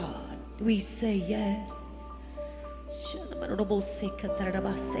We say yes.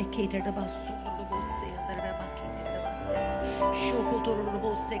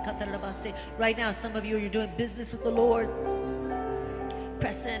 Right now, some of you, you're doing business with the Lord.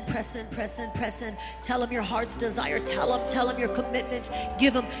 Press in, press in, press in, press in. Tell him your heart's desire. Tell him your commitment.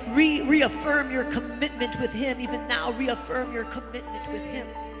 Give him, reaffirm your commitment with him. Even now, reaffirm your commitment with him.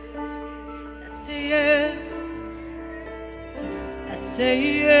 I say yes. I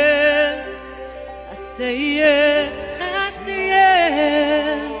say yes. I say yes. I say yes.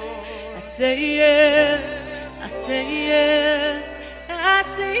 I say yes. I say yes. I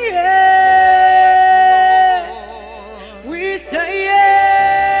say yes. We say yes.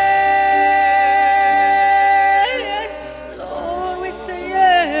 Lord, we say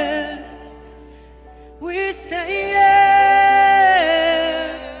yes. We say yes.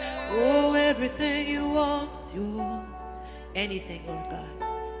 Oh, everything you want is yours. Anything, Lord God.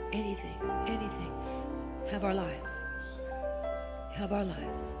 Anything, anything. Have our lives. Have our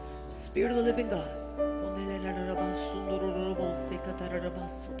lives. Spirit of the living God.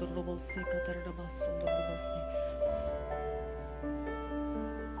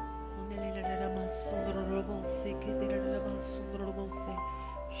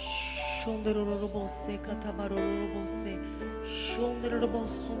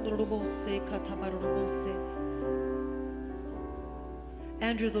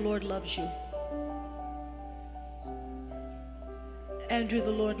 Andrew, the Lord loves you. Andrew,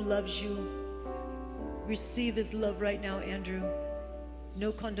 the Lord loves you. Receive his love right now, Andrew.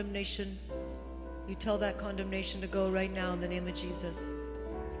 No condemnation. You tell that condemnation to go right now in the name of Jesus.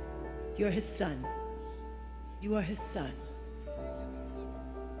 You're his son. You are his son.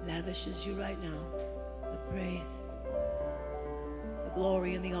 Lavishes you right now the praise, the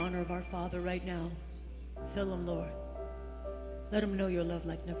glory, and the honor of our Father right now. Fill him, Lord. Let him know your love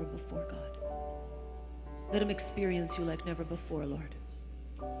like never before, God. Let him experience you like never before, Lord.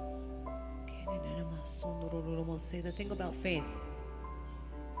 The thing about faith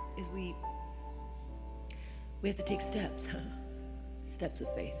is we have to take steps. Steps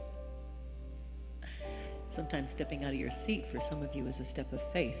of faith. Sometimes stepping out of your seat for some of you is a step of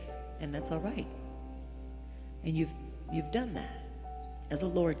faith, and that's all right. And you've done that. As the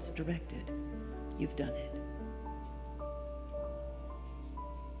Lord's directed, you've done it.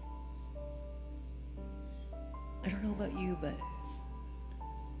 I don't know about you, but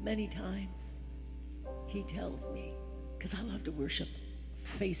many times he tells me, because I love to worship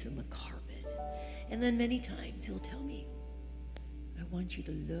face in the carpet, and then many times he'll tell me, I want you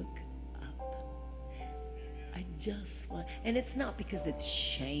to look up. I just want, and it's not because it's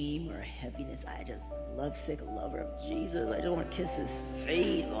shame or heaviness. I just lovesick lover of Jesus. I just want to kiss his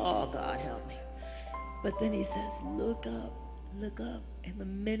feet. Oh, God, help me. But then he says, look up, look up. And the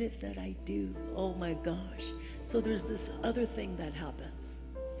minute that I do, oh my gosh. So there's this other thing that happens.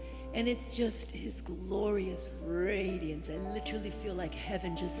 And it's just his glorious radiance. I literally feel like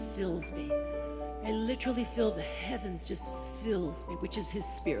heaven just fills me. I literally feel the heavens just fills me, which is his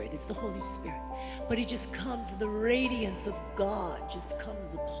spirit. It's the Holy Spirit. But he just comes, the radiance of God just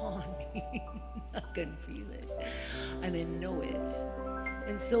comes upon me. I can feel it. And I know it.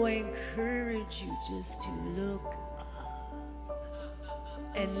 And so I encourage you just to look up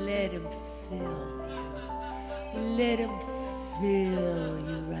and let him fill you. Let him fill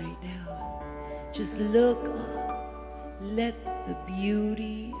you right now. Just look up. Let the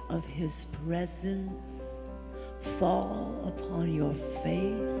beauty of his presence fall upon your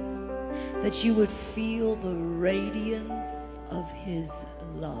face, that you would feel the radiance of his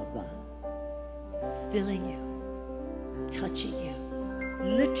love filling you, touching you,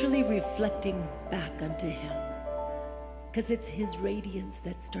 literally reflecting back unto him, because it's his radiance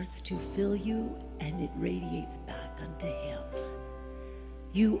that starts to fill you and it radiates back unto him.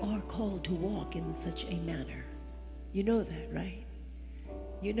 You are called to walk in such a manner. You know that, right?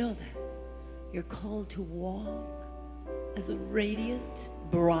 You know that. You're called to walk as a radiant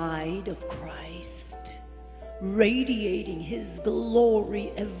bride of Christ, radiating his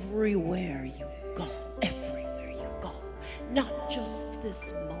glory everywhere you go, everywhere you go, not just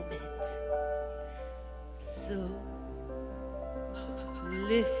this moment. So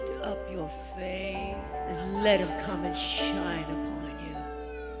lift up your face and let him come and shine upon you.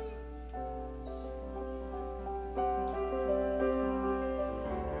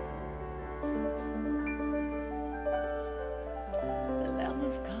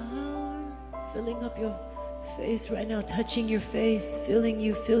 Filling up your face right now, touching your face, filling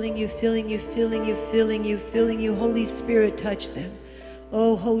you, filling you, filling you, filling you, filling you, filling you. Holy Spirit, touch them.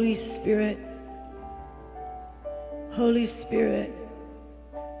 Oh, Holy Spirit. Holy Spirit.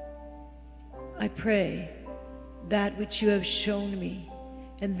 I pray that which you have shown me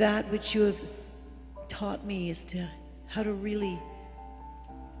and that which you have taught me as to how to really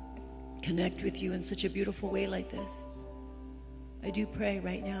connect with you in such a beautiful way like this. I do pray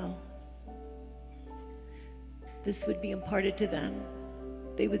right now this would be imparted to them.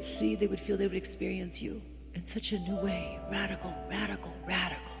 They would see, they would feel, they would experience you in such a new way. Radical, radical,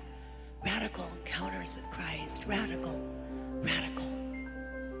 radical, radical encounters with Christ. Radical, radical,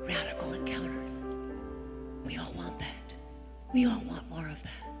 radical encounters. We all want that. We all want more of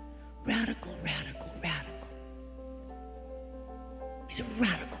that. Radical, radical, radical. He's a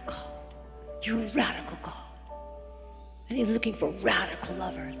radical God. You're a radical God. And he's looking for radical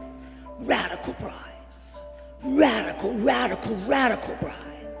lovers, radical brides. Radical, radical, radical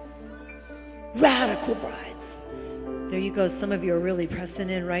brides. Radical brides. There you go. Some of you are really pressing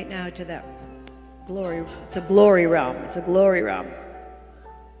in right now to that glory. It's a glory realm. It's a glory realm.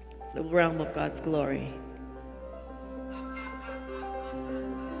 It's the realm of God's glory.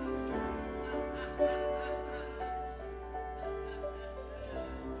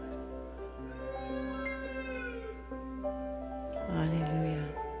 Hallelujah.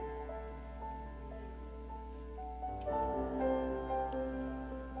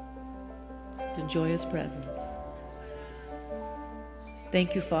 Just enjoy his presence.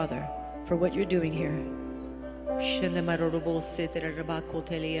 Thank you, Father, for what you're doing here. The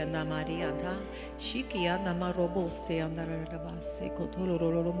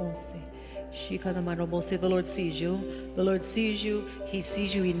Lord sees you. The Lord sees you. He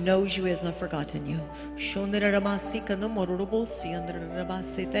sees you. He knows you. He has not forgotten you.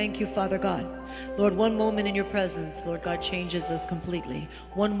 Thank you, Father God. Lord, one moment in your presence, Lord God, changes us completely.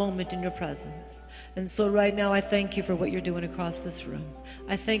 One moment in your presence. And so right now, I thank you for what you're doing across this room.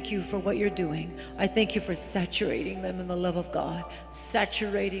 I thank you for what you're doing. I thank you for saturating them in the love of God.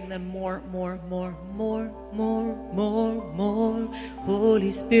 Saturating them more.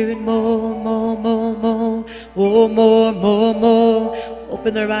 Holy Spirit, more. Oh, more.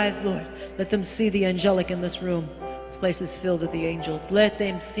 Open their eyes, Lord. Let them see the angelic in this room. This place is filled with the angels. Let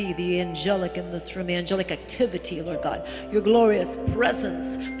them see the angelic in this room, the angelic activity, Lord God. Your glorious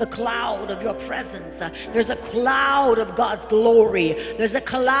presence, the cloud of your presence. There's a cloud of God's glory. There's a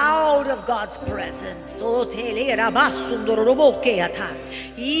cloud of God's presence.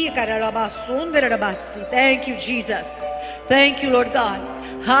 Thank you, Jesus. Thank you, Lord God.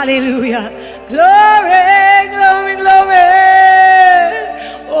 Hallelujah. Glory, glory, glory.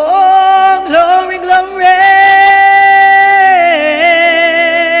 Oh, glory, glory.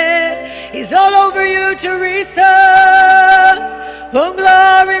 He's all over you, Teresa. Oh,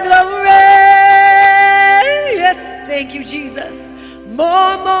 glory, glory. Yes, thank you, Jesus.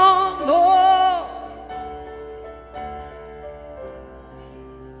 More.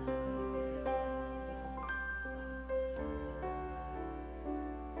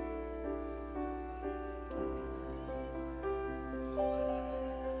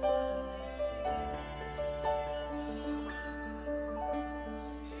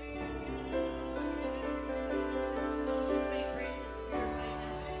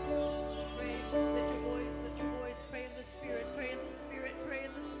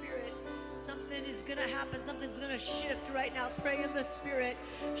 Something's going to shift right now. Pray in the Spirit.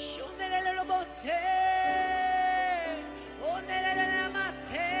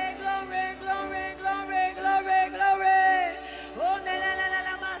 Glory, glory, glory, glory, glory.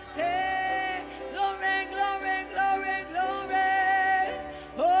 Glory, glory, glory, glory.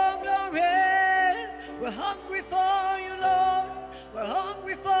 Oh, glory. We're hungry for you, Lord. We're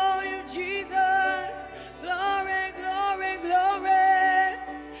hungry for you, Jesus. Glory, glory, glory.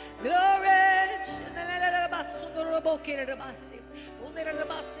 Glory.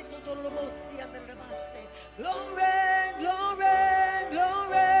 Glory, glory,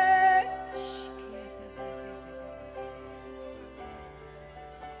 glory.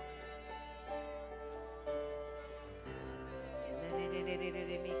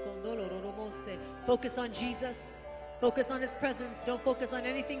 Focus on Jesus. Focus on his presence. Don't focus on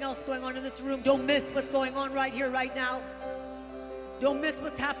anything else going on in this room. Don't miss what's going on right here, right now. Don't miss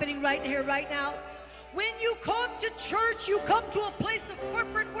what's happening right here, right now. When you come to church, you come to a place of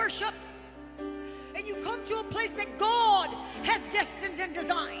corporate worship. And you come to a place that God has destined and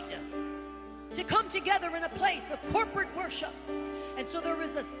designed to come together in a place of corporate worship. And so there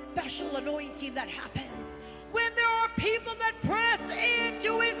is a special anointing that happens when there are people that press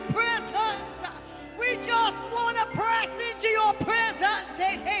into his presence. We just want to press into your presence.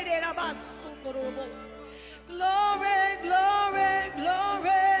 Glory, glory,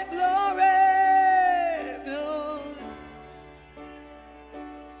 glory, glory.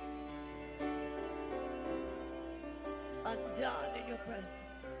 undone in your presence.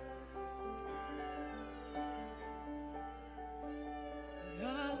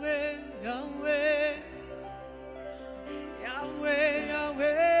 Yahweh, Yahweh, Yahweh,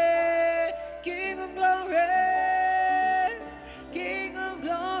 Yahweh, King of glory, King of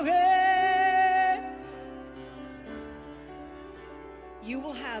glory. You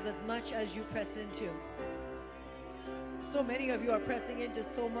will have as much as you press into. So many of you are pressing into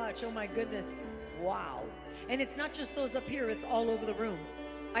so much. Oh my goodness. Wow. And it's not just those up here, it's all over the room.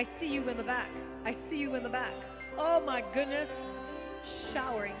 I see you in the back. I see you in the back. Oh my goodness.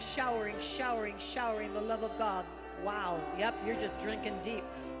 Showering, showering, showering, showering the love of God. Wow. Yep, you're just drinking deep.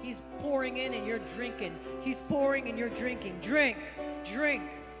 He's pouring in and you're drinking. He's pouring and you're drinking. Drink, drink,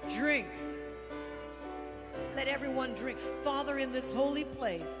 drink. Let everyone drink. Father, in this holy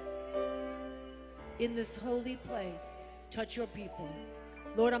place, touch your people.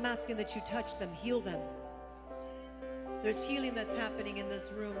 Lord, I'm asking that you touch them, heal them. There's healing that's happening in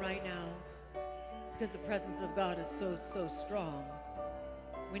this room right now because the presence of God is so, so strong.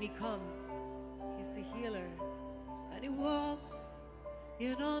 When he comes, he's the healer. And he walks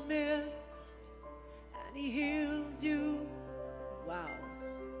in our midst and he heals you. Wow.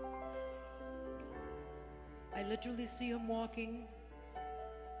 I literally see him walking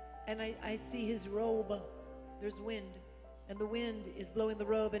and I see his robe. There's wind. And the wind is blowing the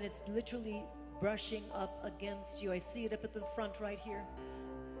robe and it's literally brushing up against you. I see it up at the front right here.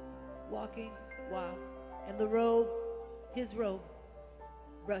 Walking. Wow. And the robe, his robe,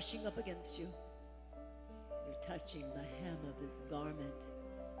 brushing up against you. You're touching the hem of his garment.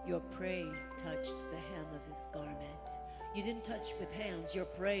 Your praise touched the hem of his garment. You didn't touch with hands. Your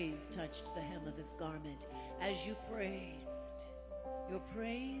praise touched the hem of his garment. As you praised, your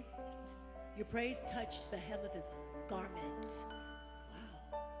praise touched the hem of his garment.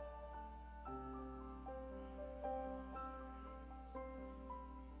 Wow.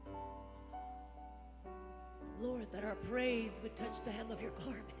 Lord, that our praise would touch the hem of your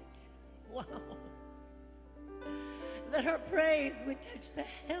garment. Wow. That our praise would touch the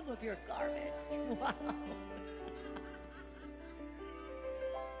hem of your garment. Wow.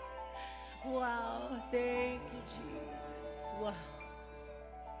 Wow. Thank you, Jesus. Wow.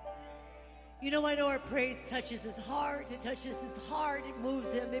 You know, I know our praise touches his heart. It touches his heart. It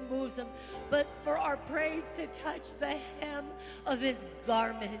moves him. It moves him. But for our praise to touch the hem of his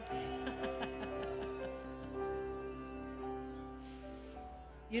garment.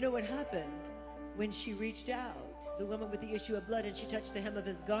 You know what happened when she reached out, the woman with the issue of blood, and she touched the hem of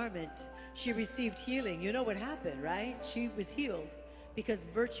his garment? She received healing. You know what happened, right? She was healed because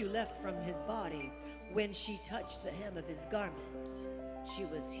virtue left from his body. When she touched the hem of his garment, she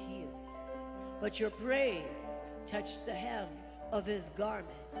was healed. But your praise touched the hem of his garment.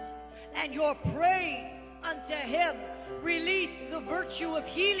 And your praise unto him released the virtue of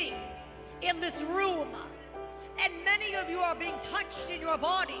healing in this room. And many of you are being touched in your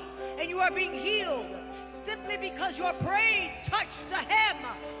body and you are being healed simply because your praise touched the hem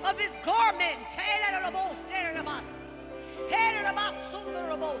of his garment.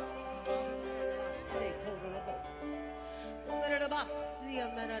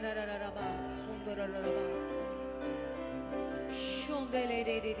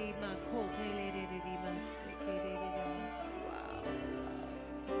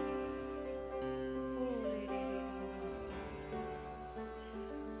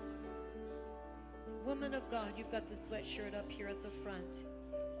 Woman of God, you've got the sweatshirt up here at the front.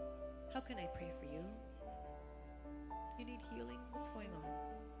 How can I pray for you? You need healing? What's going on?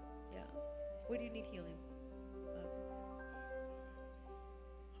 Yeah. What do you need healing?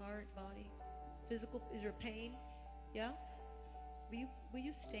 Heart, body, physical. Is there pain? Yeah. Will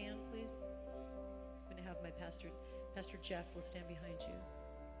you stand, please? I'm going to have my pastor Jeff will stand behind you.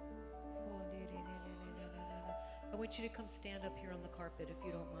 I want you to come stand up here on the carpet if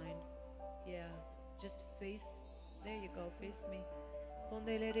you don't mind. Yeah. Just face. There you go. Face me.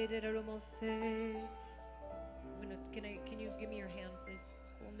 Can you give me your hand, please?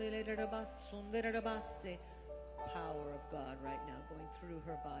 Power of God right now going through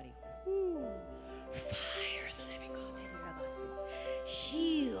her body. Ooh. Fire of the living God.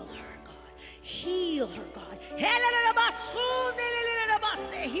 Heal her, God. Heal her, God. Heal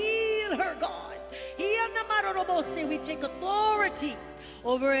her, God. We take authority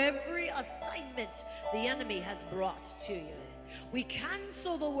over every assignment the enemy has brought to you. We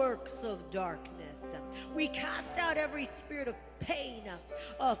cancel the works of darkness. We cast out every spirit of pain,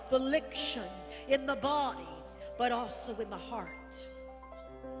 affliction in the body, but also in the heart.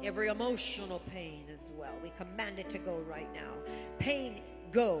 Every emotional pain as well. We command it to go right now. Pain,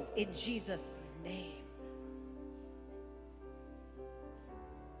 go in Jesus' name.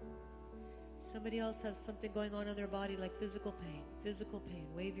 Somebody else has something going on in their body like physical pain. Physical pain.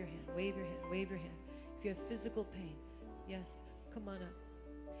 Wave your hand, wave your hand, wave your hand. If you have physical pain, yes, come on up.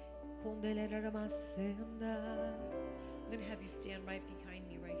 I'm going to have you stand right behind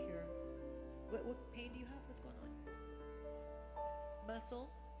me right here. What pain do you have? What's going on? Muscle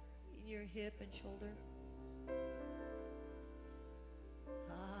in your hip and shoulder.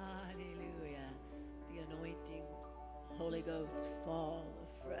 Hallelujah. The anointing, Holy Ghost, fall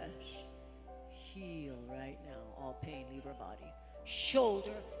afresh. Heal right now. All pain, leave our body.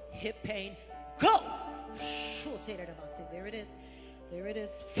 Shoulder, hip pain, go! There it is. There it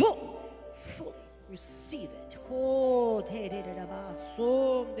is. Full. Receive it.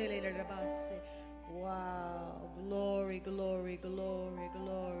 Wow. Glory, glory, glory,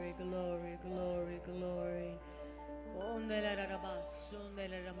 glory, glory, glory, glory.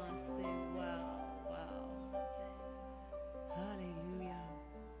 Wow, wow. Hallelujah.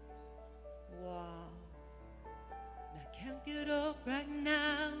 Wow. I can't get up right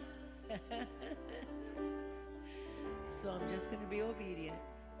now. So I'm just going to be obedient.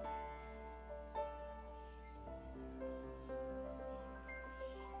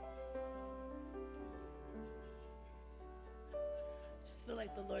 Just feel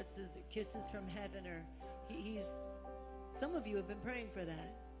like the Lord says that kisses from heaven are, he's, some of you have been praying for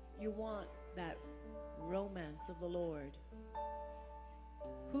that. You want that romance of the Lord.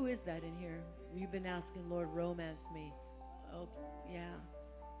 Who is that in here? You've been asking, Lord, romance me. Oh, yeah.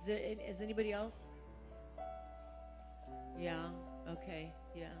 Is anybody else? Yeah, okay,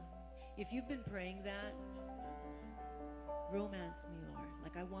 yeah. If you've been praying that, romance me, Lord.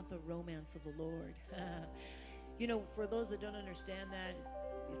 Like I want the romance of the Lord. You know, for those that don't understand that,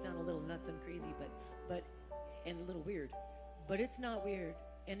 you sound a little nuts and crazy, but and a little weird. But it's not weird,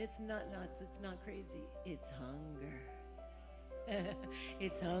 and it's not nuts, it's not crazy. It's hunger.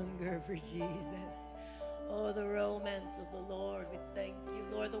 It's hunger for Jesus. Oh, the romance of the Lord. We thank you.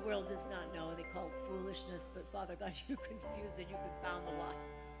 Lord, the world does not know. They call it foolishness, but Father God, you confuse and you confound the wise.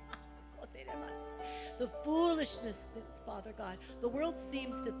 The foolishness, Father God. The world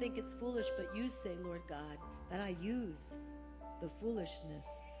seems to think it's foolish, but you say, Lord God, that I use the foolishness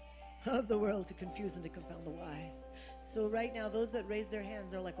of the world to confuse and to confound the wise. So right now, those that raise their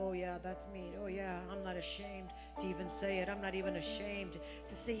hands are like, oh yeah, that's me. Oh yeah, I'm not ashamed to even say it. I'm not even ashamed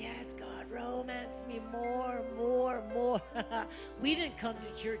to say, yes, God, romance me more, more, more. We didn't come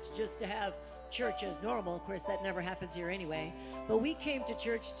to church just to have church as normal. Of course, that never happens here anyway. But we came to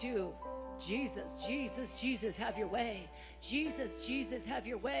church too. Jesus, Jesus, Jesus, have your way. Jesus, Jesus, have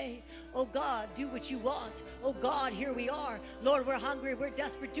your way. Oh God, do what you want. Oh God, here we are. Lord, we're hungry, we're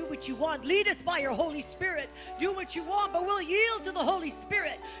desperate. Do what you want. Lead us by your Holy Spirit. Do what you want, but we'll yield to the Holy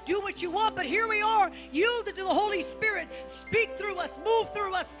Spirit. Do what you want, but here we are, yielded to the Holy Spirit. Speak through us, move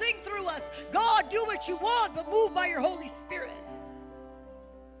through us, sing through us. God, do what you want, but move by your Holy Spirit.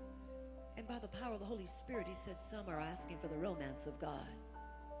 And by the power of the Holy Spirit, he said, some are asking for the romance of God.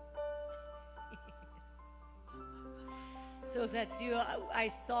 So if that's you, I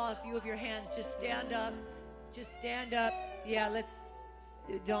saw a few of your hands. Just stand up. Just stand up. Yeah, let's.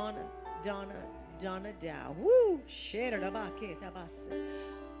 Donna Dow. Woo!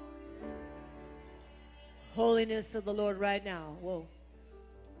 Holiness of the Lord right now. Whoa.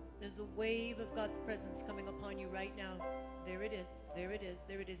 There's a wave of God's presence coming upon you right now. There it is. There it is.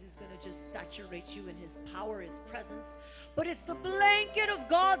 There it is. He's going to just saturate you in his power, his presence. But it's the blanket of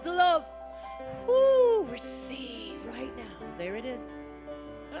God's love. Whoo, receive right now. There it is.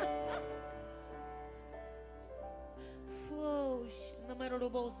 Whoa.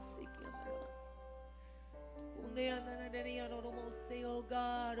 Oh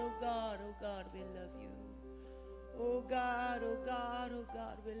God, oh God, oh God, we love you. Oh God, oh God, oh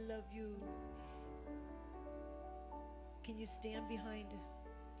God, we love you. Can you stand behind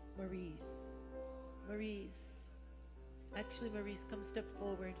Maurice? Maurice. Actually, Maurice, come step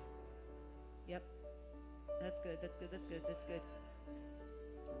forward. Yep. That's good, that's good, that's good, that's good.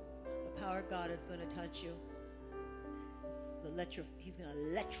 The power of God is going to touch you. He's going to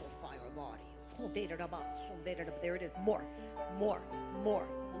electrify our body. There it is. More, more, more.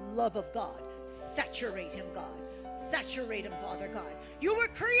 Love of God. Saturate him, God. Saturate him, Father God. You were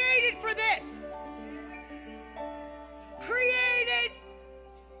created for this. Created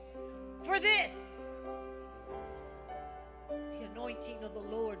for this. The anointing of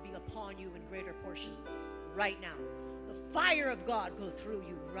the Lord be upon you in greater portions right now. The fire of God go through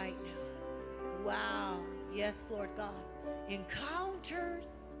you right now. Wow. Yes, Lord God. Encounters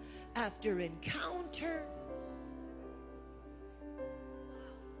after encounter.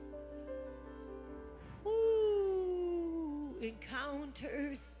 Ooh,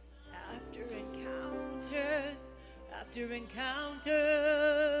 encounters after encounters, after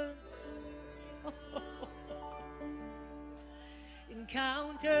encounters.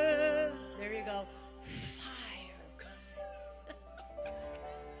 Encounters. There you go. Fire.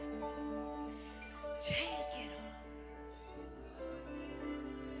 Take it all.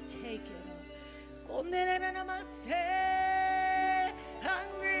 Take it all.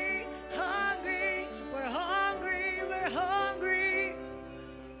 Hungry, hungry, we're hungry, we're hungry.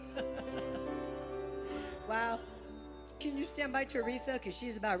 Wow. Can you stand by Teresa? Because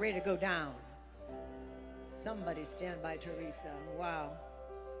she's about ready to go down. Somebody stand by Teresa. Wow.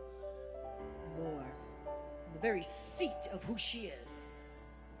 More. The very seat of who she is.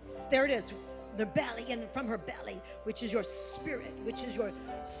 There it is. The belly, and from her belly, which is your spirit, which is your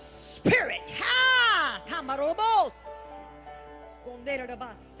spirit. Ha! Tamarobos.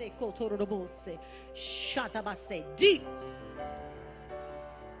 Konderabase, kotorobose, shatabase. Deep.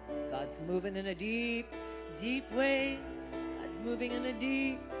 God's moving in a deep, deep way. God's moving in a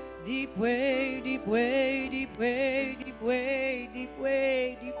deep, deep way, deep way, deep way, deep way, deep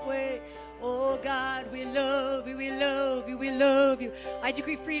way, deep way. Oh God, we love you, we love you, we love you. I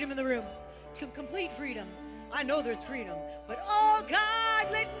decree freedom in the room. Complete freedom. I know there's freedom, but oh God,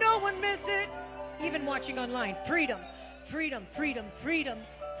 let no one miss it. Even watching online, freedom, freedom, freedom, freedom,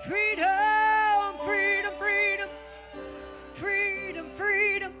 freedom, freedom, freedom, freedom, freedom,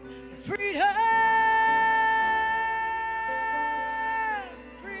 freedom, freedom, freedom.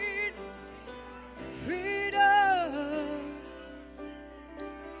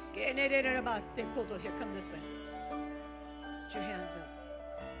 Here, come this way. Put your hands up.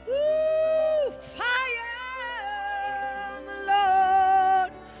 Woo! Fire!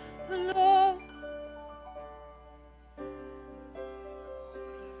 The Lord.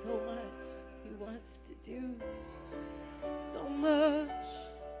 So much He wants to do. So much.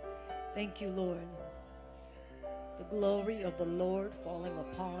 Thank you, Lord. The glory of the Lord falling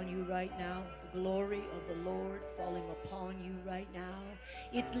upon you right now. The glory of the Lord falling upon you right now.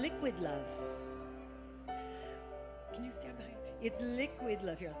 It's liquid love. Can you stand behind me? It's liquid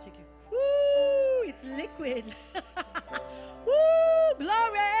love. Here, I'll take you. Woo! It's liquid. Woo!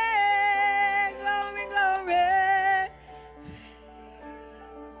 Glory! Glory, glory!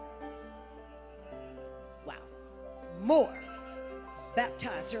 Wow. More.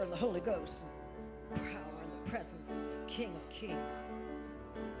 Baptize her in the Holy Ghost. Power in the presence of the King of Kings.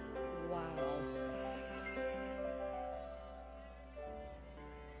 Wow.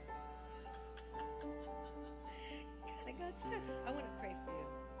 I got stuff. I want to pray for you.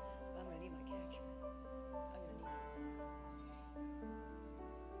 I'm going to need my catcher. I'm going to need you.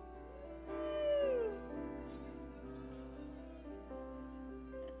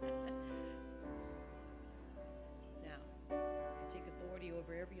 Now, I take authority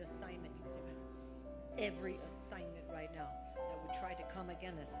over every assignment, every assignment right now that would try to come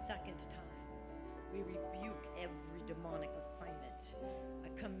again a second time. We rebuke every demonic assignment. I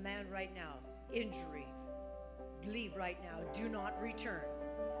command right now, injury, leave right now, do not return.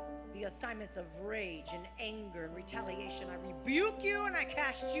 The assignments of rage and anger and retaliation, I rebuke you and I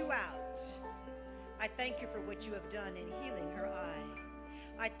cast you out. I thank you for what you have done in healing her eye.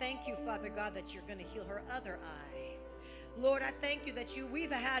 I thank you, Father God, that you're going to heal her other eye. Lord, I thank you that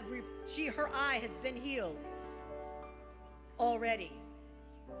her eye has been healed already.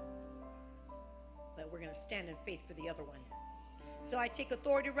 But we're going to stand in faith for the other one. So I take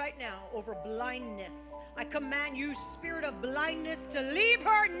authority right now over blindness. I command you, spirit of blindness, to leave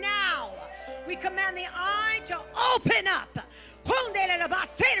her now. We command the eye to open up. Open up,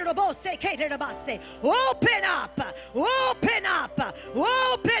 open up,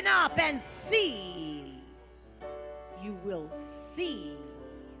 open up and see. You will see.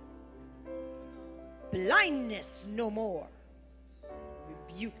 Blindness no more.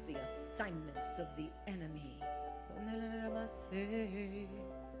 Rebuke the assignments of the enemy.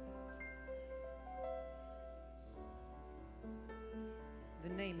 The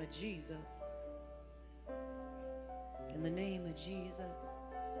name of Jesus. In the name of Jesus.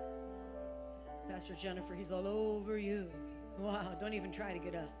 Pastor Jennifer, he's all over you. Wow, don't even try to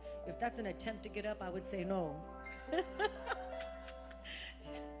get up. If that's an attempt to get up, I would say no.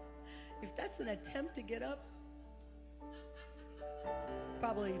 If that's an attempt to get up,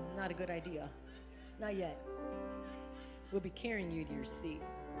 probably not a good idea. Not yet. We'll be carrying you to your seat.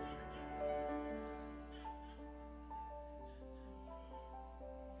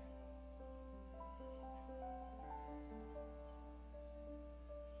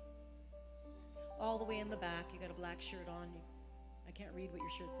 All the way in the back, you got a black shirt on. I can't read what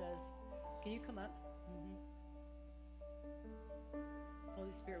your shirt says. Can you come up?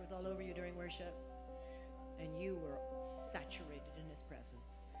 Holy Spirit was all over you during worship, and you were saturated in His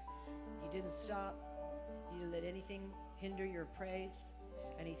presence. You didn't stop. You didn't let anything hinder your praise,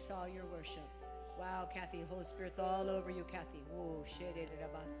 and He saw your worship. Wow, Kathy, Holy Spirit's all over you, Kathy. Whoa,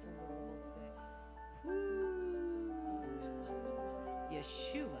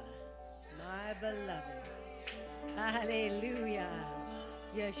 Yeshua, my beloved. Hallelujah.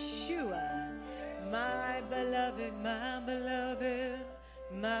 Yeshua, my beloved, my beloved,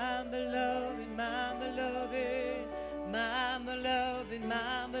 my beloved, my beloved, my beloved,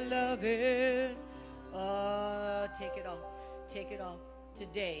 my beloved. Oh, take it all. Take it all.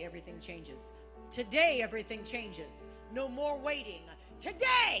 Today, everything changes. Today, everything changes. No more waiting.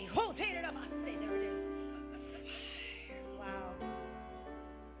 Today, there it is. Wow.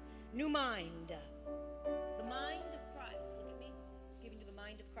 New mind. The mind of Christ. Look at me. It's given to the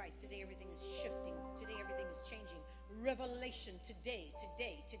mind of Christ. Today, everything is shifting. Today, everything is changing. Revelation today,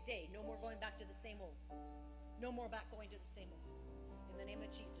 today, today. No more going back to the same old. No more back going to the same old. In the name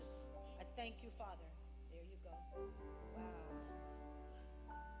of Jesus, I thank you, Father. There you go. Wow.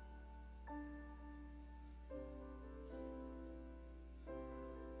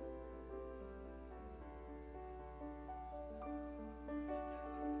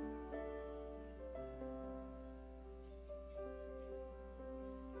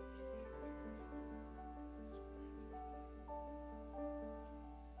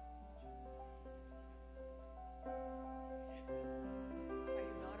 Are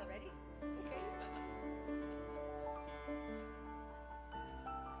you not already? Okay.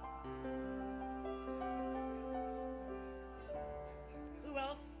 Who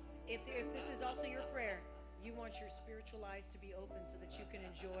else, if this is also your prayer, you want your spiritual eyes to be open so that you can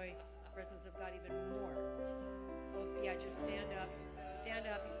enjoy the presence of God even more. Oh, yeah, just stand up. Stand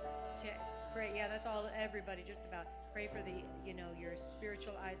up. Pray. Yeah, that's all. Everybody, just about pray for the, your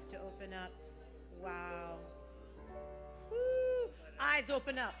spiritual eyes to open up. Wow. Woo. Eyes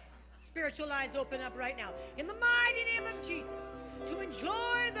open up. Spiritual eyes open up right now. In the mighty name of Jesus, to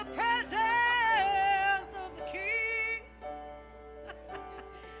enjoy the presence of the King.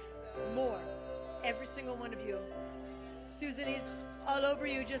 More. Every single one of you. Susan is all over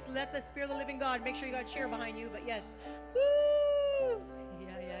you. Just let the Spirit of the living God, make sure you got a chair behind you, but yes. Woo! Yeah.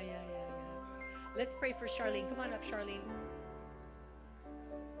 Let's pray for Charlene. Come on up, Charlene.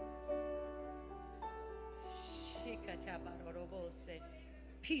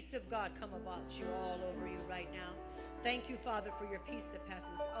 Peace of God come about you, all over you right now. Thank you, Father, for your peace that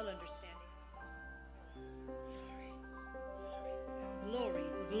passes all understanding. Glory,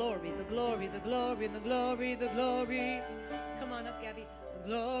 the glory, the glory, the glory, the glory, the glory. Come on up, Gabby. The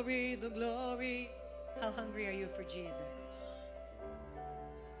glory, the glory. How hungry are you for Jesus?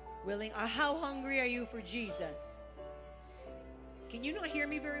 Willing? How hungry are you for Jesus? Can you not hear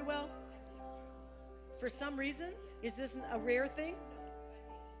me very well? For some reason? Is this a rare thing?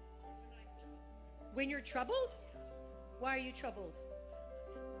 When you're troubled? Why are you troubled?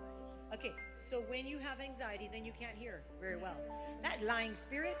 Okay, so when you have anxiety, then you can't hear very well. That lying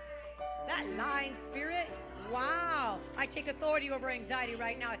spirit, wow. I take authority over anxiety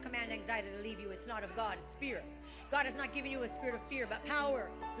right now. I command anxiety to leave you. It's not of God, it's fear. God has not given you a spirit of fear, but power,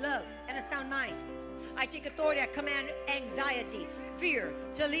 love, and a sound mind. I take authority. I command anxiety, fear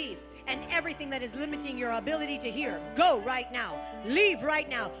to leave. And everything that is limiting your ability to hear, go right now. Leave right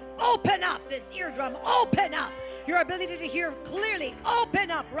now. Open up this eardrum. Open up your ability to hear clearly. Open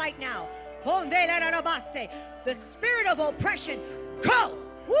up right now. The spirit of oppression, go.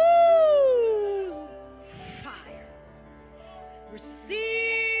 Woo! Fire.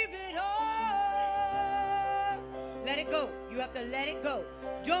 Receive it all. Let it go. You have to let it go.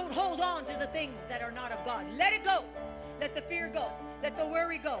 Don't hold on to the things that are not of God. Let it go. Let the fear go. Let the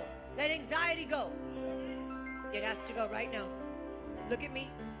worry go. Let anxiety go. It has to go right now. Look at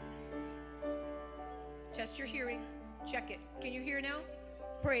me. Test your hearing. Check it. Can you hear now?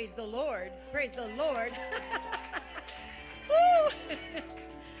 Praise the Lord. Praise the Lord. Woo!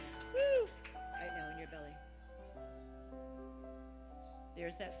 Woo! Right now in your belly.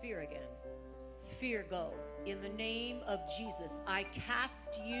 There's that fear again. Fear go. In the name of Jesus, I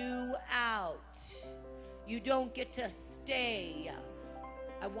cast you out. You don't get to stay.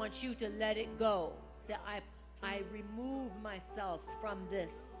 I want you to let it go. Say, I remove myself from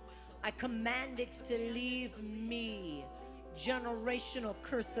this. I command it to leave me. Generational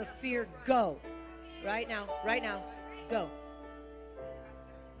curse of fear, go. Right now, go.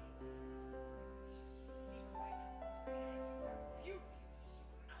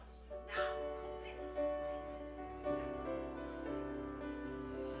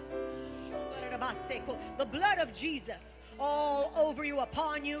 The blood of Jesus all over you,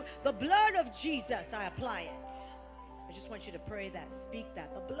 upon you. The blood of Jesus, I apply it. I just want you to pray that, speak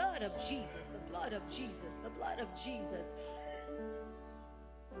that. The blood of Jesus, the blood of Jesus, the blood of Jesus.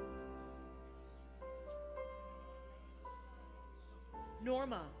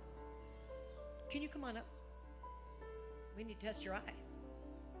 Norma, can you come on up? We need to test your eye.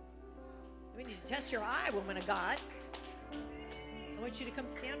 We need to test your eye, woman of God. I want you to come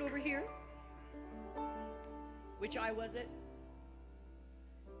stand over here. Which eye was it?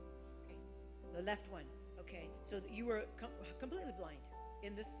 Okay. The left one. Okay. So you were completely blind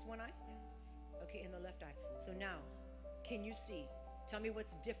in this one eye? Okay, in the left eye. So now, can you see? Tell me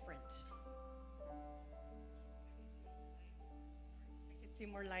what's different. I can see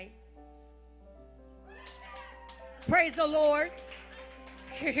more light. Praise the Lord.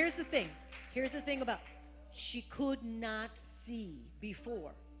 Here's the thing. Here's the thing about she could not see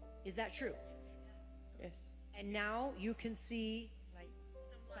before. Is that true? Yes. And now you can see Light.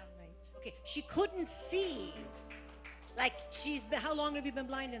 Sunlight. Okay, she couldn't see. Like she's been, how long have you been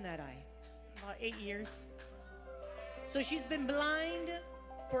blind in that eye? About 8 years. So she's been blind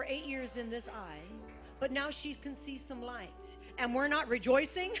for 8 years in this eye, but now she can see some light. And we're not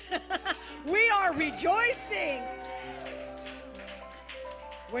rejoicing. We are rejoicing.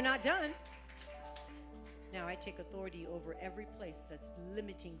 We're not done. Now I take authority over every place that's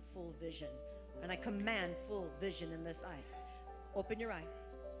limiting full vision. And I command full vision in this eye. Open your eye.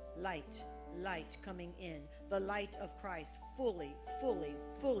 Light, light coming in. The light of Christ fully, fully,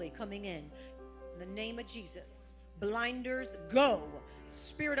 fully coming in. In the name of Jesus. Blinders, go.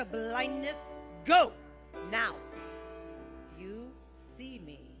 Spirit of blindness, go. Now. You see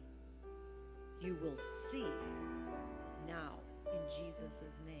me. You will see now in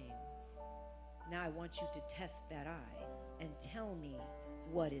Jesus' name. Now I want you to test that eye and tell me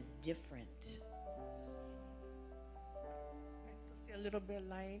what is different. I still see a little bit of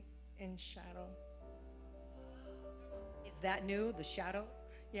light and shadow. Is that new, the shadow?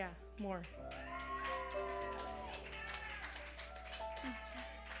 Yeah, more.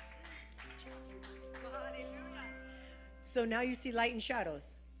 So now you see light and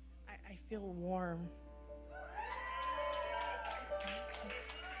shadows. I feel warm.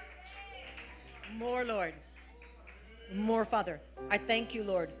 More, Lord. More, Father. I thank you,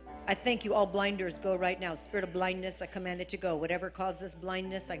 Lord. I thank you. All blinders go right now. Spirit of blindness, I command it to go. Whatever caused this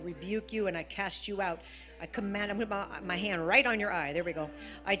blindness, I rebuke you and I cast you out. I command, I'm going to put my hand right on your eye. There we go.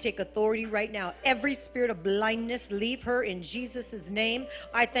 I take authority right now. Every spirit of blindness, leave her in Jesus' name.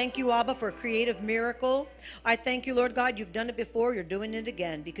 I thank you, Abba, for a creative miracle. I thank you, Lord God, you've done it before. You're doing it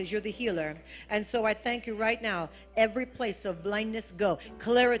again because you're the healer. And so I thank you right now. Every place of blindness, go.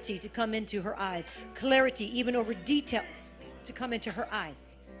 Clarity to come into her eyes. Clarity even over details to come into her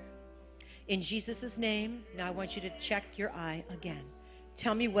eyes. In Jesus' name, now I want you to check your eye again.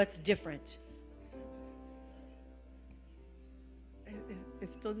 Tell me what's different.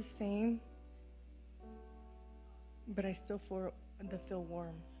 It's still the same, but I still feel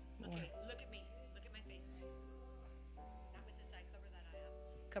warm. Okay, look at me. Look at my face. Not with this eye. Cover that eye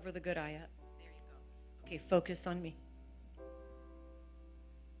up. Cover the good eye up. There you go. Okay, focus on me.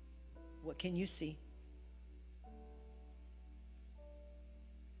 What can you see?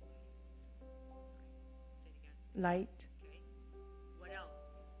 Say it again. Light. Okay. What else?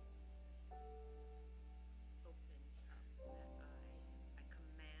 Open up that eye. I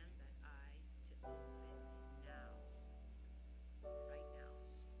command that eye to open now. Right now.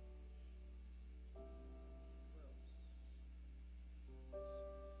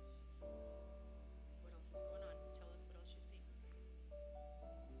 What else is going on? Tell us what else you see.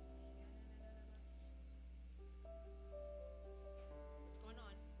 What's going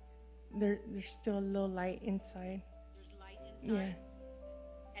on? There's still a little light inside. There's light inside.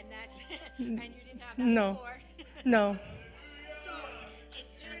 Yeah. And that's and you didn't have that No. before. No. So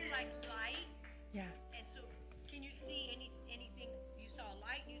it's just like light. Yeah. And so can you see anything? You saw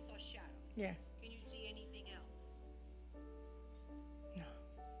light and you saw shadows. Yeah. Can you see anything else? No.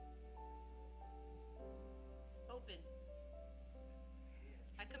 Open.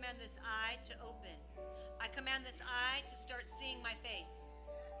 I command this eye to open. I command this eye to start seeing my face.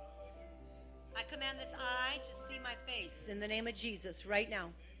 I command this eye to see my face in the name of Jesus right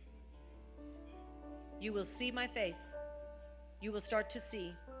now. You will see my face. You will start to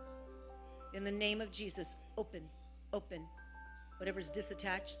see in the name of Jesus. Open, open. Whatever's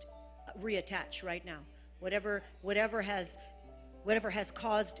disattached, reattach right now. Whatever has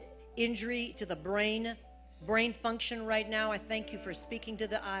caused injury to the brain function right now, I thank you for speaking to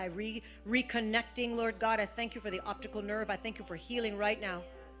the eye, reconnecting, Lord God. I thank you for the optical nerve. I thank you for healing right now.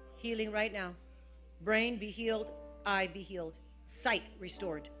 Healing right now. Brain, be healed. eye be healed. Sight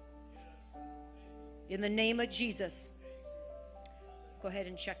restored. In the name of Jesus. Go ahead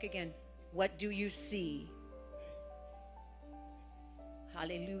and check again. What do you see?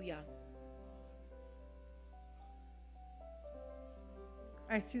 Hallelujah.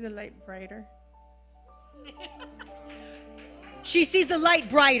 I see the light brighter. She sees the light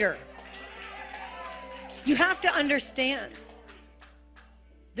brighter. You have to understand,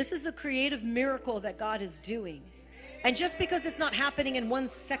 this is a creative miracle that God is doing. And just because it's not happening in 1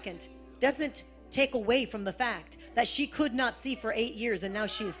 second doesn't take away from the fact that she could not see for 8 years and now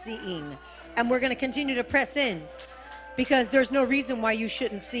she is seeing. And we're going to continue to press in because there's no reason why you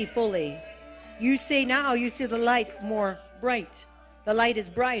shouldn't see fully. You say now you see the light more bright. The light is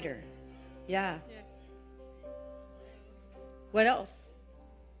brighter. Yeah. What else?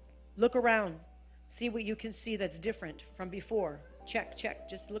 Look around. See what you can see that's different from before. Check, check.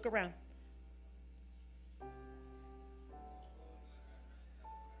 Just look around.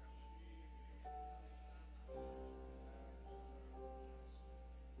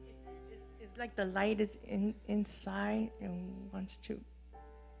 It's like the light is inside and wants to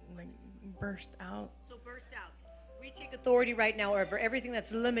like burst out. So burst out. We take authority right now over everything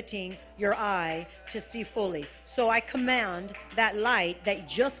that's limiting your eye to see fully. So I command that light that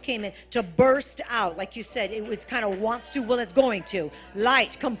just came in to burst out. Like you said, it was kind of wants to, well, it's going to.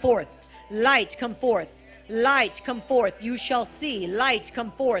 Light, come forth. Light, come forth. Light, come forth. You shall see. Light,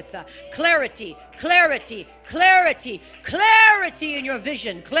 come forth. Clarity, clarity, clarity, clarity in your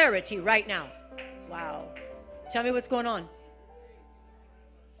vision. Clarity right now. Wow. Tell me what's going on.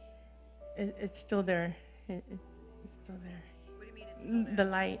 It's still there. It's still there. What do you mean it's still there? The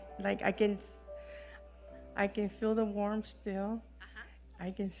light, like I can feel the warmth still. I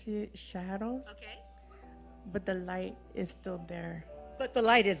can see shadows, Okay. but the light is still there. But the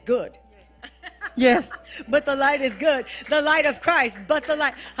light is good. Yes. But the light is good. The light of Christ. But the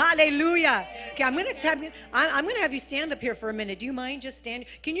light. Hallelujah. Okay, I'm gonna have you stand up here for a minute. Do you mind just stand?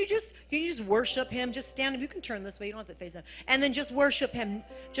 Can you just worship him? Just stand up. You can turn this way. You don't have to face that. And then just worship him.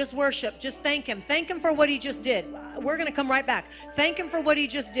 Just worship. Just thank him. Thank him for what he just did. We're gonna come right back. Thank him for what he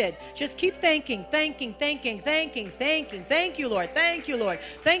just did. Just keep thanking. Thank you, Lord. Thank you, Lord.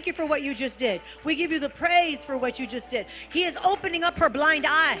 Thank you for what you just did. We give you the praise for what you just did. He is opening up her blind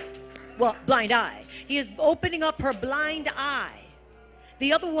eyes. Well, blind eye. He is opening up her blind eye.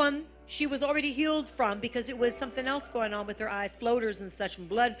 The other one, she was already healed from because it was something else going on with her eyes, floaters and such, and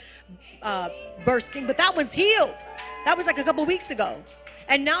blood bursting. But that one's healed. That was like a couple weeks ago.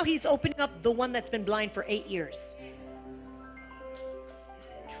 And now he's opening up the one that's been blind for 8 years.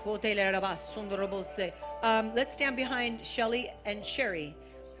 Let's stand behind Shelly and Sherry.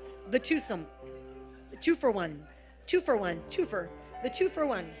 The twosome. 2 for 1. 2 for 1. 2 for. The 2 for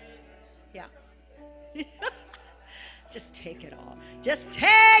 1. Yeah. Just take it all. Just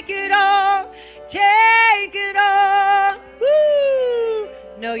take it all. Take it all. Woo!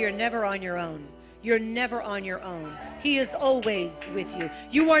 No, you're never on your own. You're never on your own. He is always with you.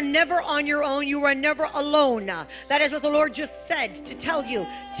 You are never on your own. You are never alone. That is what the Lord just said to tell you.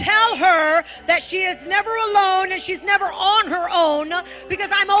 Tell her that she is never alone and she's never on her own because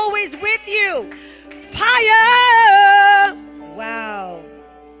I'm always with you. Fire! Wow.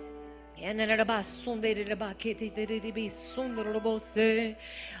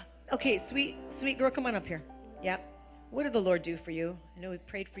 Okay, sweet girl, come on up here. Yep. What did the Lord do for you? I know we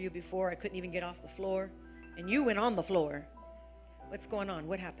prayed for you before. I couldn't even get off the floor. And you went on the floor. What's going on?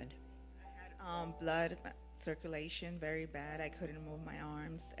 What happened? I had blood circulation very bad. I couldn't move my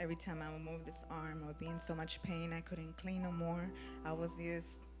arms. Every time I would move this arm, I would be in so much pain. I couldn't clean no more. I was just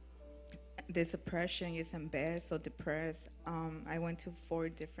this oppression, just in bed, so depressed. I went to 4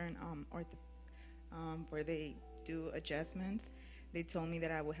 different where they do adjustments. They told me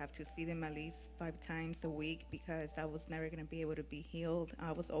that I would have to see them at least 5 times a week because I was never going to be able to be healed.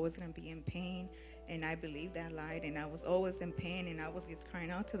 I was always going to be in pain, and I believed that lied, and I was always in pain, and I was just crying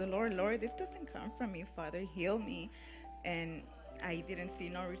out to the Lord, Lord, this doesn't come from you, Father, heal me. And I didn't see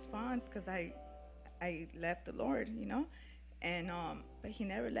no response because I left the Lord, you know, and but he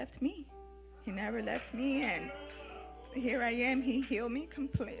never left me. He never left me, and here I am. He healed me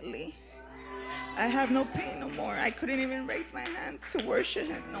completely. I have no pain no more. I couldn't even raise my hands to worship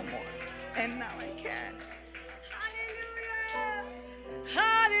him no more, and now I can. Hallelujah!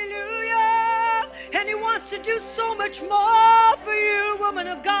 Hallelujah! And he wants to do so much more for you, woman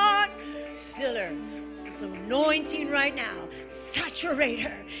of God. Fill her. So anointing right now, saturate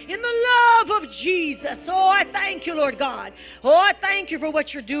her in the love of Jesus. Oh, I thank you, Lord God. Oh, I thank you for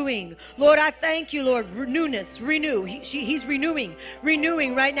what you're doing. Lord, I thank you, Lord. Renew. He's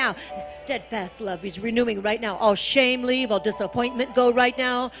renewing right now. Steadfast love, he's renewing right now. All shame leave, all disappointment go right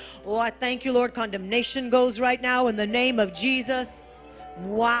now. Oh, I thank you, Lord. Condemnation goes right now in the name of Jesus.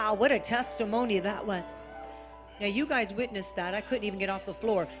 Wow, what a testimony that was. Now, you guys witnessed that. I couldn't even get off the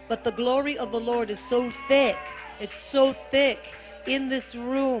floor. But the glory of the Lord is so thick. It's so thick in this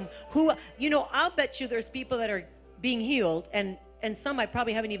room. I'll bet you there's people that are being healed, and some I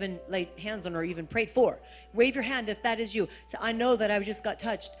probably haven't even laid hands on or even prayed for. Wave your hand if that is you. So I know that I just got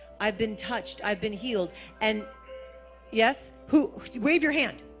touched. I've been touched. I've been healed. And yes? Who? Wave your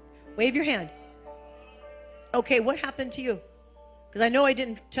hand. Wave your hand. Okay, what happened to you? Because I know I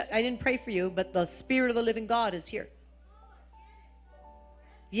didn't pray for you, but the Spirit of the living God is here.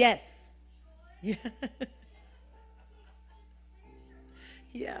 Yes. Yeah.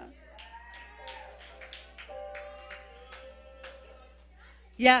 Yeah.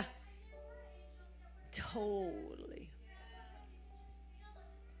 Yeah. Totally.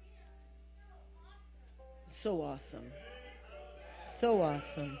 So awesome. So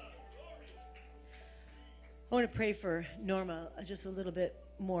awesome. I want to pray for Norma just a little bit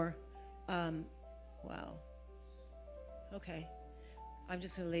more. Wow. Okay.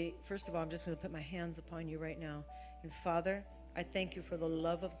 First of all, I'm just going to put my hands upon you right now. And Father, I thank you for the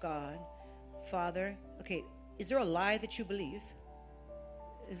love of God. Father, okay, is there a lie that you believe?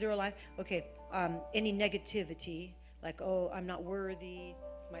 Is there a lie? Okay, any negativity, like, oh, I'm not worthy,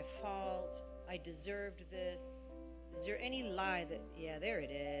 it's my fault, I deserved this. Is there any lie that, yeah, there it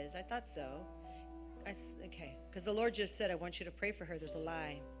is. I thought so. Okay, because the Lord just said, I want you to pray for her. There's a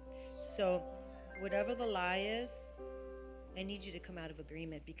lie. So whatever the lie is, I need you to come out of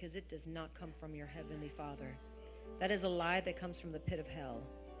agreement, because it does not come from your Heavenly Father. That is a lie that comes from the pit of hell.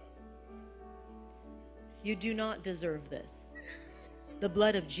 You do not deserve this. The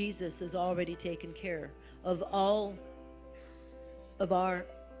blood of Jesus has already taken care of all of our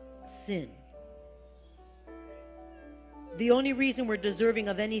sin. The only reason we're deserving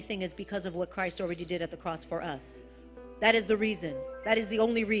of anything is because of what Christ already did at the cross for us. That is the reason. That is the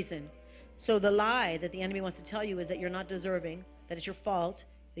only reason. So the lie that the enemy wants to tell you is that you're not deserving, that it's your fault,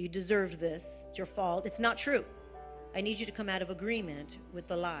 that you deserved this, it's your fault. It's not true. I need you to come out of agreement with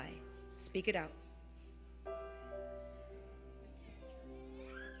the lie. Speak it out.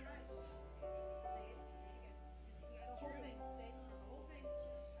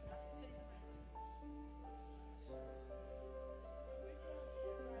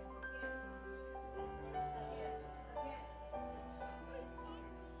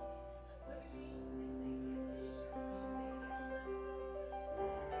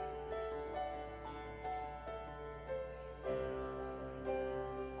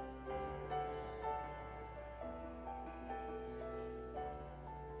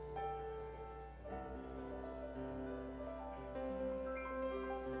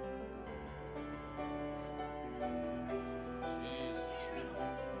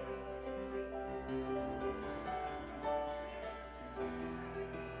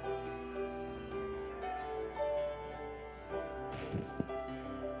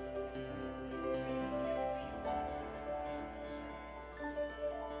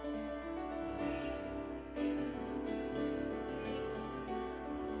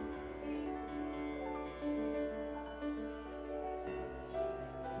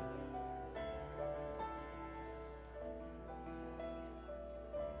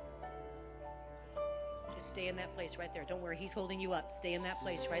 Stay in that place right there. Don't worry, he's holding you up. Stay in that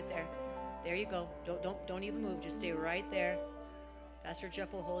place right there. There you go. Don't even move. Just stay right there. Pastor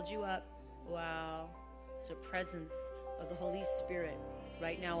Jeff will hold you up. Wow. It's a presence of the Holy Spirit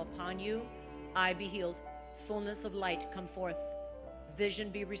right now upon you. Eye be healed. Fullness of light come forth. Vision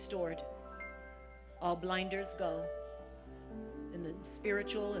be restored. All blinders go. In the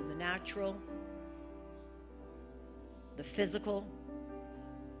spiritual and the natural, the physical.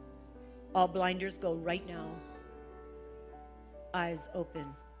 All blinders go right now. Eyes open.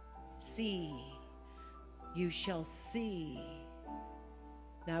 See. You shall see.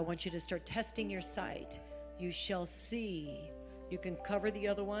 Now I want you to start testing your sight. You shall see. You can cover the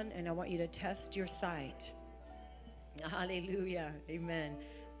other one, and I want you to test your sight. Hallelujah. Amen.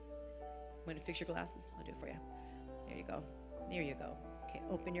 Want to fix your glasses? I'll do it for you. There you go. There you go. Okay,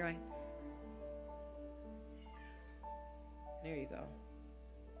 open your eye. There you go.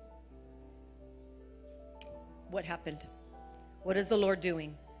 What happened? What is the Lord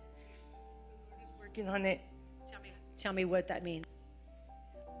doing? He's working on it. Tell me what that means.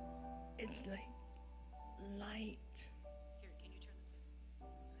 It's like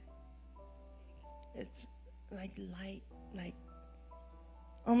It's like light, like,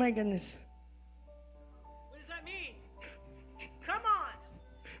 oh my goodness. What does that mean? Come on.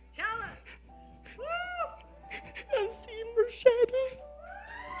 Tell us. Woo! I'm seeing more shadows.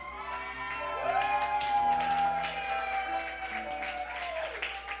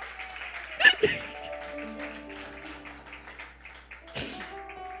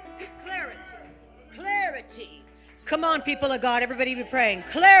 Clarity. Come on, people of God, everybody be praying.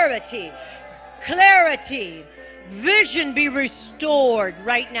 Clarity. Clarity. Vision be restored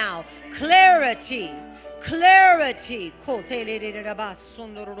right now. Clarity. Clarity. Go ahead.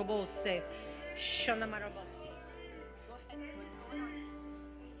 What's going on?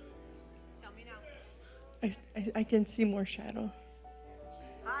 Tell me now. I can see more shadow.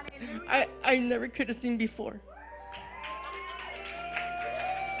 Hallelujah. I never could have seen before.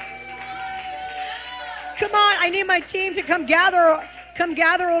 Come on, I need my team to come gather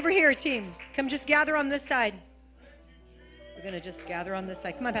over here, team. Come just gather on this side. We're going to just gather on this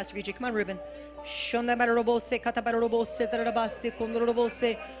side. Come on, Pastor VJ. Come on, Ruben. Yep,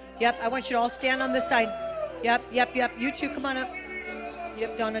 I want you to all stand on this side. Yep. You two, come on up.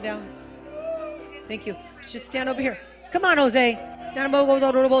 Yep, Donna down. Thank you. Just stand over here. Come on, Jose. Stand over.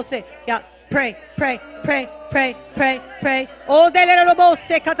 Yeah, pray. Oh,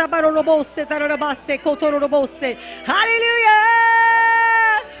 hallelujah.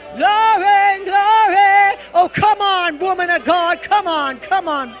 Glory. Oh, come on, woman of God. Come on.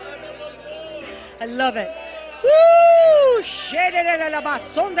 I love it. Woo!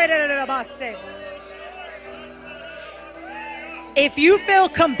 If you feel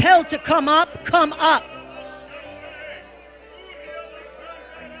compelled to come up, come up.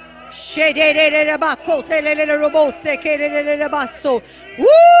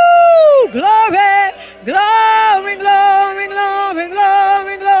 Woo! Glory.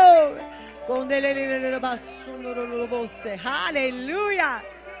 Hallelujah.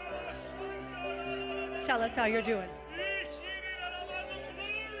 Tell us how you're doing.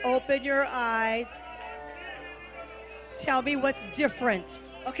 Open your eyes. Tell me what's different.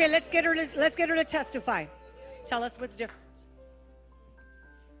 Okay, let's get her to testify. Tell us what's different.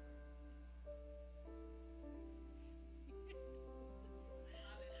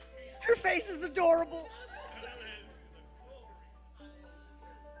 Her face is adorable.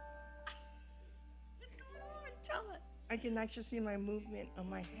 What's going on? Tell us. I can actually see my movement on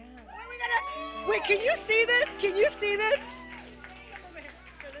my hand. Wait, can you see this? Come over here.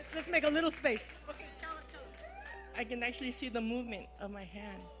 Let's make a little space. Okay, tell us. I can actually see the movement of my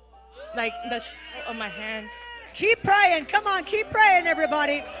hand. Like the shadow of my hand. Keep praying. Come on, keep praying,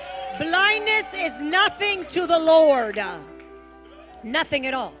 everybody. Blindness is nothing to the Lord. Nothing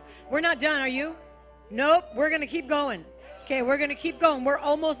at all. We're not done, are you? Nope, we're going to keep going. Okay, we're going to keep going. We're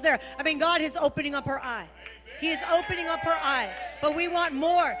almost there. I mean, God is opening up her eye. He is opening up her eye. But we want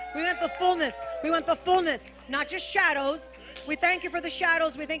more. We want the fullness. We want the fullness, not just shadows. We thank you for the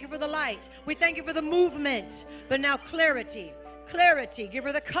shadows. We thank you for the light. We thank you for the movement. But now clarity. Clarity. Give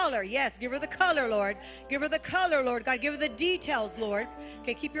her the color. Yes, give her the color, Lord. Give her the color, Lord. God, give her the details, Lord.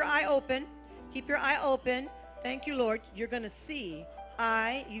 Okay, keep your eye open. Keep your eye open. Thank you, Lord. You're going to see.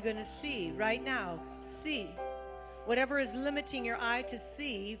 You're going to see right now. See. Whatever is limiting your eye to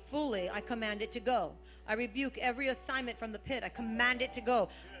see fully, I command it to go. I rebuke every assignment from the pit. I command it to go.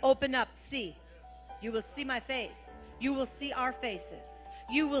 Open up. See. You will see my face. You will see our faces.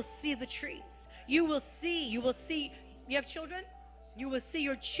 You will see the trees. You will see. You have children? You will see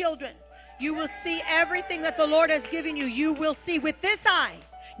your children. You will see everything that the Lord has given you. You will see with this eye,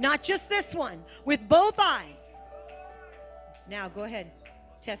 not just this one, with both eyes. Now, go ahead.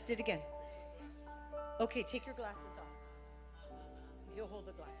 Test it again. Okay, take your glasses off. He'll hold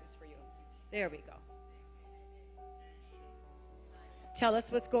the glasses for you. There we go. Tell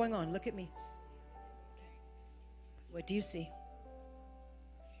us what's going on. Look at me. What do you see?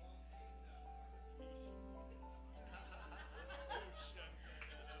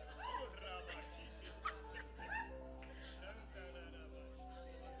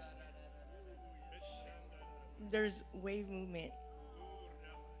 There's wave movement.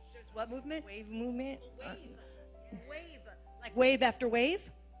 There's what movement? Wave movement. Wave. Like wave after wave?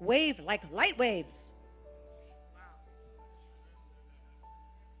 Wave, like light waves.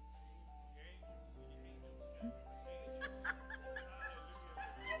 You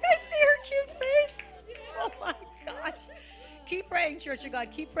guys see her cute face? Oh my gosh. Keep praying, Church of God.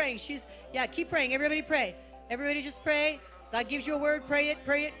 Keep praying. Keep praying. Everybody pray. Everybody just pray. God gives you a word. Pray it,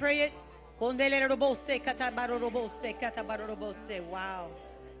 pray it, pray it. Wow.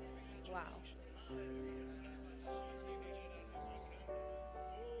 Wow.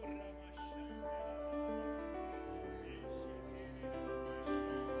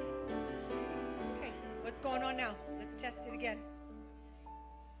 going on now? Let's test it again.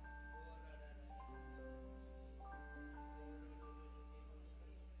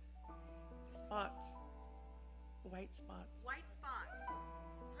 Spots. White spots. White spots.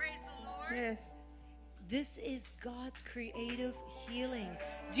 Praise the Lord. Yes. This is God's creative healing.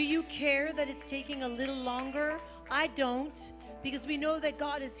 Do you care that it's taking a little longer? I don't, because we know that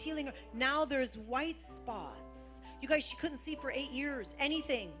God is healing her. Now there's white spots. You guys, she couldn't see for 8 years,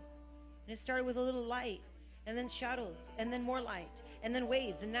 anything. And it started with a little light, and then shadows, and then more light, and then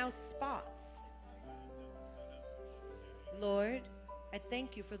waves, and now spots. Lord, I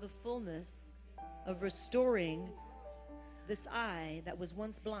thank you for the fullness of restoring this eye that was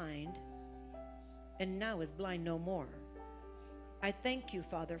once blind and now is blind no more. I thank you,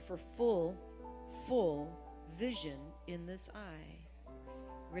 Father, for full vision in this eye,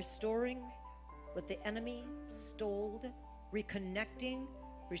 restoring what the enemy stole, reconnecting,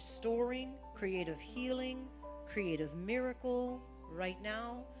 restoring, creative healing, creative miracle right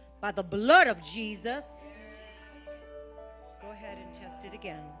now by the blood of Jesus. Go ahead and test it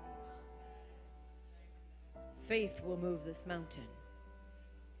again. Faith will move this mountain.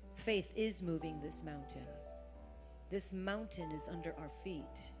 Faith is moving this mountain. This mountain is under our feet.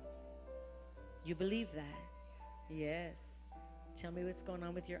 You believe that? Yes. Tell me what's going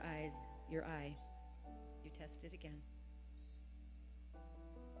on with your eyes, your eye. You test it again.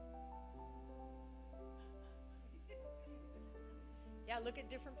 Yeah, look at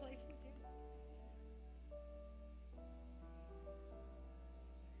different places.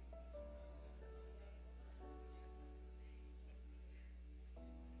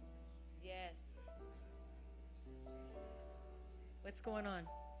 Yes. What's going on?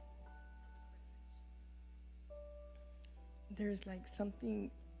 There's like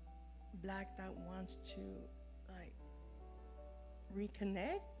something black that wants to like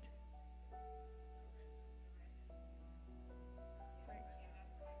reconnect.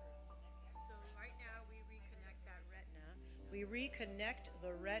 So right now we reconnect that retina. We reconnect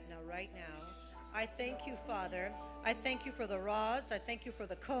the retina right now. I thank you, Father. I thank you for the rods. I thank you for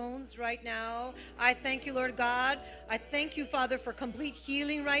the cones right now. I thank you, Lord God. I thank you, Father, for complete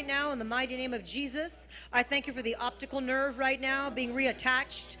healing right now in the mighty name of Jesus. I thank you for the optical nerve right now being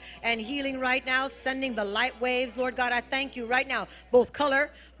reattached and healing right now, sending the light waves. Lord God, I thank you right now, both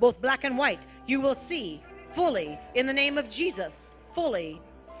color, both black and white. You will see fully in the name of Jesus, fully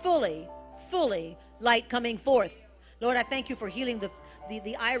light coming forth. Lord, I thank you for healing the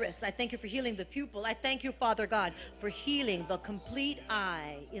iris. I thank you for healing the pupil. I thank you, Father God, for healing the complete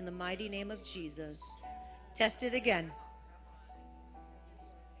eye in the mighty name of Jesus. Test it again.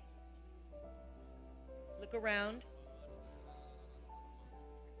 Look around.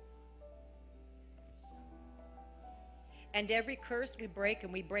 And every curse we break,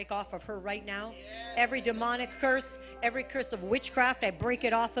 and we break off of her right now. Every demonic curse, every curse of witchcraft, I break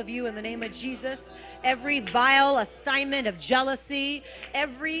it off of you in the name of Jesus. Every vile assignment of jealousy,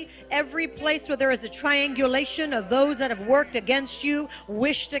 every place where there is a triangulation of those that have worked against you,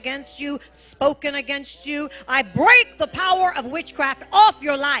 wished against you, spoken against you, I break the power of witchcraft off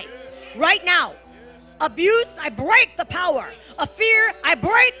your life right now. Abuse, I break the power. Of fear, I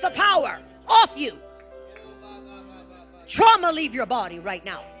break the power off you. Trauma, leave your body right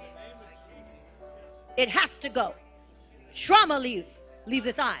now. It has to go. Trauma, leave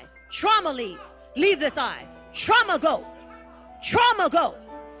this eye. Trauma, leave this eye. Trauma, go. Trauma, go.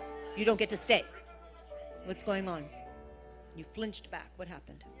 You don't get to stay. What's going on? You flinched back. What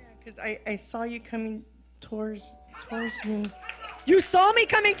happened? Yeah, because I saw you coming towards me. You saw me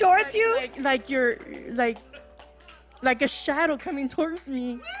coming towards you? Like you're like a shadow coming towards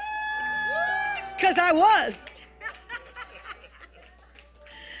me. Because I was.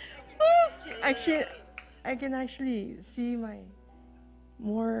 Actually, I can actually see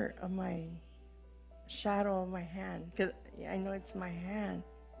more of my shadow of my hand, because I know it's my hand.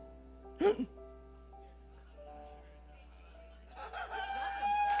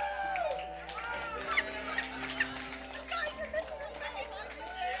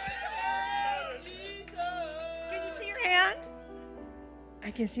 I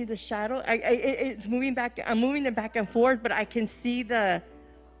can see the shadow. It's moving back. I'm moving it back and forth, but I can see the.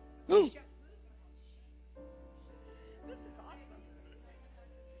 This is awesome.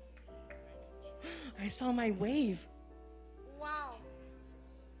 I saw my wave. Wow.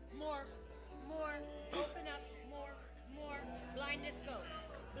 More. Open up. More. Blindness go.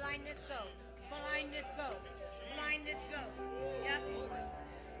 Blindness go. Yep.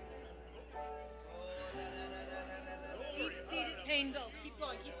 Deep-seated pain go. Keep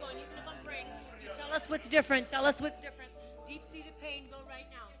going. You keep on praying. You tell us what's different. Deep-seated pain go right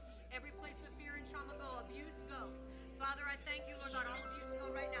now. Every place of fear and trauma go. abuse go. Father, I thank you, Lord God. All abuse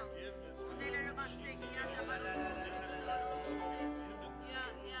go right now. Yeah, yeah,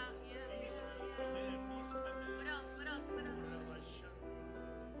 yeah. What else? What else? What else?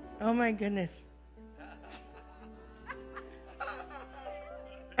 Oh my goodness.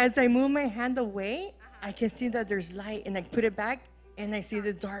 As I move my hand away, I can see that there's light, and I put it back, and I see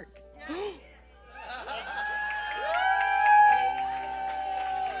the dark.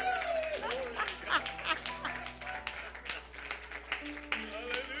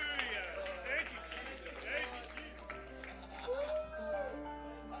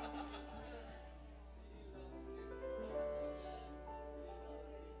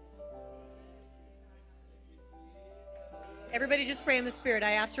 Everybody just pray in the Spirit.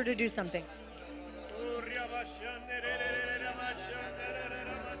 I asked her to do something.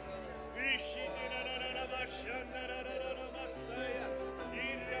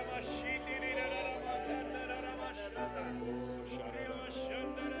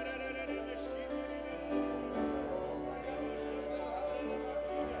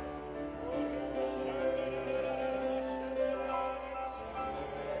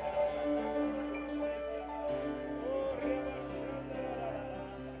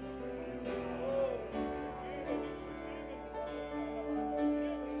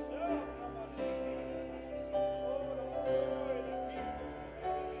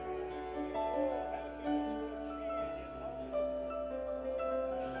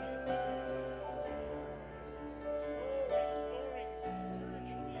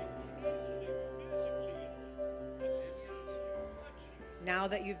 Now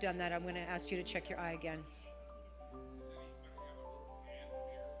that you've done that, I'm going to ask you to check your eye again.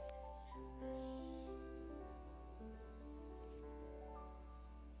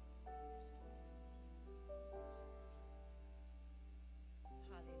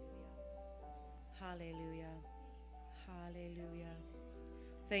 Hallelujah. Hallelujah.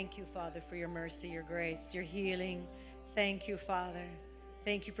 Thank you, Father, for your mercy, your grace, your healing. Thank you, Father.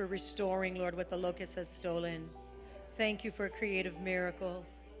 Thank you for restoring, Lord, what the locust has stolen. Thank you for creative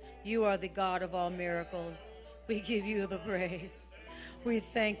miracles. You are the God of all miracles. We give you the praise. We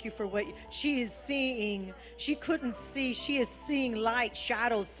thank you for what she is seeing. She couldn't see. She is seeing light,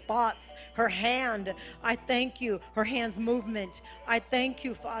 shadows, spots. Her hand, I thank you. Her hand's movement. I thank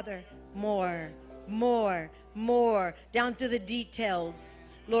you, Father. More, more, more, down to the details.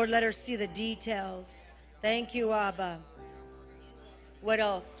 Lord, let her see the details. Thank you, Abba. What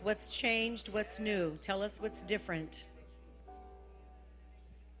else? What's changed? What's new? Tell us what's different.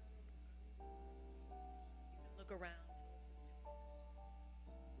 Look around.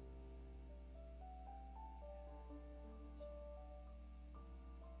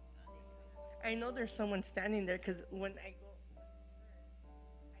 I know there's someone standing there because when I go,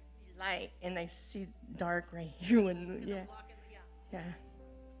 I see light and I see dark right here. When yeah.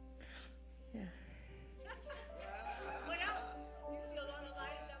 What else? You see a lot of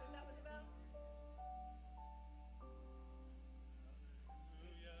light? Is that what that was about?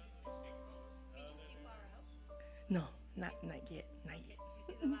 Can you see far out? No, not yet, not yet. You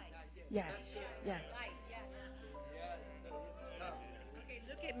see the light? Yeah. Light, yeah. Okay,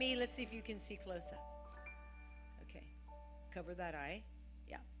 look at me. Let's see if you can see close up. Okay. Cover that eye.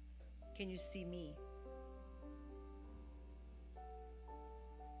 Yeah. Can you see me?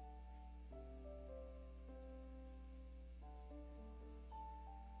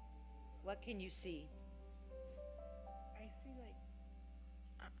 What can you see? I see like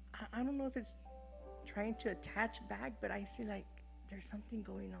I don't know if it's trying to attach back, but I see like there's something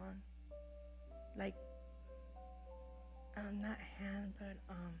going on. Like not hand, but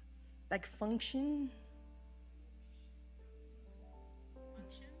like function.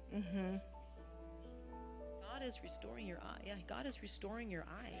 Function? God is restoring your eye. Yeah, God is restoring your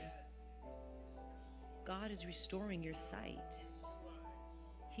eye. God is restoring your sight.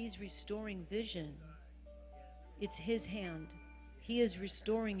 He's restoring vision. It's His hand. He is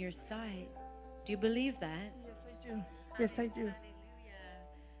restoring your sight. Do you believe that? Yes, I do. Yes, I do.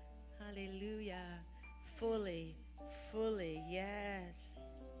 Hallelujah. Hallelujah. Fully, fully. Yes.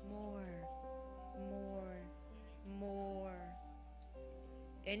 More, more, more.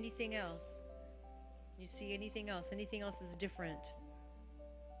 Anything else? You see anything else? Anything else is different?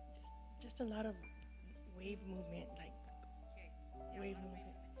 Just a lot of wave movement, like wave movement.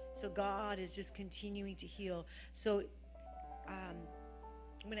 So God is just continuing to heal. So I'm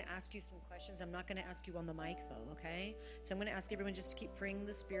going to ask you some questions. I'm not going to ask you on the mic, though, okay? So I'm going to ask everyone just to keep praying in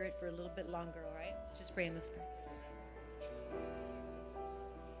the Spirit for a little bit longer, all right? Just pray in the Spirit.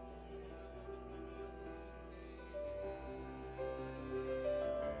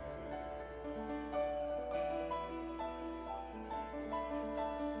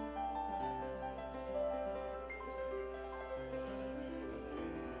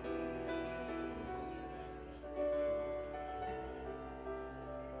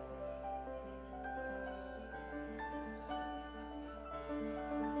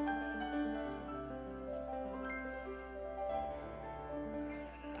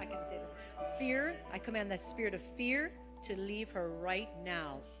 fear, I command that spirit of fear to leave her right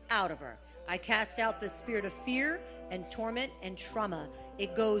now, out of her. I cast out the spirit of fear and torment and trauma.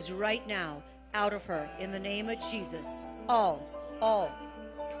 It goes right now out of her in the name of Jesus. All.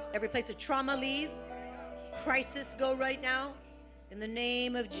 Every place of trauma leave. Crisis go right now. In the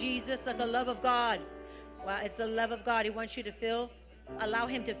name of Jesus, let the love of God. Wow, it's the love of God. He wants you to allow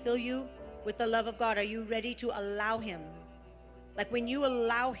him to fill you with the love of God. Are you ready to allow him? Like when you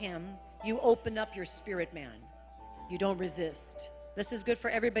allow him, you open up your spirit man. You don't resist. This is good for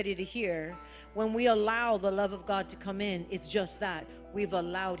everybody to hear. When we allow the love of God to come in, it's just that. We've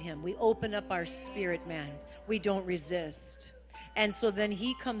allowed him. We open up our spirit man. We don't resist. And so then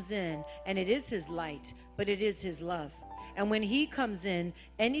he comes in, and it is his light, but it is his love. And when he comes in,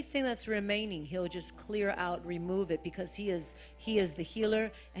 anything that's remaining, he'll just clear out, remove it, because he is the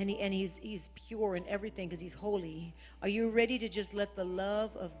healer, and he's pure in everything because he's holy. Are you ready to just let the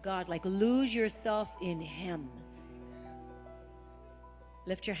love of God, like lose yourself in him?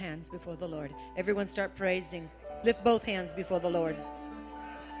 Lift your hands before the Lord. Everyone start praising. Lift both hands before the Lord.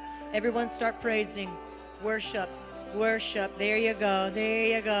 Everyone start praising. Worship. Worship. There you go. There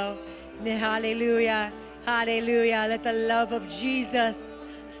you go. Hallelujah. Hallelujah. Let the love of Jesus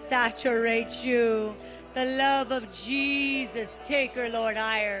saturate you. The love of Jesus. Take her, Lord,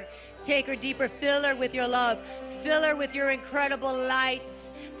 higher. Take her deeper. Fill her with your love. Fill her with your incredible light.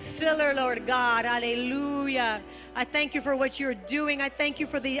 Fill her, Lord God. Hallelujah. I thank you for what you're doing. I thank you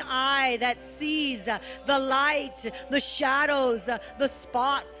for the eye that sees the light, the shadows, the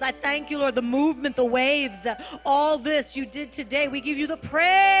spots. I thank you, Lord, the movement, the waves, all this you did today. We give you the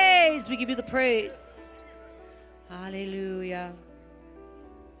praise. We give you the praise. Hallelujah.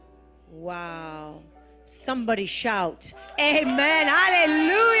 Wow. Somebody shout, amen.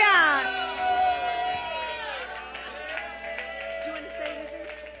 Hallelujah. Do you want to say anything?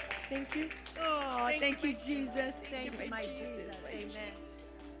 Thank you. Oh, thank you, Jesus. Thank you, my Jesus. Amen.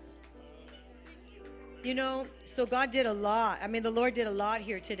 You know, so God did a lot. I mean, the Lord did a lot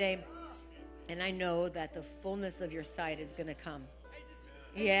here today. And I know that the fullness of your sight is going to come.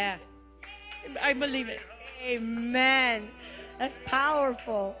 Yeah. I believe it. Amen. That's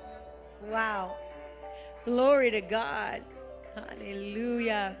powerful. Wow. Glory to God.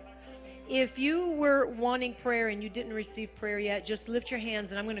 Hallelujah. If you were wanting prayer and you didn't receive prayer yet, just lift your hands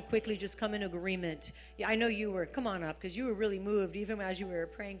and I'm going to quickly just come in agreement. Yeah, I know you were. Come on up because you were really moved even as you were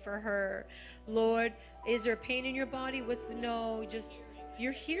praying for her. Lord, is there pain in your body? No, just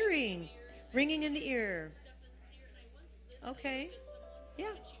you're hearing, ringing in the ear. Okay.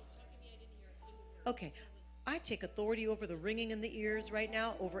 Yeah. Okay. I take authority over the ringing in the ears right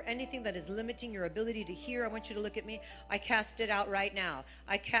now, over anything that is limiting your ability to hear. I want you to look at me. I cast it out right now.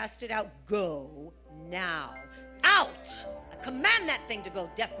 I cast it out. Go now. Out. I command that thing to go.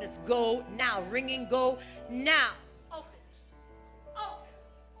 Deafness, go now. Ringing, go now. Open. Open.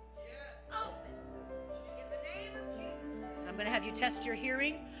 Open. In the name of Jesus. I'm going to have you test your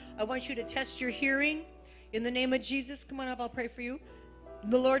hearing. I want you to test your hearing. In the name of Jesus. Come on up. I'll pray for you.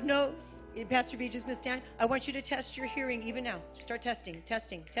 The Lord knows. Pastor B just going to stand. I want you to test your hearing even now. Start testing.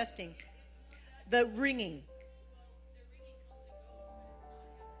 The ringing.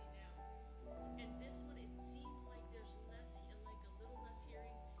 And this one, it seems like there's less, like a little less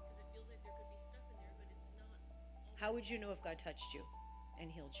hearing, because it feels like there could be stuff in there, but it's not. How would you know if God touched you and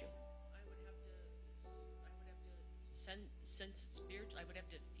healed you? I would have to sense it spiritually. I would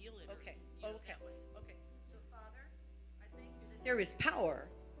have to feel it. Okay. That Okay. way. Okay. So, Father, I thank you that there is power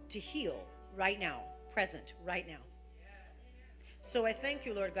to heal right now, present right now. So I thank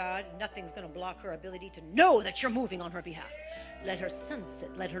you, Lord God, nothing's going to block her ability to know that you're moving on her behalf. Let her sense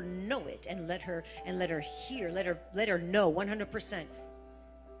it, let her know it, and let her hear, let her know 100%.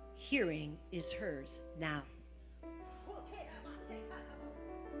 Hearing is hers now.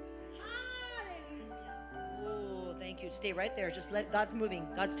 Oh, thank you. Stay right there. Just let God's moving.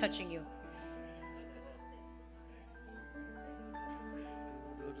 God's touching you.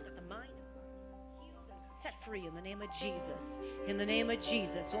 Set free in the name of Jesus. In the name of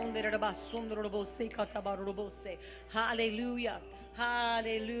Jesus. Hallelujah.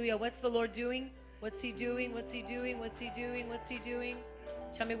 Hallelujah. What's the Lord doing? What's he doing? What's he doing? What's he doing? What's he doing?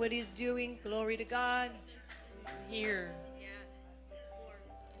 Tell me what he's doing. Glory to God. Here.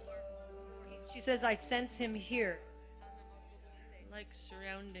 She says, I sense him here. Like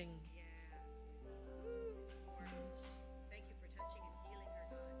surrounding. Thank you for touching and healing her,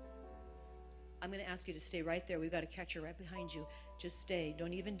 God. I'm going to ask you to stay right there. We've got to catch her right behind you. Just stay.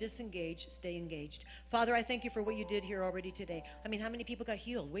 Don't even disengage. Stay engaged. Father, I thank you for what you did here already today. I mean, how many people got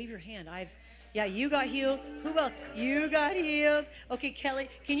healed? Wave your hand. Yeah, you got healed. Who else? You got healed. Okay, Kelly,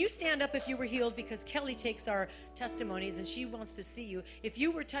 can you stand up if you were healed? Because Kelly takes our testimonies and she wants to see you. If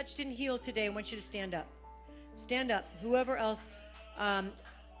you were touched and healed today, I want you to stand up. Stand up. Whoever else.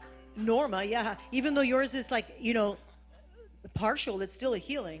 Norma, yeah. Even though yours is like, partial, it's still a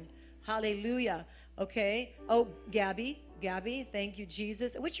healing. Hallelujah. Okay. Oh, Gabby, thank you,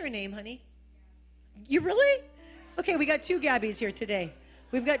 Jesus. What's your name, honey? You really? Okay, we got two Gabbies here today.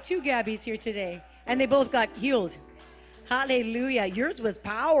 We've got two Gabbies here today, and they both got healed. Hallelujah. Yours was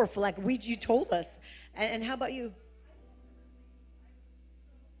powerful, like you told us. And how about you?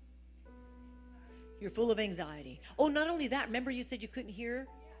 You're full of anxiety. Oh, not only that, remember you said you couldn't hear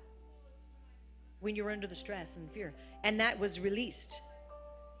when you were under the stress and fear, and that was released.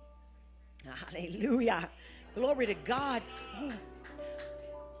 Hallelujah. Glory to God. Oh,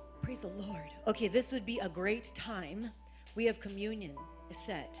 praise the Lord. Okay, this would be a great time. We have communion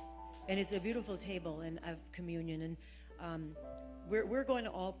set, and it's a beautiful table and of communion, and we're going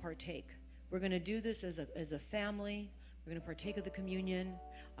to all partake. We're going to do this as a family. We're going to partake of the communion.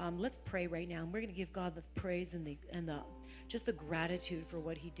 Let's pray right now, and we're going to give God the praise and the just the gratitude for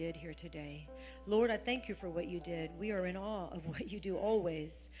what he did here today. Lord, I thank you for what you did. We are in awe of what you do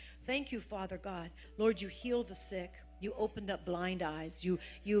always. Thank you, Father God. Lord, you heal the sick. You opened up blind eyes.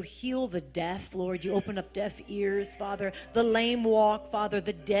 You heal the deaf, Lord. You opened up deaf ears, Father. The lame walk, Father.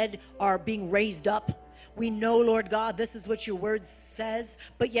 The dead are being raised up. We know, Lord God, this is what your word says,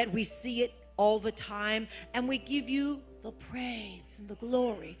 but yet we see it all the time, and we give you the praise and the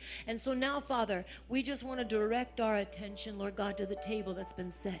glory. And so now, Father, we just want to direct our attention, Lord God, to the table that's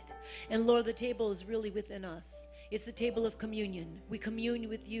been set. And Lord, the table is really within us. It's the table of communion. We commune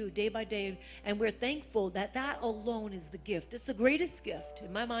with you day by day, and we're thankful that that alone is the gift. It's the greatest gift.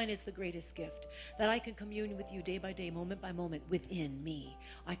 In my mind, it's the greatest gift, that I can commune with you day by day, moment by moment, within me.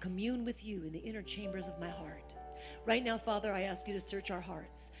 I commune with you in the inner chambers of my heart. Right now, Father, I ask you to search our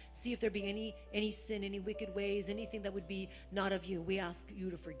hearts. See if there be any sin, any wicked ways, anything that would be not of you. We ask you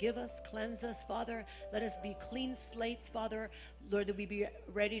to forgive us, cleanse us, Father. Let us be clean slates, Father. Lord, that we be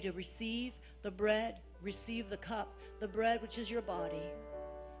ready to receive the bread, receive the cup, the bread which is your body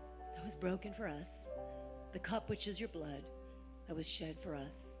that was broken for us, the cup which is your blood that was shed for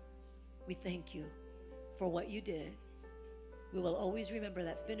us. We thank you for what you did. We will always remember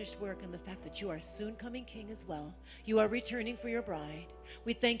that finished work and the fact that you are soon coming King as well. You are returning for your bride.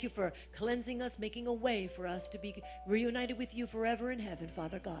 We thank you for cleansing us, making a way for us to be reunited with you forever in heaven,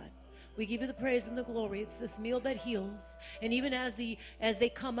 Father God. We give you the praise and the glory. It's this meal that heals. And even as they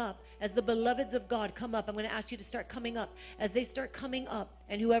come up, as the beloveds of God come up, I'm going to ask you to start coming up. As they start coming up,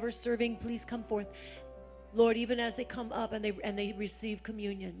 and whoever's serving, please come forth. Lord, even as they come up and they receive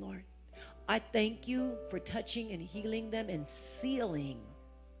communion, Lord, I thank you for touching and healing them and sealing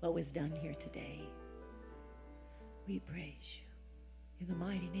what was done here today. We praise you in the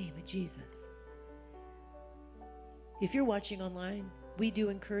mighty name of Jesus. If you're watching online, we do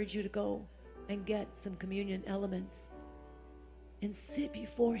encourage you to go and get some communion elements and sit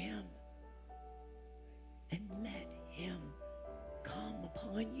before him and let him come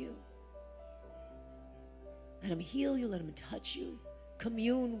upon you. Let him heal you, let him touch you.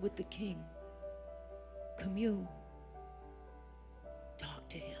 Commune with the King. Commune. Talk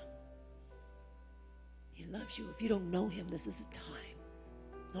to him. He loves you. If you don't know him, this is the time.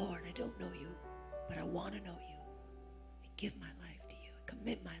 Lord, I don't know you, but I want to know you. I give my life to you. I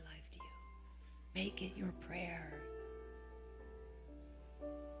commit my life to you. Make it your prayer.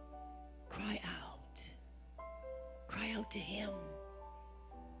 Cry out. Cry out to him.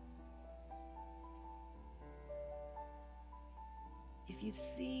 If you've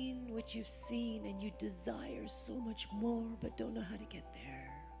seen what you've seen and you desire so much more but don't know how to get there,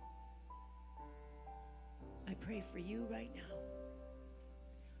 I pray for you right now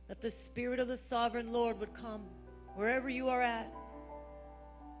that the Spirit of the Sovereign Lord would come wherever you are at,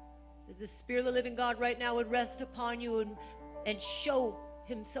 that the Spirit of the living God right now would rest upon you and show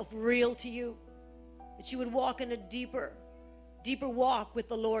himself real to you, that you would walk in a deeper walk with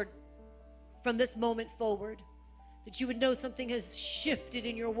the Lord from this moment forward. That you would know something has shifted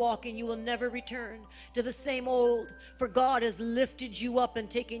in your walk and you will never return to the same old. For God has lifted you up and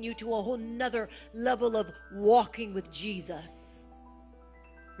taken you to a whole nother level of walking with Jesus.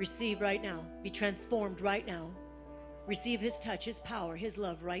 Receive right now. Be transformed right now. Receive his touch, his power, his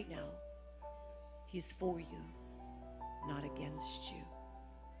love right now. He's for you, not against you.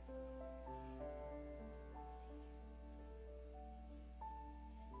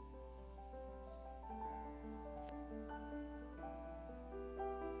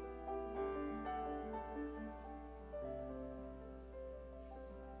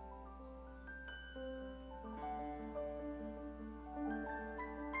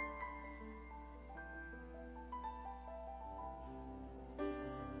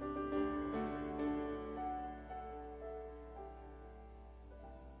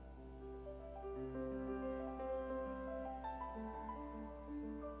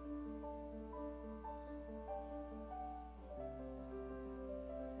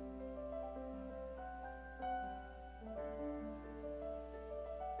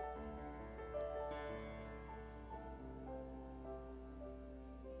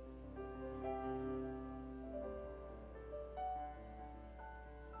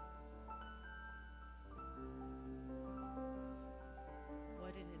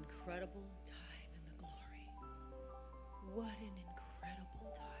 incredible time in the glory. What an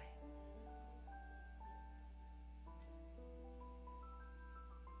incredible time.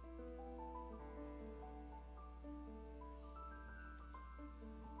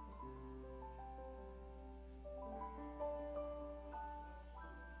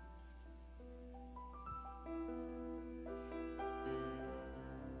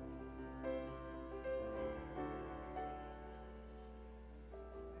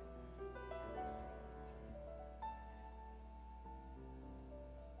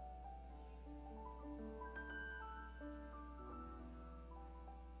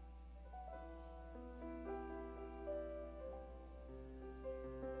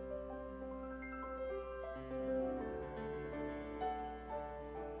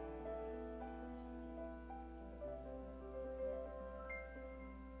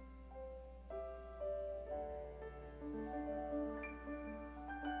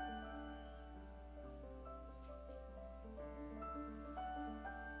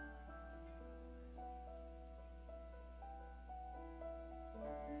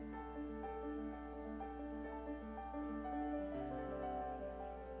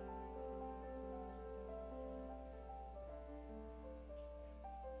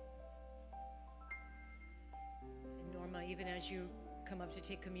 And Norma, even as you come up to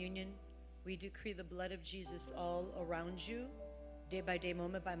take communion, we decree the blood of Jesus all around you, day by day,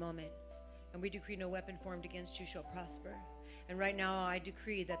 moment by moment. And we decree no weapon formed against you shall prosper. And right now, I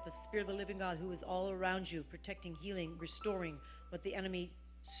decree that the Spirit of the living God, who is all around you, protecting, healing, restoring what the enemy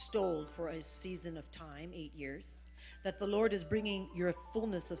stole for a season of time, 8 years, that the Lord is bringing your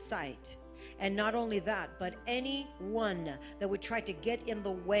fullness of sight. And not only that, but anyone that would try to get in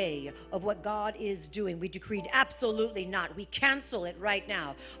the way of what God is doing, we decreed absolutely not. We cancel it right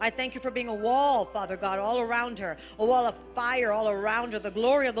now. I thank you for being a wall, Father God, all around her, a wall of fire all around her, the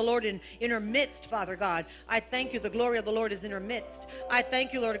glory of the Lord in her midst, Father God. I thank you, the glory of the Lord is in her midst. I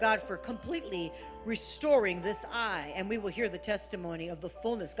thank you, Lord God, for completely restoring this eye, and we will hear the testimony of the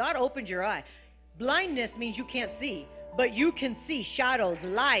fullness. God opened your eye. Blindness means you can't see, but you can see shadows,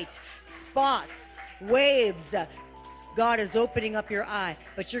 light, spots, waves. God is opening up your eye,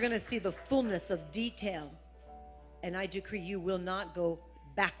 but you're going to see the fullness of detail. And I decree you will not go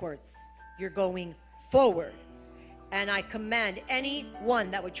backwards. You're going forward. And I command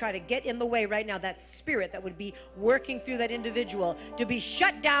anyone that would try to get in the way right now, that spirit that would be working through that individual, to be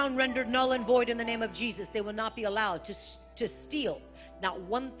shut down, rendered null and void in the name of Jesus. They will not be allowed to steal not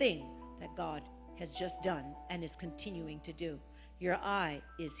one thing that God has just done and is continuing to do. Your eye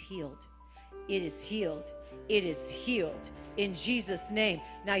is healed. It is healed. It is healed in Jesus' name.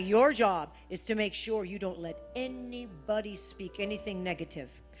 Now your job is to make sure you don't let anybody speak anything negative.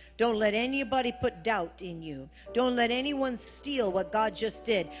 Don't let anybody put doubt in you. Don't let anyone steal what God just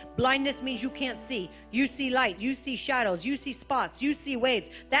did. Blindness means you can't see. You see light. You see shadows. You see spots. You see waves.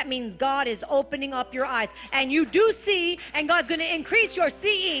 That means God is opening up your eyes. And you do see, and God's going to increase your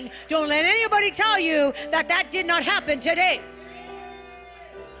seeing. Don't let anybody tell you that that did not happen today.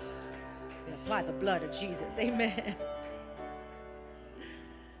 We apply the blood of Jesus. Amen.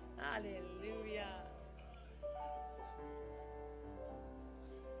 Hallelujah.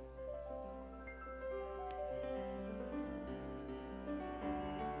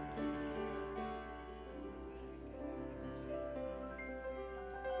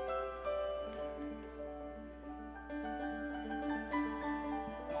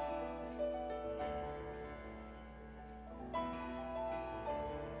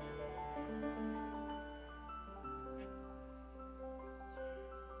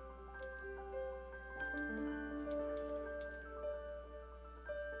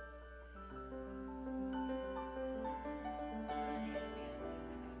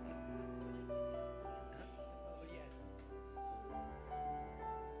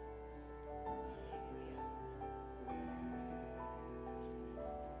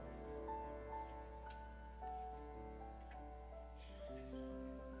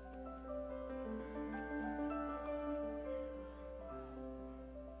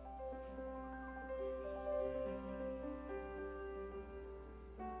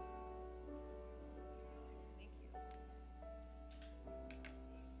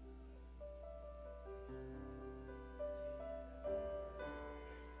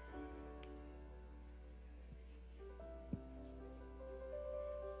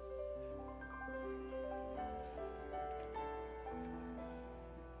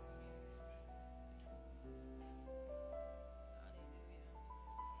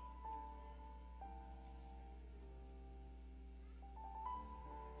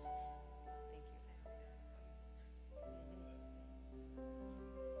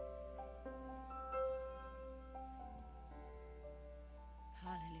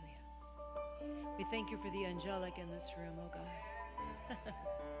 thank you for the angelic in this room, oh God.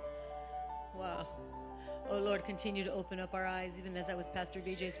 Wow. Oh Lord, continue to open up our eyes, even as that was Pastor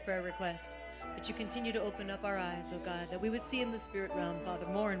BJ's prayer request. That you continue to open up our eyes, oh God, that we would see in the spirit realm, Father,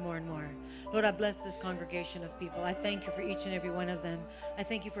 more and more and more. Lord, I bless this congregation of people. I thank you for each and every one of them. I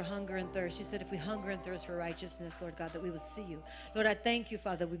thank you for hunger and thirst. You said if we hunger and thirst for righteousness, Lord God, that we will see you. Lord, I thank you,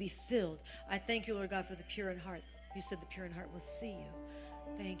 Father, that we be filled. I thank you, Lord God, for the pure in heart. You said the pure in heart will see you.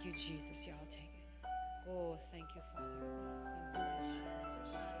 Thank you, Jesus. Y'all take it. Oh, thank you, Father.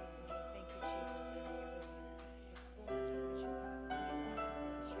 Thank you, Jesus. I receive the fullness of what you have.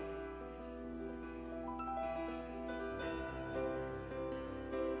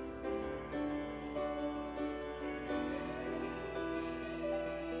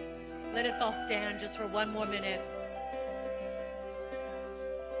 Let us all stand just for one more minute.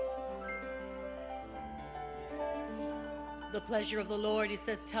 The pleasure of the Lord, he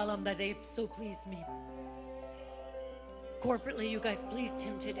says, tell them that they so pleased me. Corporately, you guys pleased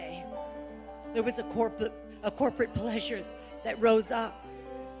him today. There was a corporate pleasure that rose up.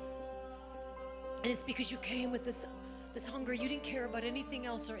 And it's because you came with this hunger. You didn't care about anything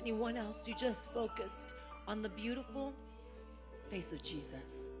else or anyone else. You just focused on the beautiful face of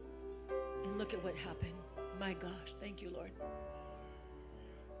Jesus. And look at what happened. My gosh, thank you, Lord.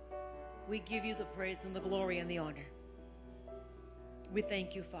 We give you the praise and the glory and the honor. We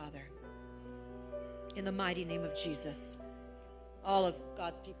thank you, Father. In the mighty name of Jesus. All of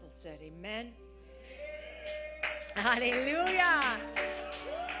God's people said, amen. Hallelujah.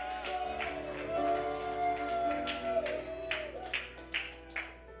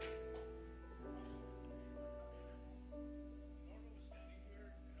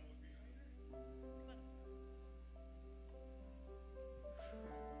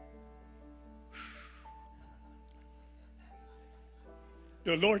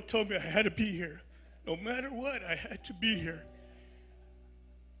 The Lord told me I had to be here. No matter what, I had to be here.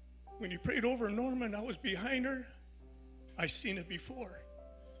 When he prayed over Norma, I was behind her. I seen it before.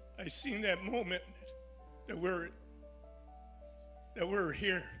 I seen that moment that we're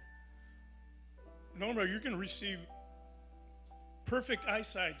here. Norma, you're going to receive perfect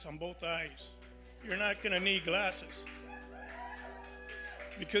eyesight on both eyes. You're not going to need glasses.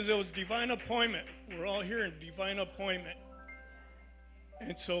 Because it was divine appointment. We're all here in divine appointment.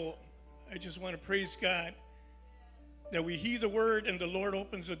 And so I just want to praise God that we heed the word and the Lord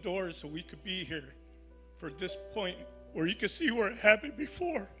opens the doors so we could be here for this point where you can see where it happened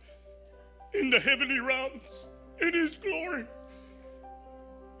before in the heavenly realms, in his glory.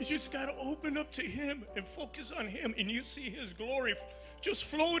 You just got to open up to him and focus on him, and you see his glory just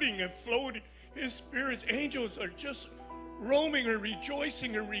floating and floating. His spirits, angels are just roaming and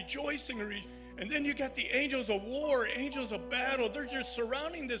rejoicing and rejoicing. And then you got the angels of war, angels of battle. They're just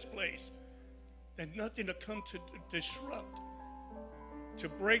surrounding this place. And nothing to come to disrupt, to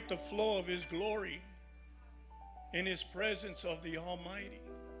break the flow of his glory in his presence of the Almighty.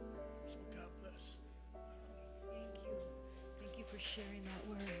 So God bless. Thank you. Thank you for sharing that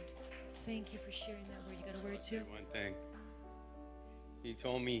word. Thank you for sharing that word. You got a word too? One thing. He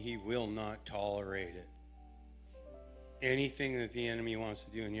told me he will not tolerate it. Anything that the enemy wants to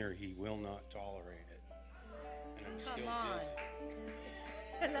do in here, he will not tolerate it. And I'm Come still on. dizzy.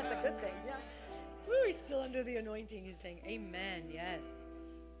 And that's a good thing, yeah. Woo, he's still under the anointing. He's saying, amen, yes.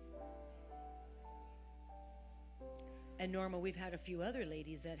 And Norma, we've had a few other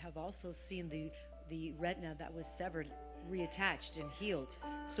ladies that have also seen the retina that was severed reattached and healed.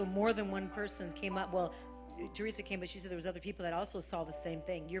 So more than one person came up. Well, Teresa came, but she said there was other people that also saw the same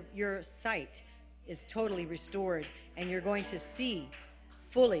thing. Your sight is totally restored, and you're going to see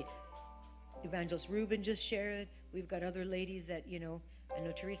fully. Evangelist Reuben just shared. We've got other ladies that, I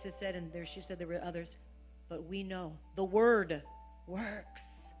know Teresa said, and she said there were others, but we know the word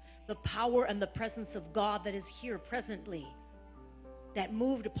works. The power and the presence of God that is here presently, that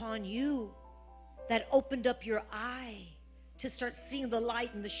moved upon you, that opened up your eye to start seeing the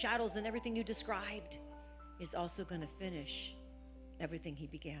light and the shadows and everything you described, is also going to finish everything he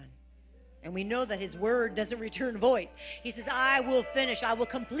began. And we know that his word doesn't return void. He says, I will finish, I will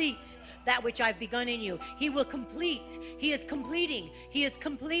complete that which I've begun in you. He will complete. He is completing. He is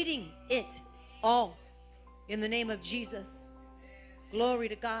completing it all in the name of Jesus. Glory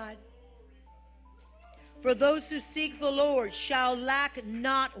to God. For those who seek the Lord shall lack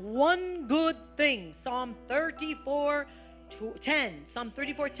not one good thing. Psalm 34:10. Psalm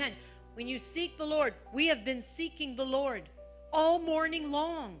 34:10. When you seek the Lord, we have been seeking the Lord all morning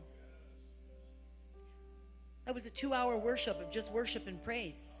long. That was a 2-hour worship of just worship and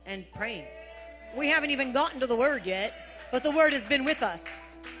praise and praying. We haven't even gotten to the word yet, but the word has been with us.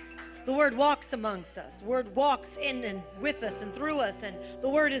 The Word walks amongst us. Word walks in and with us and through us, and the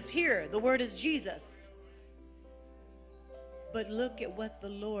Word is here. The Word is Jesus. But look at what the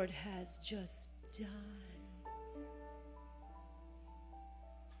Lord has just done.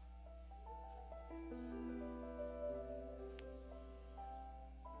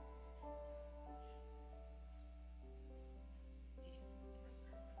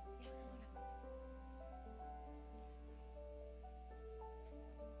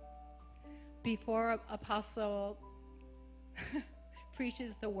 Before Apostle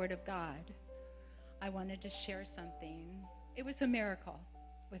preaches the Word of God, I wanted to share something. It was a miracle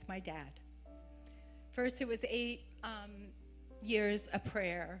with my dad. First, it was 8 years of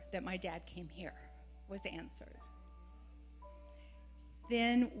prayer that my dad came here, was answered.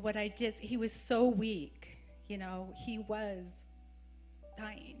 Then what I did, he was so weak, you know, he was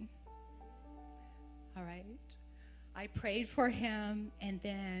dying. All right? I prayed for him, and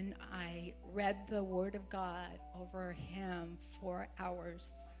then I read the Word of God over him for hours.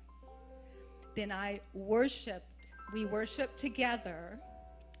 Then I worshiped. We worshiped together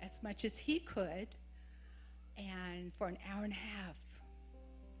as much as he could, and for an hour and a half.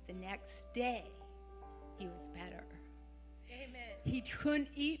 The next day, he was better. Amen. He couldn't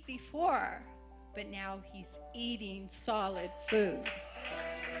eat before, but now he's eating solid food.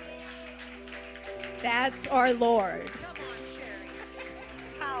 That's our Lord. Come on, Sherry.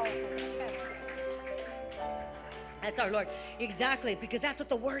 Powerful testimony. That's our Lord. Exactly, because that's what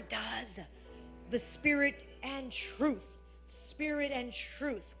the Word does. The Spirit and truth. Spirit and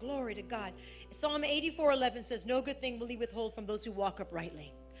truth. Glory to God. Psalm 84:11 says, no good thing will he withhold from those who walk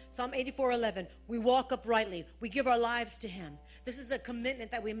uprightly. Psalm 84:11, we walk uprightly. We give our lives to him. This is a commitment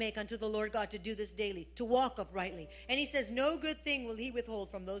that we make unto the Lord God to do this daily, to walk uprightly. And he says, no good thing will he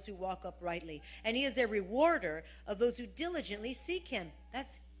withhold from those who walk uprightly. And he is a rewarder of those who diligently seek him.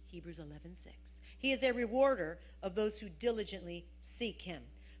 That's Hebrews 11:6. He is a rewarder of those who diligently seek him.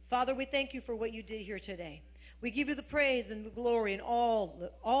 Father, we thank you for what you did here today. We give you the praise and the glory and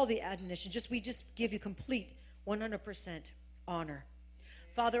all the admonition. We just give you complete 100% honor.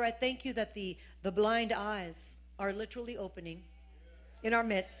 Father, I thank you that the blind eyes are literally opening in our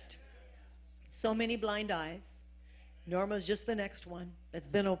midst. So many blind eyes. Norma's just the next one that's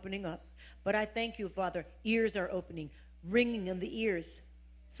been opening up. But I thank you, Father, ears are opening, ringing in the ears.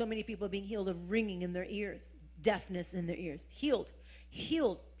 So many people are being healed of ringing in their ears, deafness in their ears. Healed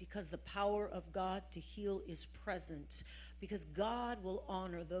because the power of God to heal is present, because God will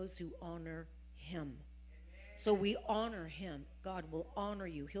honor those who honor him. So we honor him. God will honor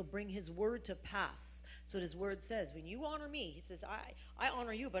you. He'll bring his word to pass. So his word says, when you honor me, he says, I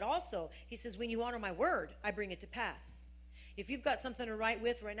honor you. But also, he says, when you honor my word, I bring it to pass. If you've got something to write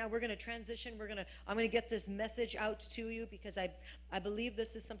with right now, we're going to transition. I'm going to get this message out to you, because I believe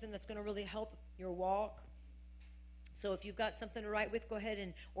this is something that's going to really help your walk. So if you've got something to write with, go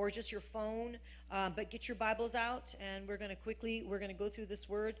ahead or just your phone, but get your Bibles out, and we're going to go through this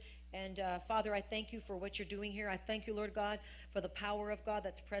word. And Father, I thank you for what you're doing here. I thank you, Lord God, for the power of God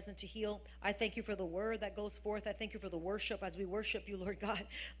that's present to heal. I thank you for the word that goes forth. I thank you for the worship as we worship you, Lord God.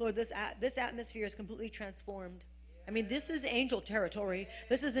 Lord, this atmosphere is completely transformed. I mean, this is angel territory.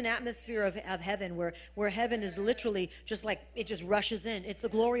 This is an atmosphere of heaven where heaven is literally just like, it just rushes in. It's the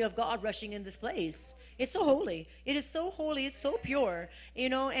glory of God rushing in this place. It's so holy. It is so holy. It's so pure,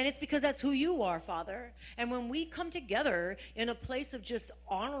 and it's because that's who you are, Father. And when we come together in a place of just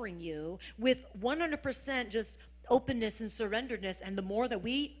honoring you with 100% just openness and surrenderedness, and the more that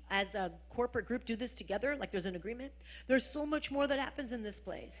we as a corporate group do this together, like there's an agreement, there's so much more that happens in this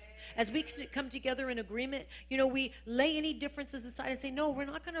place. As we come together in agreement, we lay any differences aside and say, no, we're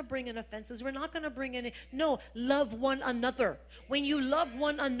not going to bring in offenses. We're not going to bring in, no, love one another. When you love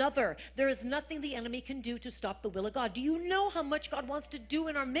one another, there is nothing the enemy can do to stop the will of God. Do you know how much God wants to do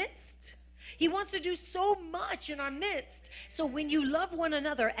in our midst? He wants to do so much in our midst. So when you love one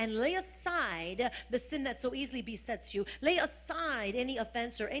another and lay aside the sin that so easily besets you, lay aside any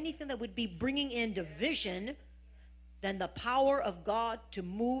offense or anything that would be bringing in division, then the power of God to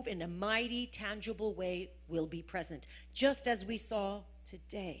move in a mighty, tangible way will be present, just as we saw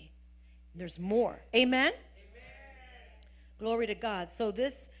today. There's more. Amen? Amen. Glory to God. So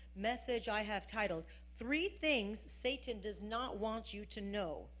this message I have titled, 3 Things Satan Does Not Want You to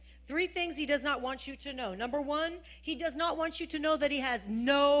Know. 3 things he does not want you to know. Number 1, he does not want you to know that he has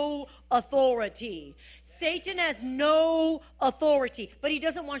no authority. Satan has no authority, but he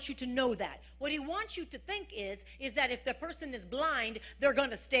doesn't want you to know that. What he wants you to think is that if the person is blind, they're going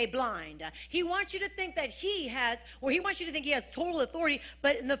to stay blind. He wants you to think that he has total authority,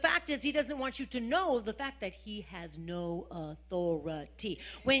 but the fact is he doesn't want you to know the fact that he has no authority.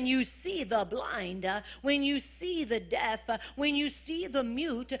 When you see the blind, when you see the deaf, when you see the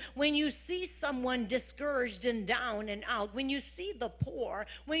mute, when you see someone discouraged and down and out, when you see the poor,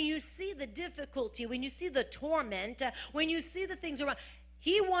 when you see the difficulty, when you see the torment, when you see the things around,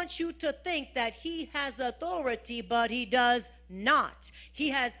 he wants you to think that he has authority, but he does not.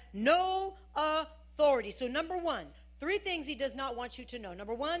 He has no authority. So number one, 3 things he does not want you to know.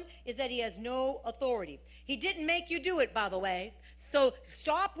 Number 1 is that he has no authority. He didn't make you do it, by the way. So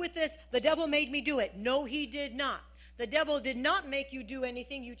stop with this, the devil made me do it. No, he did not. The devil did not make you do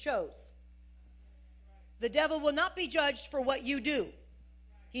anything you chose. The devil will not be judged for what you do.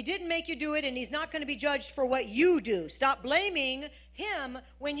 He didn't make you do it, and he's not going to be judged for what you do. Stop blaming him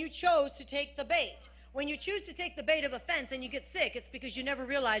when you chose to take the bait. When you choose to take the bait of offense and you get sick, it's because you never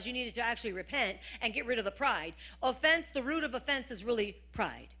realized you needed to actually repent and get rid of the pride. Offense, the root of offense is really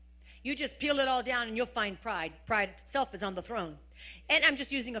pride. You just peel it all down and you'll find pride. Pride, self is on the throne. And I'm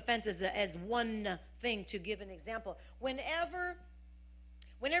just using offense as one thing to give an example. Whenever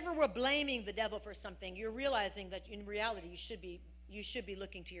we're blaming the devil for something, you're realizing that in reality you should be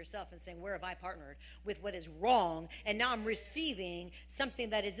looking to yourself and saying, where have I partnered with what is wrong? And now I'm receiving something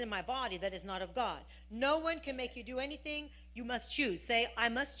that is in my body that is not of God. No one can make you do anything. You must choose. Say, I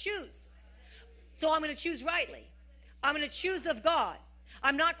must choose. So I'm going to choose rightly. I'm going to choose of God.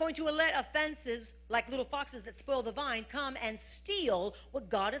 I'm not going to let offenses, like little foxes that spoil the vine, come and steal what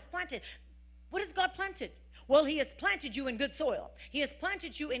God has planted. What has God planted? Well, he has planted you in good soil. He has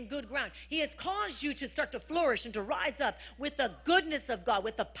planted you in good ground. He has caused you to start to flourish and to rise up with the goodness of God,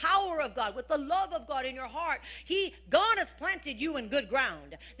 with the power of God, with the love of God in your heart. God has planted you in good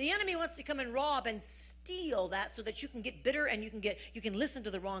ground. The enemy wants to come and rob and steal that so that you can get bitter and you can listen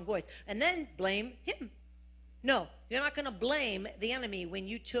to the wrong voice and then blame him. No, you're not going to blame the enemy when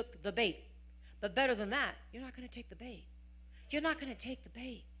you took the bait. But better than that, you're not going to take the bait. You're not going to take the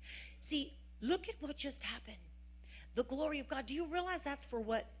bait. See, look at what just happened. The glory of God. Do you realize that's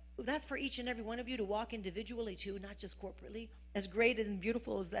for each and every one of you to walk individually too, not just corporately? As great and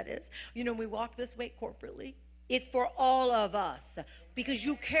beautiful as that is. You know, we walk this way corporately. It's for all of us because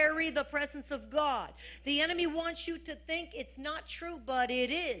you carry the presence of God. The enemy wants you to think it's not true, but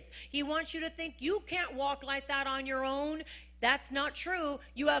it is. He wants you to think you can't walk like that on your own. That's not true.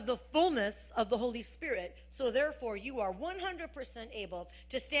 You have the fullness of the Holy Spirit. So therefore, you are 100% able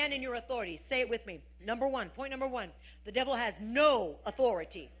to stand in your authority. Say it with me. Point number one, the devil has no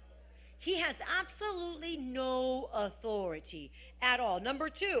authority. He has absolutely no authority at all. Number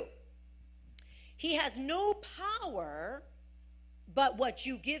 2, he has no power but what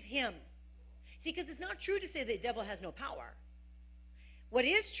you give him. See, because it's not true to say the devil has no power. What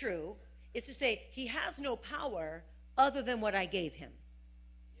is true is to say he has no power other than what I gave him.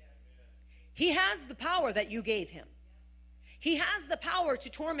 He has the power that you gave him. He has the power to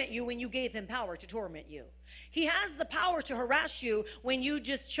torment you when you gave him power to torment you. He has the power to harass you when you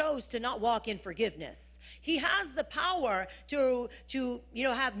just chose to not walk in forgiveness. He has the power to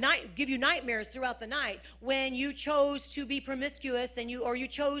give you nightmares throughout the night when you chose to be promiscuous and you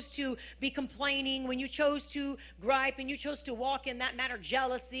chose to be complaining, when you chose to gripe and you chose to walk in that matter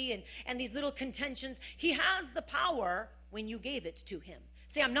jealousy and these little contentions. He has the power when you gave it to him.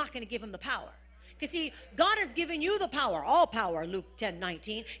 Say, I'm not going to give him the power. Because see, God has given you the power, all power, Luke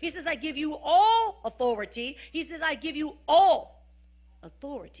 10:19. He says, I give you all authority. He says, I give you all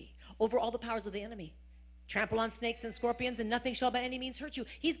authority over all the powers of the enemy. Trample on snakes and scorpions, and nothing shall by any means hurt you.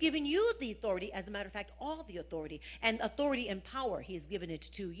 He's given you the authority. As a matter of fact, all the authority. And authority and power, he has given it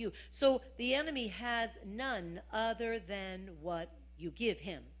to you. So the enemy has none other than what you give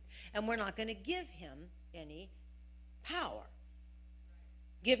him. And we're not going to give him any power.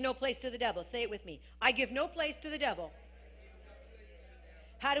 Give no place to the devil. Say it with me. I give no place to the devil.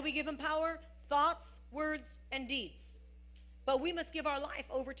 How do we give him power? Thoughts, words, and deeds. But we must give our life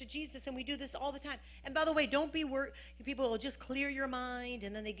over to Jesus, and we do this all the time. And by the way, don't be worried. People will just clear your mind,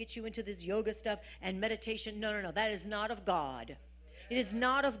 and then they get you into this yoga stuff and meditation. No. That is not of God. It is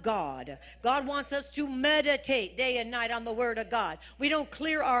not of God. God wants us to meditate day and night on the Word of God. We don't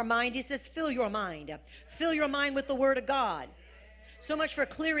clear our mind. He says, fill your mind. Fill your mind with the Word of God. So much for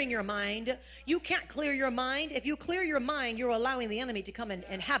clearing your mind. You can't clear your mind. If you clear your mind, you're allowing the enemy to come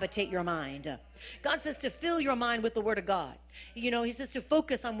and habitate your mind. God says to fill your mind with the Word of God. You know, he says to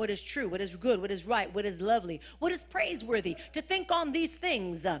focus on what is true, what is good, what is right, what is lovely, what is praiseworthy, to think on these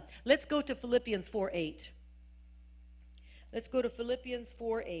things. Let's go to Philippians 4:8. Let's go to Philippians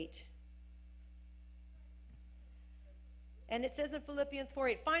 4:8. And it says in Philippians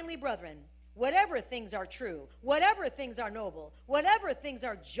 4:8, finally, brethren, whatever things are true, whatever things are noble, whatever things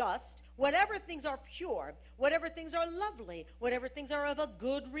are just, whatever things are pure, whatever things are lovely, whatever things are of a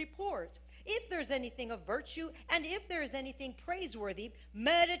good report, if there's anything of virtue, and if there is anything praiseworthy,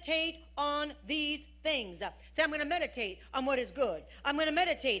 meditate on these things. Say, I'm going to meditate on what is good. I'm going to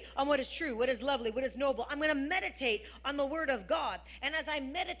meditate on what is true, what is lovely, what is noble. I'm going to meditate on the Word of God. And as I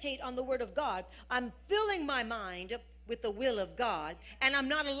meditate on the Word of God, I'm filling my mind with the will of God, and I'm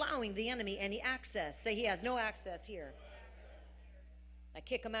not allowing the enemy any access. Say, he has no access here. I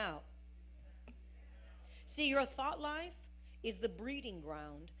kick him out. See, your thought life is the breeding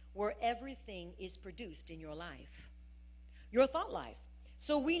ground where everything is produced in your life. Your thought life.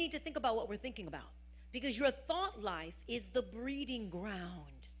 So we need to think about what we're thinking about, because your thought life is the breeding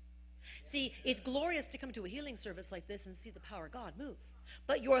ground. See, it's glorious to come to a healing service like this and see the power of God move.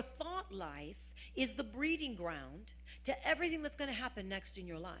 But your thought life is the breeding ground to everything that's going to happen next in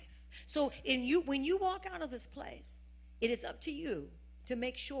your life. So when you walk out of this place, it is up to you to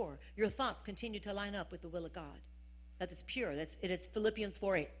make sure your thoughts continue to line up with the will of God, that it's pure. It's Philippians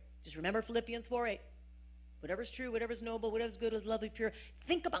 4:8. Just remember Philippians 4:8. Whatever's true, whatever's noble, whatever's good, whatever's lovely, pure.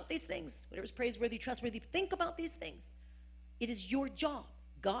 Think about these things. Whatever's praiseworthy, trustworthy. Think about these things. It is your job.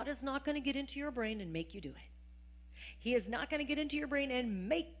 God is not going to get into your brain and make you do it. He is not going to get into your brain and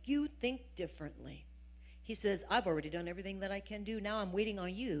make you think differently. He says, I've already done everything that I can do. Now I'm waiting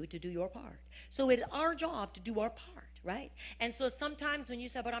on you to do your part. So it's our job to do our part, right? And so sometimes when you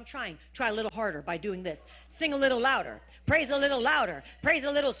say, but I'm trying, try a little harder by doing this. Sing a little louder. Praise a little louder. Praise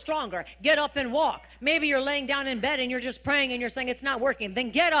a little stronger. Get up and walk. Maybe you're laying down in bed and you're just praying and you're saying it's not working. Then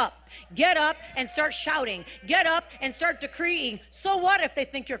get up. Get up and start shouting. Get up and start decreeing. So what if they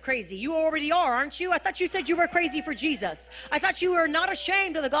think you're crazy? You already are, aren't you? I thought you said you were crazy for Jesus. I thought you were not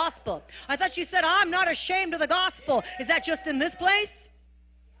ashamed of the gospel. I thought you said, I'm not ashamed of the gospel. Is that just in this place?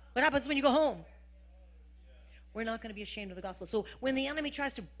 What happens when you go home? We're not going to be ashamed of the gospel. So when the enemy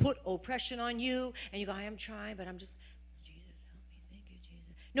tries to put oppression on you and you go, I am trying, but I'm just, Jesus, help me. Thank you,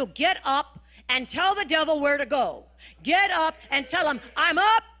 Jesus. No, get up and tell the devil where to go. Get up and tell him, I'm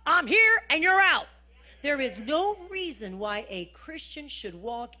up, I'm here, and you're out. There is no reason why a Christian should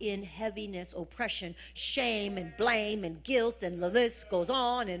walk in heaviness, oppression, shame, and blame, and guilt, and the list goes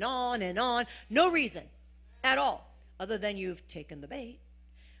on and on and on. No reason at all, other than you've taken the bait.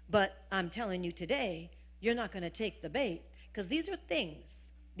 But I'm telling you today, you're not going to take the bait, because these are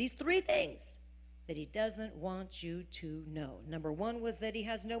things, these three things that he doesn't want you to know. Number one was that he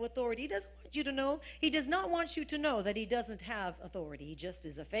has no authority. He doesn't want you to know. He does not want you to know that he doesn't have authority. He just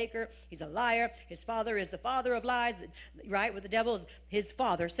is a faker. He's a liar. His father is the father of lies, right? With the devil is his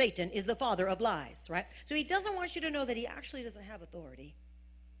father. Satan is the father of lies, right? So he doesn't want you to know that he actually doesn't have authority.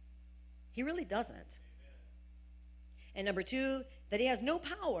 He really doesn't. And number two, that he has no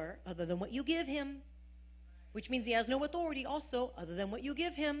power other than what you give him, which means he has no authority also other than what you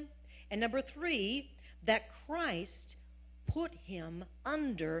give him. And number three, that Christ put him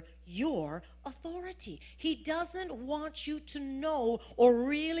under your authority. He doesn't want you to know or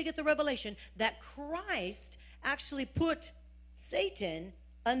really get the revelation that Christ actually put Satan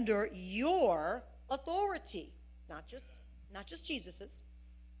under your authority, not just Jesus's.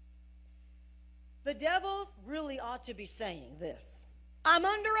 The devil really ought to be saying this: I'm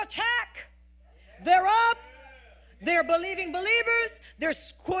under attack. They're up. They're believing believers. They're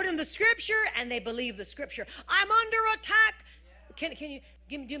quoting the scripture, and they believe the scripture. I'm under attack. Can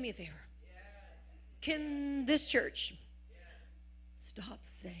you do me a favor? Can this church stop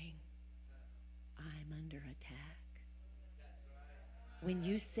saying, I'm under attack? When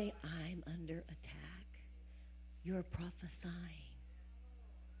you say, I'm under attack, you're prophesying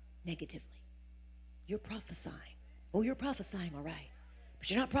negatively. You're prophesying. Oh, you're prophesying all right, but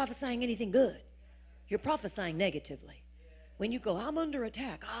you're not prophesying anything good. You're prophesying negatively. When you go, I'm under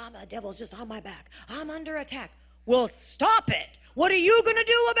attack. The devil's just on my back. I'm under attack. Well, stop it. What are you going to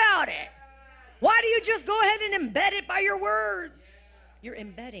do about it? Why do you just go ahead and embed it by your words? You're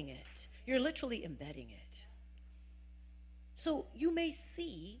embedding it. You're literally embedding it. So you may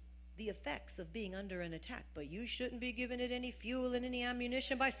see the effects of being under an attack, but you shouldn't be giving it any fuel and any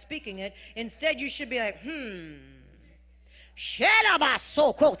ammunition by speaking it. Instead, you should be like,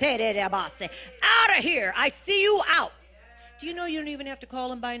 out of here. I see you out. Do you know you don't even have to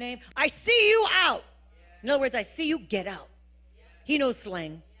call him by name? I see you out. In other words, I see you, get out. He knows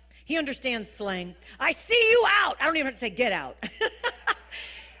slang. He understands slang. I see you out. I don't even have to say get out.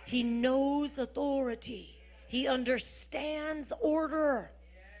 He knows authority. He understands order.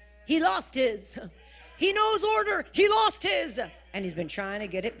 He lost his. He knows order. He lost his. And he's been trying to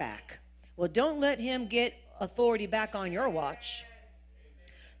get it back. Well, don't let him get authority back on your watch.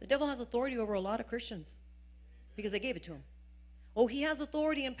 The devil has authority over a lot of Christians because they gave it to him. Oh, he has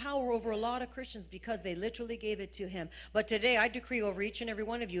authority and power over a lot of Christians because they literally gave it to him. But today I decree over each and every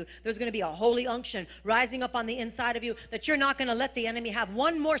one of you, there's going to be a holy unction rising up on the inside of you, that you're not going to let the enemy have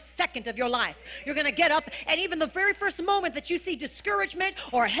one more second of your life. You're going to get up, and even the very first moment that you see discouragement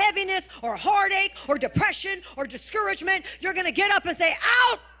or heaviness or heartache or depression or discouragement, you're going to get up and say,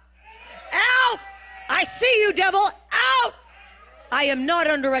 out, out, I see you, devil, out. I am not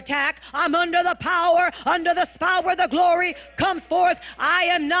under attack. I'm under the power, under the spell where the glory comes forth. I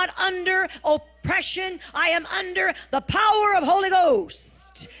am not under oppression. I am under the power of Holy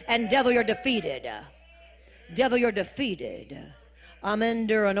Ghost. And devil, you're defeated. Devil, you're defeated. I'm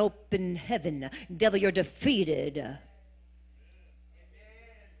under an open heaven. Devil, you're defeated.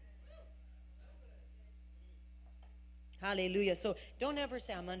 Hallelujah. So don't ever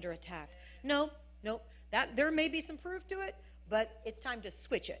say I'm under attack. No. That there may be some proof to it, but it's time to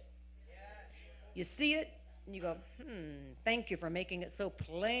switch it. You see it, and you go, thank you for making it so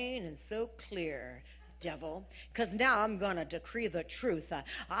plain and so clear, devil, because now I'm going to decree the truth.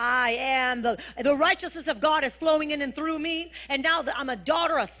 I am the righteousness of God is flowing in and through me, and now that I'm a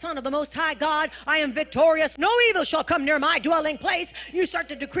daughter, a son of the Most High God, I am victorious. No evil shall come near my dwelling place. You start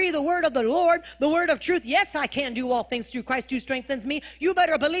to decree the word of the Lord, the word of truth. Yes, I can do all things through Christ who strengthens me. You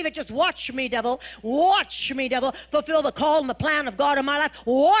better believe it. Just watch me, devil. Watch me, devil. Fulfill the call and the plan of God in my life.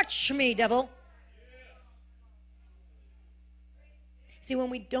 Watch me, devil. See,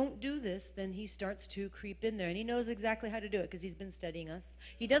 when we don't do this, then he starts to creep in there, and he knows exactly how to do it because he's been studying us.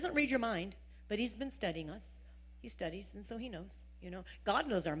 He doesn't read your mind, but he's been studying us. He studies, and so he knows. God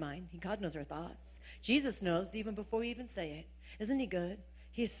knows our mind. God knows our thoughts. Jesus knows even before we even say it. Isn't he good?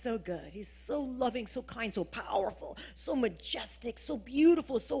 He's so good. He's so loving, so kind, so powerful, so majestic, so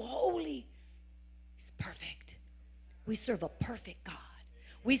beautiful, so holy. He's perfect. We serve a perfect God.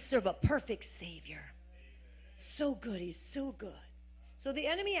 We serve a perfect Savior. So good. He's so good. So the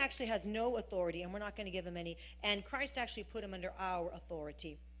enemy actually has no authority, and we're not going to give him any. And Christ actually put him under our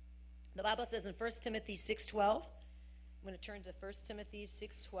authority. The Bible says in 1 Timothy 6:12, I'm going to turn to 1 Timothy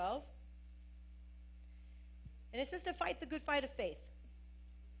 6:12. And it says to fight the good fight of faith.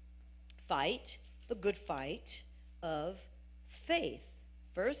 Fight the good fight of faith.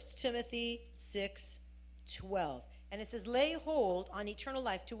 1 Timothy 6:12. And it says, lay hold on eternal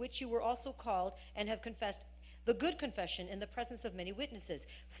life, to which you were also called and have confessed the good confession in the presence of many witnesses.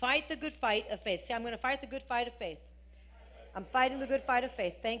 Fight the good fight of faith. Say, I'm going to fight the good fight of faith. I'm fighting the good fight of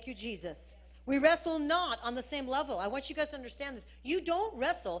faith. Thank you, Jesus. We wrestle not on the same level. I want you guys to understand this. You don't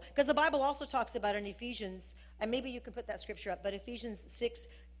wrestle, because the Bible also talks about in Ephesians, and maybe you can put that scripture up, but Ephesians 6,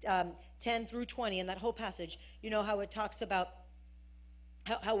 10 through 20, in that whole passage, you know how it talks about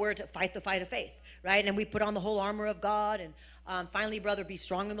how we're to fight the fight of faith, right? And we put on the whole armor of God, and finally, brother, be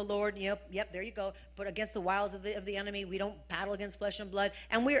strong in the Lord. Yep, there you go. But against the wiles of the enemy, we don't battle against flesh and blood.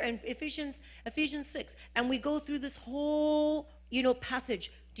 And we're in Ephesians 6, and we go through this whole,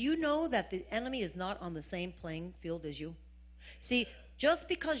 passage. Do you know that the enemy is not on the same playing field as you? See, just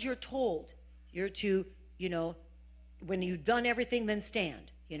because you're told you're to, when you've done everything, then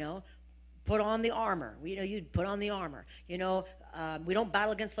stand, put on the armor. You put on the armor. We don't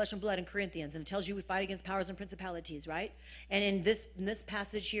battle against flesh and blood in Corinthians, and it tells you we fight against powers and principalities, right? And in this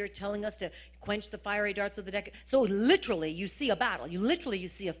passage here, telling us to quench the fiery darts of the deck. So literally, you see a battle. You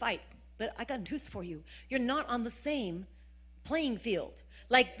see a fight. But I got news for you. You're not on the same playing field.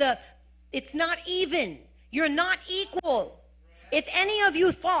 It's not even. You're not equal. If any of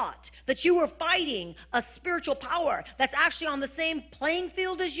you thought that you were fighting a spiritual power that's actually on the same playing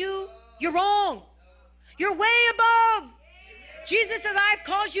field as you, you're wrong. You're way above. Jesus says, I've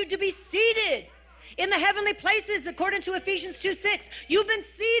caused you to be seated in the heavenly places, according to Ephesians 2:6. You've been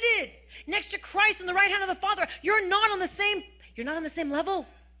seated next to Christ on the right hand of the Father. You're not on the same level.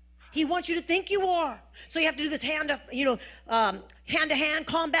 He wants you to think you are. So you have to do this hand-to-hand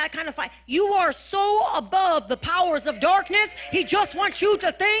combat kind of fight. You are so above the powers of darkness. He just wants you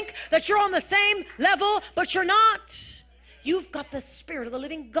to think that you're on the same level, but you're not. You've got the Spirit of the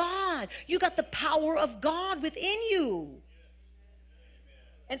living God. You got the power of God within you.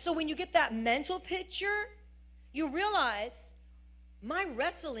 And so when you get that mental picture, you realize my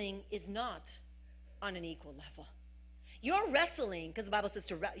wrestling is not on an equal level. Your wrestling, because the Bible says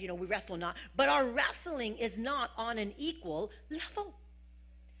we wrestle not, but our wrestling is not on an equal level.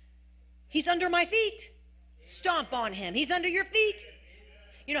 He's under my feet. Stomp on him. He's under your feet.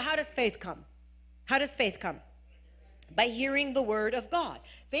 How does faith come? How does faith come? By hearing the word of God.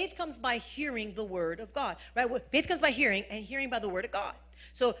 Faith comes by hearing the word of God, right? Faith comes by hearing, and hearing by the word of God.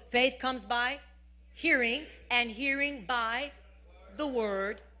 So faith comes by Hearing, and hearing by the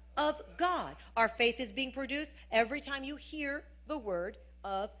word of God. Our faith is being produced every time you hear the word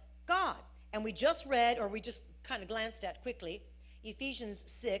of God. And we just read, or we just kind of glanced at quickly, Ephesians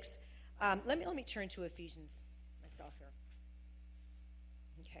 6. Let me turn to Ephesians myself here.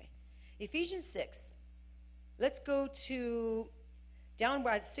 Okay. Ephesians 6. Let's go to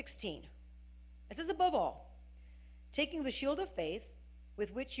downward 16. It says, above all, taking the shield of faith,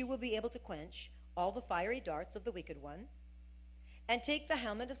 with which you will be able to quench all the fiery darts of the wicked one, and take the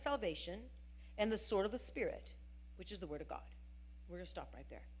helmet of salvation and the sword of the Spirit, which is the word of God. We're going to stop right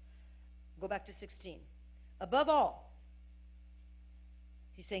there. Go back to 16. Above all,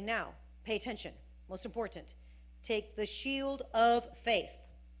 he's saying now, pay attention. Most important, take the shield of faith,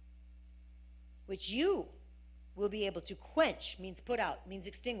 which you will be able to quench, means put out, means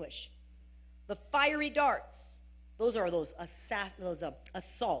extinguish. The fiery darts, those are those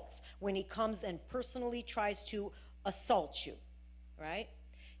assaults, when he comes and personally tries to assault you, right?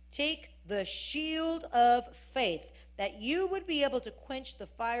 Take the shield of faith, that you would be able to quench the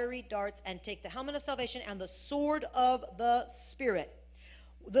fiery darts, and take the helmet of salvation and the sword of the Spirit.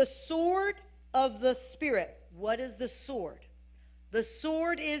 The sword of the Spirit. What is the sword? The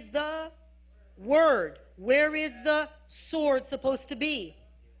sword is the word. Where is the sword supposed to be?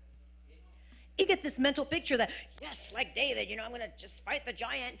 You get this mental picture that, yes, like David, I'm going to just fight the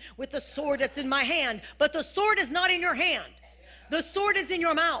giant with the sword that's in my hand. But the sword is not in your hand. The sword is in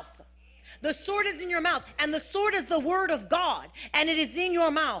your mouth. The sword is in your mouth. And the sword is the word of God. And it is in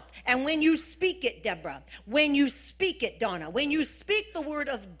your mouth. And when you speak it, Deborah, when you speak it, Donna, when you speak the word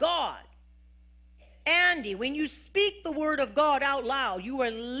of God, Andy, when you speak the word of God out loud, you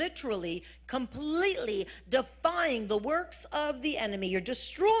are literally, completely defying the works of the enemy. You're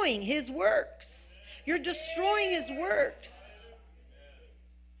destroying his works. You're destroying his works.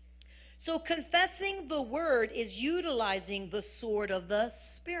 So confessing the word is utilizing the sword of the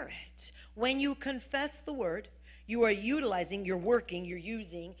Spirit. When you confess the word, you are utilizing, you're working, you're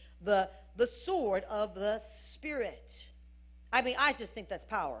using the sword of the Spirit. I mean, I just think that's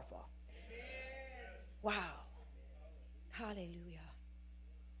powerful. Wow. Hallelujah.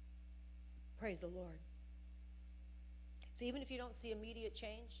 Praise the Lord. So even if you don't see immediate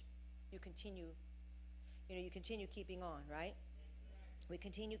change, you continue keeping on, right? We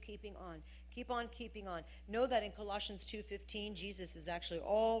continue keeping on. Keep on keeping on. Know that in Colossians 2:15, Jesus is actually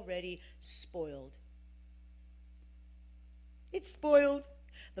already spoiled. It's spoiled.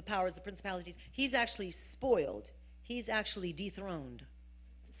 The powers, the principalities. He's actually spoiled. He's actually dethroned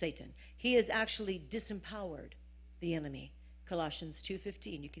Satan. He has actually disempowered the enemy. Colossians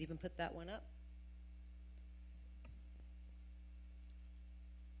 2:15. You could even put that one up.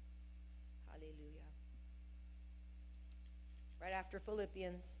 Hallelujah. Right after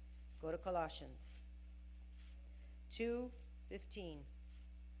Philippians, go to Colossians 2:15.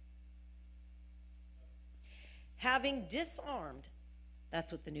 Having disarmed,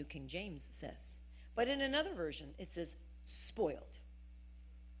 that's what the New King James says. But in another version, it says spoiled.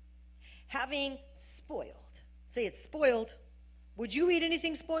 Having spoiled. Say it's spoiled. Would you eat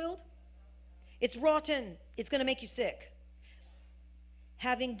anything spoiled? It's rotten. It's going to make you sick.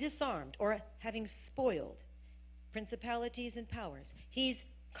 Having disarmed or having spoiled principalities and powers, he's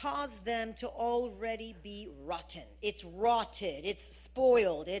caused them to already be rotten. It's rotted. It's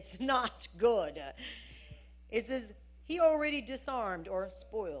spoiled. It's not good. It says he already disarmed or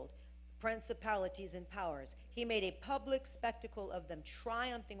spoiled principalities and powers. He made a public spectacle of them,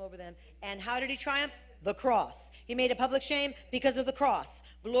 triumphing over them. And how did he triumph? The cross. He made a public shame because of the cross.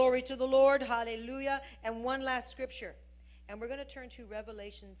 Glory to the Lord. Hallelujah. And one last scripture. And we're going to turn to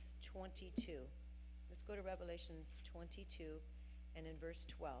Revelations 22. Let's go to Revelations 22 and in verse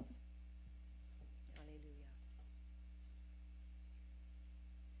 12. Hallelujah.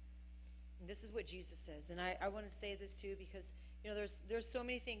 And this is what Jesus says. And I want to say this too because there's so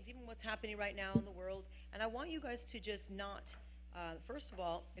many things, even what's happening right now in the world. And I want you guys to just not, first of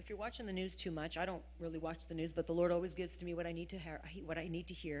all, if you're watching the news too much, I don't really watch the news, but the Lord always gives to me what I need to hear.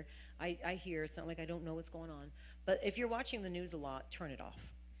 I hear. It's not like I don't know what's going on. But if you're watching the news a lot, turn it off.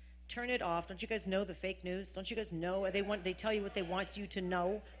 Turn it off. Don't you guys know the fake news? Don't you guys know? They tell you what they want you to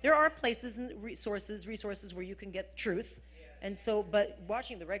know. There are places and resources where you can get truth. And so, but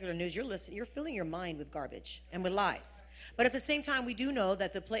watching the regular news, you're filling your mind with garbage and with lies. But at the same time, we do know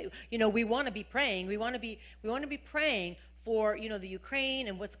that we want to be praying. We want to be praying for, the Ukraine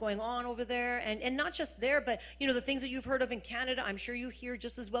and what's going on over there. And not just there, but, the things that you've heard of in Canada, I'm sure you hear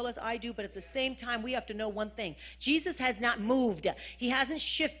just as well as I do. But at the same time, we have to know one thing. Jesus has not moved. He hasn't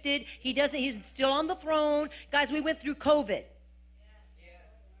shifted. He's still on the throne. Guys, we went through COVID.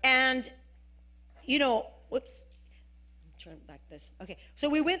 And, you know, whoops, turn back this. Okay, so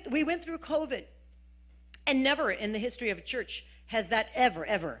we went through COVID, and never in the history of a church has that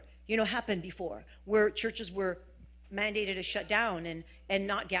ever, you know, happened before, where churches were mandated to shut down and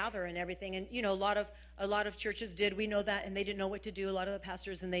not gather and everything. And you know, a lot of churches did. We know that, and they didn't know what to do. A lot of the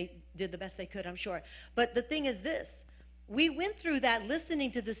pastors, and they did the best they could, I'm sure. But the thing is this. We went through that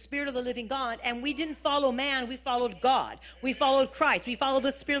listening to the Spirit of the living God, and we didn't follow man, we followed God. We followed Christ. We followed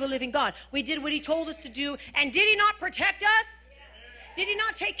the Spirit of the living God. We did what he told us to do, and did he not protect us? Did he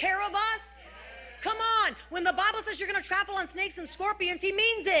not take care of us? Come on. When the Bible says you're going to trample on snakes and scorpions, he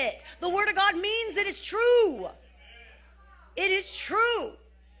means it. The Word of God means it is true. It is true.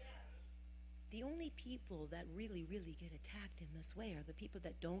 The only people that really get attacked in this way are the people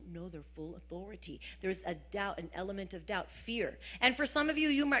that don't know their full authority. There's a doubt, an element of doubt, fear. And for some of you,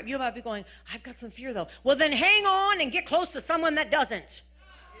 you might be going, I've got some fear though. Well, then hang on and get close to someone that doesn't.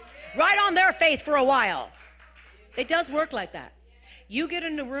 Right on their faith for a while. It does work like that. You get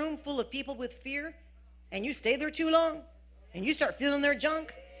in a room full of people with fear, and you stay there too long, and you start feeling their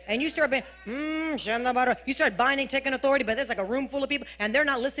junk, and you start being, you start binding, taking authority, but there's like a room full of people, and they're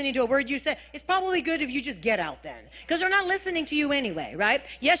not listening to a word you say. It's probably good if you just get out then, because they're not listening to you anyway, right?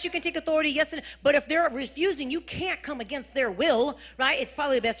 Yes, you can take authority, yes, but if they're refusing, you can't come against their will, right? It's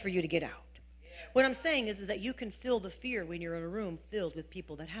probably best for you to get out. What I'm saying is that you can feel the fear when you're in a room filled with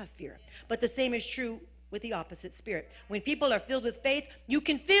people that have fear. But the same is true with the opposite spirit. When people are filled with faith, you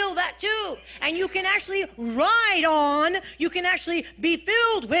can feel that too. And you can actually ride on, you can actually be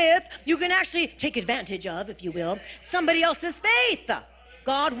filled with, you can actually take advantage of, if you will, somebody else's faith.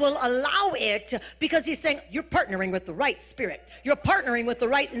 God will allow it because he's saying you're partnering with the right spirit. You're partnering with the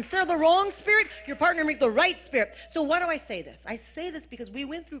right, instead of the wrong spirit, you're partnering with the right spirit. So why do I say this? I say this because we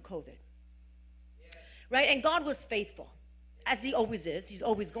went through COVID, right? And God was faithful, as he always is. He's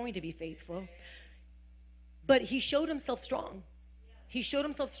always going to be faithful. But he showed himself strong. He showed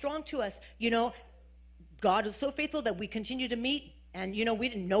himself strong to us. You know, God is so faithful that we continue to meet, and you know,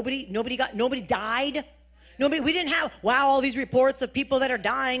 nobody died. We didn't have, all these reports of people that are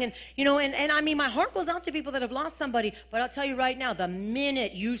dying, and you know, and I mean, my heart goes out to people that have lost somebody. But I'll tell you right now, the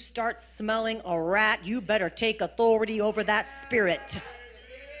minute you start smelling a rat, you better take authority over that spirit.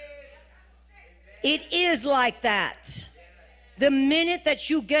 It is like that. The minute that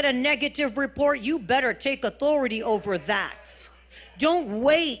you get a negative report, you better take authority over that. Don't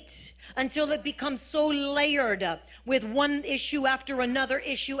wait until it becomes so layered with one issue after another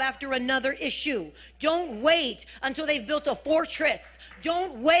issue after another issue. Don't wait until they've built a fortress.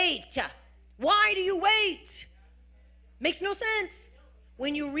 Don't wait. Why do you wait? Makes no sense.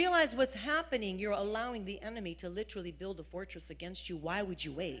 When you realize what's happening, you're allowing the enemy to literally build a fortress against you. Why would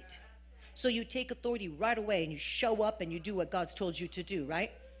you wait? So you take authority right away and you show up and you do what God's told you to do,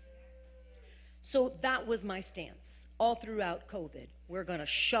 right? So that was my stance all throughout COVID. We're going to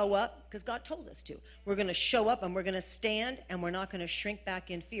show up because God told us to. We're going to show up and we're going to stand and we're not going to shrink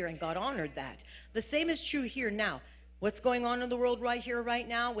back in fear. And God honored that. The same is true here now. What's going on in the world right here, right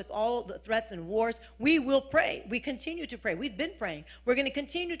now, with all the threats and wars, we will pray. We continue to pray. We've been praying. We're going to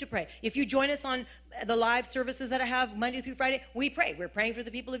continue to pray. If you join us on the live services that I have Monday through Friday, we pray. We're praying for the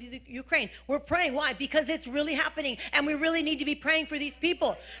people of Ukraine. We're praying. Why? Because it's really happening, and we really need to be praying for these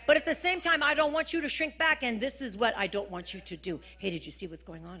people. But at the same time, I don't want you to shrink back, and this is what I don't want you to do. Hey, did you see what's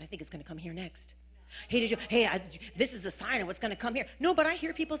going on? I think it's going to come here next. Hey, this is a sign of what's going to come here. No, but I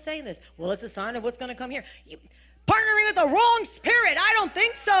hear people saying this. Well, it's a sign of what's going to come here. Partnering with the wrong spirit. I don't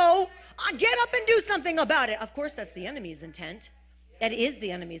think so. Get up and do something about it. Of course, that's the enemy's intent. That is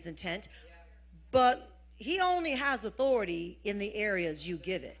the enemy's intent. But he only has authority in the areas you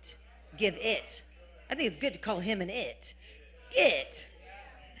give it. Give it. I think it's good to call him an it. It.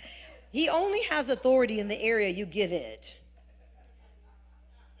 He only has authority in the area you give it.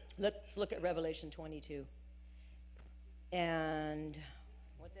 Let's look at Revelation 22. And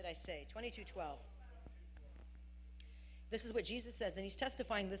what did I say? 22:12. This is what Jesus says, and he's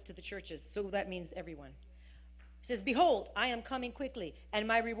testifying this to the churches, so that means everyone. He says, behold, I am coming quickly, and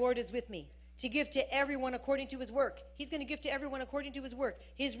my reward is with me, to give to everyone according to his work. He's going to give to everyone according to his work.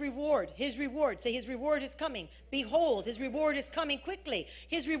 His reward. Say, his reward is coming. Behold, his reward is coming quickly.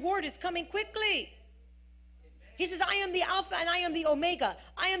 His reward is coming quickly. He says, I am the Alpha and I am the Omega.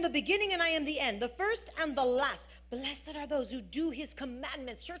 I am the beginning and I am the end, the first and the last. Blessed are those who do his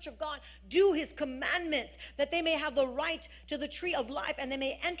commandments. Church of God, do his commandments, that they may have the right to the tree of life and they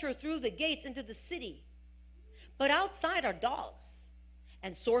may enter through the gates into the city. But outside are dogs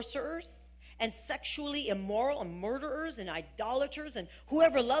and sorcerers and sexually immoral and murderers and idolaters and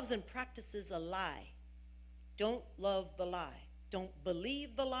whoever loves and practices a lie. Don't love the lie. Don't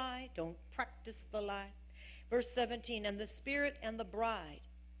believe the lie. Don't practice the lie. Verse 17, and the Spirit and the bride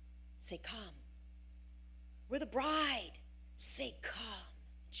say, come. We're the bride. Say, come,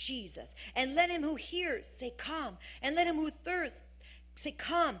 Jesus. And let him who hears say, come. And let him who thirsts say,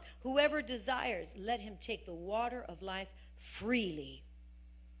 come. Whoever desires, let him take the water of life freely.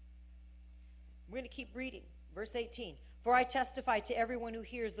 We're going to keep reading. Verse 18, for I testify to everyone who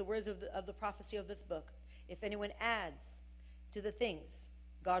hears the words of the prophecy of this book. If anyone adds to the things,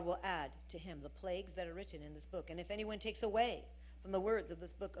 God will add to him the plagues that are written in this book. And if anyone takes away from the words of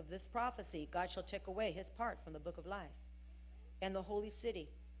this book of this prophecy, God shall take away his part from the book of life and the holy city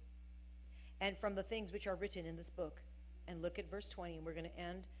and from the things which are written in this book. And look at verse 20, and we're going to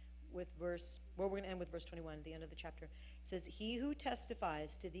end with verse 21 at the end of the chapter. It says, he who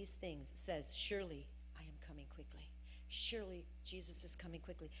testifies to these things says, surely I am coming quickly. Surely Jesus is coming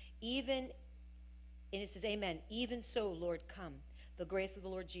quickly. And it says, amen. Even so, Lord, come. The grace of the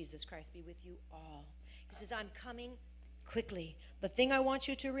Lord Jesus Christ be with you all. He says, I'm coming quickly. The thing I want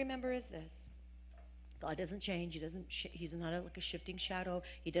you to remember is this. God doesn't change. He's not like a shifting shadow.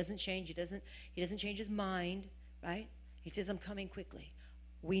 He doesn't change. He doesn't change his mind, right? He says, I'm coming quickly.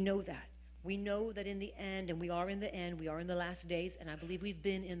 We know that. We know that in the end, and we are in the end, we are in the last days, and I believe we've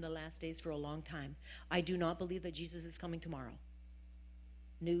been in the last days for a long time. I do not believe that Jesus is coming tomorrow.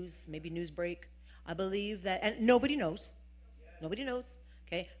 Maybe news break. I believe that, and nobody knows. Nobody knows,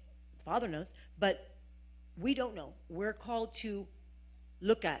 okay? The Father knows, but we don't know. We're called to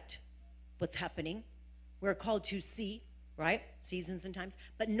look at what's happening. We're called to see, right? Seasons and times.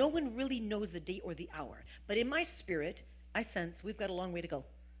 But no one really knows the date or the hour. But in my spirit, I sense we've got a long way to go.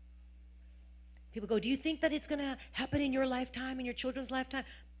 People go, do you think that it's going to happen in your lifetime, in your children's lifetime?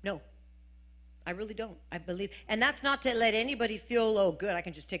 No, I really don't. I believe. And that's not to let anybody feel, oh, good, I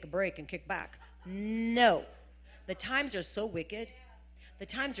can just take a break and kick back. No. The times are so wicked. The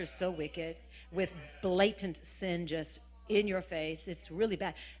times are so wicked with blatant sin just in your face. It's really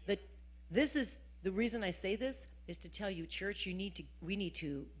bad. This is the reason I say this is to tell you, church, we need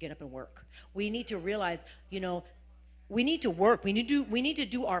to get up and work. We need to realize, we need to work. We need to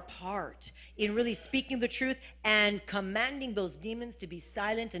do our part in really speaking the truth and commanding those demons to be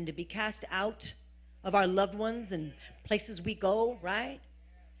silent and to be cast out of our loved ones and places we go, right?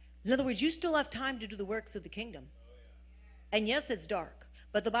 In other words, you still have time to do the works of the kingdom. And yes, it's dark.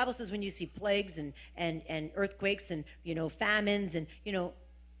 But the Bible says when you see plagues and earthquakes and, famines and,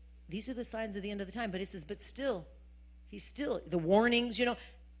 these are the signs of the end of the time. But it says, but still, the warnings,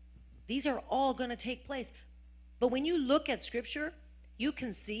 these are all going to take place. But when you look at Scripture, you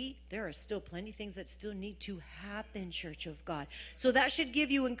can see there are still plenty of things that still need to happen, Church of God. So that should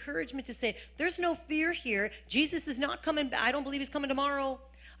give you encouragement to say, there's no fear here. Jesus is not coming back. I don't believe he's coming tomorrow.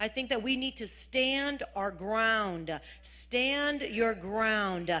 I think that we need to stand our ground. Stand your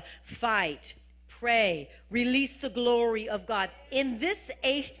ground. Fight. Pray. Release the glory of God. In this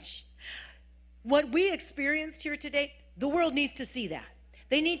age, what we experienced here today, the world needs to see that.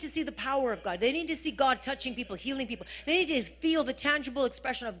 They need to see the power of God. They need to see God touching people, healing people. They need to feel the tangible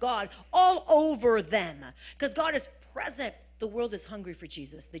expression of God all over them. Because God is present. The world is hungry for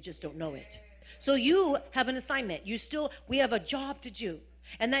Jesus. They just don't know it. So you have an assignment. We have a job to do.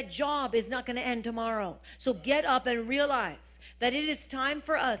 And that job is not going to end tomorrow. So get up and realize that it is time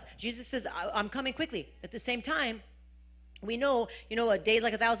for us. Jesus says, I'm coming quickly. At the same time, we know, a day is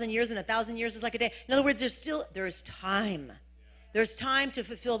like 1,000 years and 1,000 years is like a day. In other words, there is time. There's time to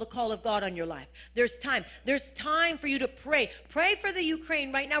fulfill the call of God on your life. There's time. There's time for you to pray. Pray for the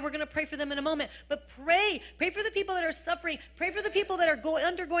Ukraine right now. We're going to pray for them in a moment. But pray. Pray for the people that are suffering. Pray for the people that are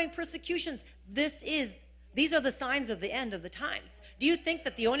undergoing persecutions. These are the signs of the end of the times. Do you think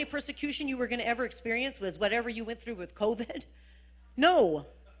that the only persecution you were going to ever experience was whatever you went through with COVID? No.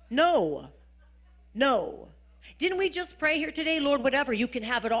 Didn't we just pray here today, Lord, whatever, you can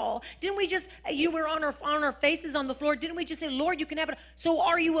have it all? Didn't we you were on our faces on the floor. Didn't we just say, Lord, you can have it all? So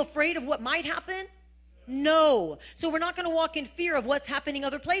are you afraid of what might happen? No. So we're not going to walk in fear of what's happening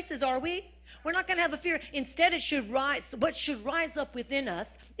other places, are we? We're not going to have a fear. Instead, what should rise up within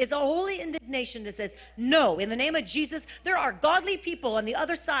us is a holy indignation that says, no, in the name of Jesus, there are godly people on the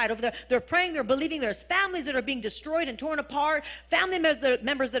other side over there. They're praying, they're believing. There's families that are being destroyed and torn apart, family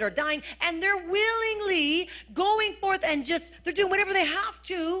members that are dying, and they're willingly going forth and they're doing whatever they have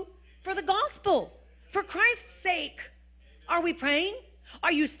to for the gospel, for Christ's sake. Are we praying?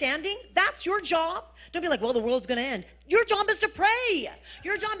 Are you standing? That's your job. Don't be like, well, the world's going to end. Your job is to pray.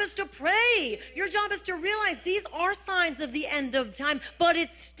 Your job is to pray. Your job is to realize these are signs of the end of time, but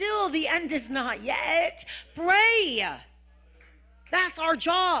it's still, the end is not yet. Pray. That's our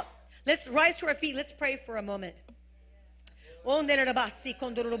job. Let's rise to our feet. Let's pray for a moment. Hallelujah.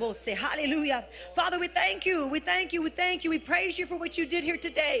 Father, we thank you. We thank you. We thank you. We praise you for what you did here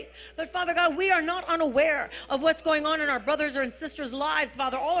today. But Father God, we are not unaware of what's going on in our brothers and sisters' lives,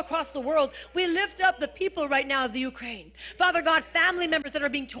 Father, all across the world. We lift up the people right now of the Ukraine. Father God, family members that are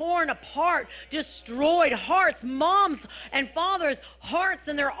being torn apart, destroyed, hearts, moms and fathers, hearts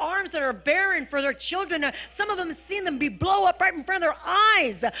and their arms that are barren for their children. Some of them have seen them be blow up right in front of their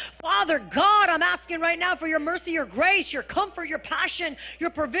eyes. Father God, I'm asking right now for your mercy, your grace, your comfort, your passion, your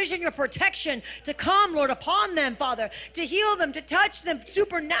provision, your protection to come, Lord, upon them, Father, to heal them, to touch them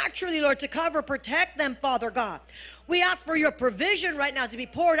supernaturally, Lord, to cover, protect them, Father God. We ask for your provision right now to be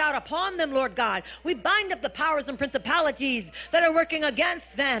poured out upon them, Lord God. We bind up the powers and principalities that are working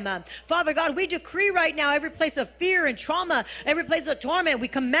against them. Father God, we decree right now every place of fear and trauma, every place of torment, we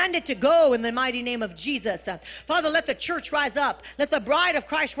command it to go in the mighty name of Jesus. Father, let the church rise up. Let the bride of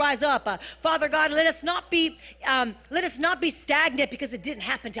Christ rise up. Father God, let us not be stagnant because it didn't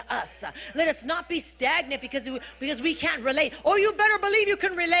happen to us. Let us not be stagnant because we can't relate. Oh, you better believe you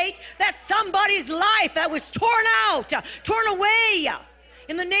can relate. That's somebody's life that was torn out, torn away.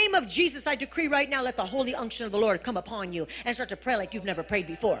 In the name of Jesus, I decree right now, let the holy unction of the Lord come upon you and start to pray like you've never prayed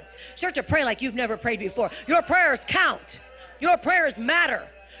before. Start to pray like you've never prayed before. Your prayers count. Your prayers matter.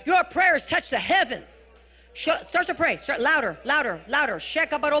 Your prayers touch the heavens. Start to pray. Start louder, louder, louder.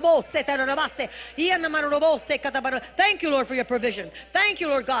 Thank you, Lord, for your provision. Thank you,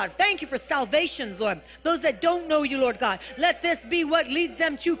 Lord God. Thank you for salvations, Lord. Those that don't know you, Lord God, let this be what leads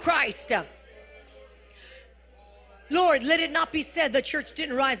them to Christ. Lord, let it not be said the church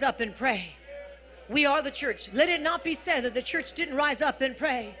didn't rise up and pray. We are the church. Let it not be said that the church didn't rise up and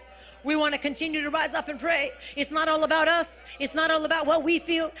pray. We want to continue to rise up and pray. It's not all about us. It's not all about what we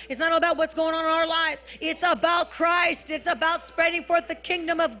feel. It's not all about what's going on in our lives. It's about Christ. It's about spreading forth the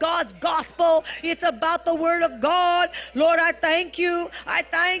kingdom of God's gospel. It's about the word of God. Lord, I thank you. I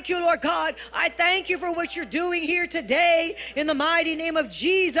thank you, Lord God. I thank you for what you're doing here today in the mighty name of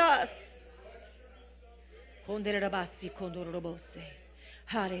Jesus.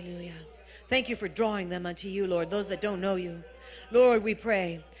 Hallelujah. Thank you for drawing them unto you, Lord, those that don't know you. Lord, we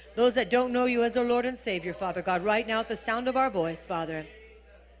pray. Those that don't know you as their Lord and Savior, Father God, right now at the sound of our voice, Father,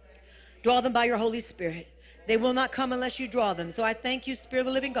 draw them by your Holy Spirit. They will not come unless you draw them. So I thank you, Spirit of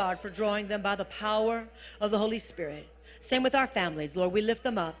the living God, for drawing them by the power of the Holy Spirit. Same with our families, Lord. We lift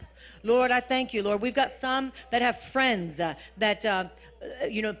them up. Lord, I thank you, Lord. We've got some that have friends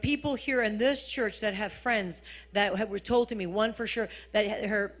people here in this church that have friends that were told to me, one for sure, that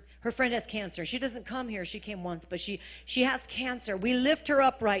her friend has cancer. She doesn't come here. She came once, but she has cancer. We lift her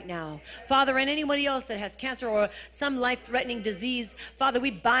up right now. Father, and anybody else that has cancer or some life-threatening disease, Father,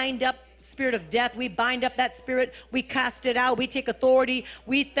 we bind up spirit of death. We bind up that spirit. We cast it out. We take authority.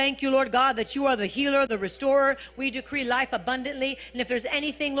 We thank you, Lord God, that you are the healer, the restorer. We decree life abundantly. And if there's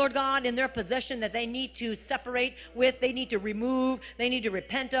anything, Lord God, in their possession that they need to separate with, they need to remove, they need to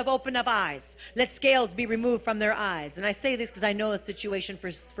repent of, open up eyes. Let scales be removed from their eyes. And I say this because I know a situation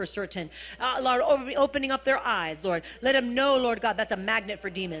for certain. Lord, opening up their eyes, Lord. Let them know, Lord God, that's a magnet for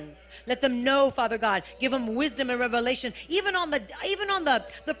demons. Let them know, Father God. Give them wisdom and revelation. Even on the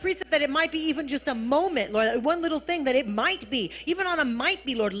precept that it might be even just a moment, Lord, one little thing that it might be, even on a might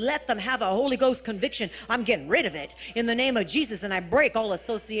be, Lord, let them have a Holy Ghost conviction. I'm getting rid of it in the name of Jesus, and I break all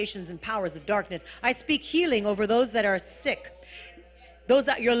associations and powers of darkness. I speak healing over those that are sick, those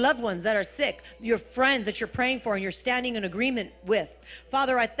that your loved ones that are sick, your friends that you're praying for and you're standing in agreement with.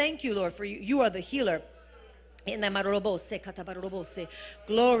 Father, I thank you, Lord, for you are the healer.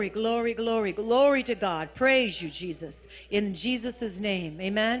 Glory, glory, glory, glory to God. Praise you, Jesus. In Jesus' name,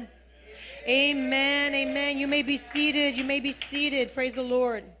 amen. Amen, amen. You may be seated. You may be seated. Praise the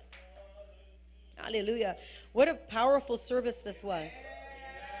Lord. Hallelujah. What a powerful service this was.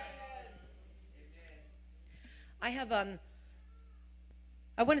 I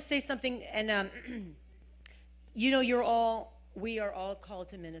want to say something, and we are all called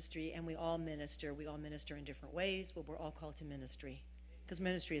to ministry, and we all minister in different ways, but we're all called to ministry, because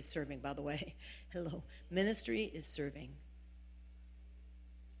ministry is serving, by the way. Hello. Ministry is serving.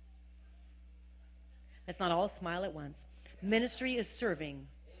 Let's not all smile at once. Ministry is serving.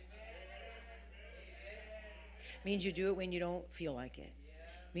 Means you do it when you don't feel like it.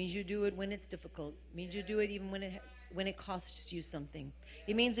 Means you do it when it's difficult. Means you do it even when it costs you something.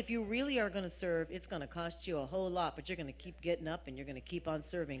 It means if you really are going to serve, it's going to cost you a whole lot, but you're going to keep getting up and you're going to keep on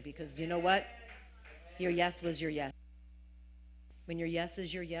serving, because you know what? Your yes was your yes. When your yes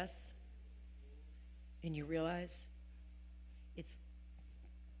is your yes, and you realize it's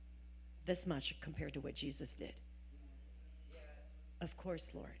this much compared to what Jesus did. Of course,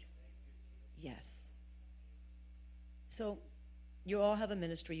 Lord. Yes. So You all have a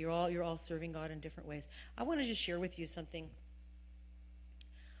ministry. You're all serving God in different ways. I want to just share with you something.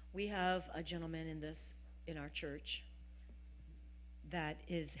 We have a gentleman in our church that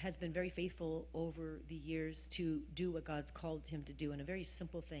has been very faithful over the years to do what God's called him to do, and a very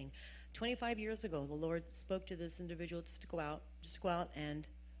simple thing. 25 years ago, the Lord spoke to this individual just to go out and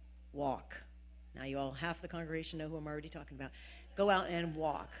walk. Now you all, half the congregation know who I'm already talking about. Go out and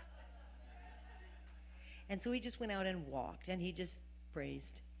walk. And so he just went out and walked, and he just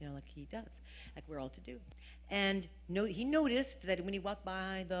praised, like he does, like we're all to do. And he noticed that when he walked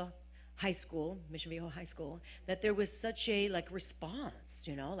by the high school, Mission Viejo High School, that there was such a response,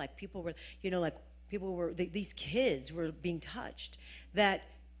 like people were, these kids were being touched, that,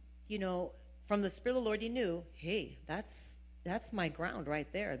 from the Spirit of the Lord, he knew, hey, that's my ground right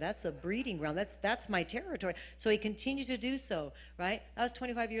there. That's a breeding ground. That's my territory. So he continued to do so, right? That was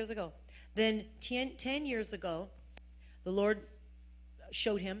 25 years ago. Then 10 years ago, the Lord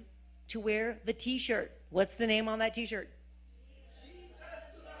showed him to wear the T-shirt. What's the name on that T-shirt?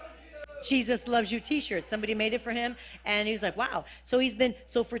 Jesus Loves You T-shirt. Somebody made it for him, and he was like, wow.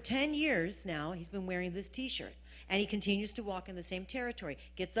 So for 10 years now, he's been wearing this T-shirt, and he continues to walk in the same territory.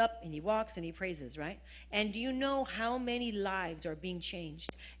 Gets up, and he walks, and he praises, right? And do you know how many lives are being changed?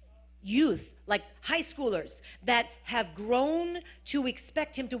 Youth, like high schoolers, that have grown to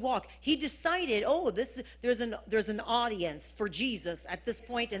expect him to walk. He decided, there's an audience for Jesus at this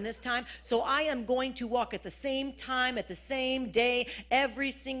point in this time, so I am going to walk at the same time, at the same day,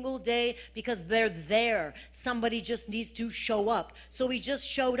 every single day, because they're there. Somebody just needs to show up. So he just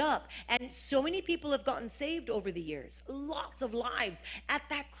showed up, and so many people have gotten saved over the years. Lots of lives at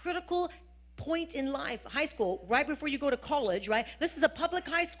that critical point in life, high school, right before you go to college, right? This is a public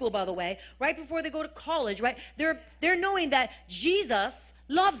high school, by the way. Right before they go to college, right? They're knowing that Jesus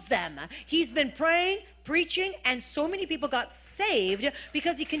loves them. He's been praying, preaching, and so many people got saved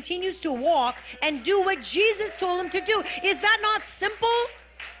because he continues to walk and do what Jesus told him to do. Is that not simple?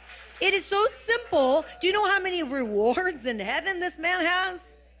 It is so simple. Do you know how many rewards in heaven this man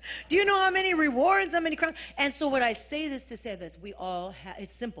has? Do you know how many rewards, how many crowns? And so what I say this to say this, we all have,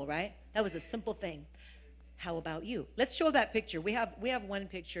 it's simple, right? That was a simple thing. How about you? Let's show that picture. We have one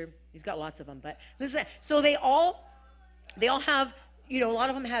picture. He's got lots of them, but listen. So they all have, a lot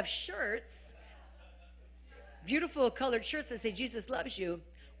of them have shirts, beautiful colored shirts that say Jesus loves you.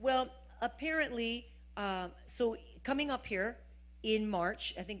 Well, apparently, so coming up here in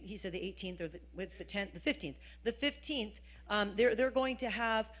March, I think he said the 18th or what's the 10th, the 15th. The 15th, they're going to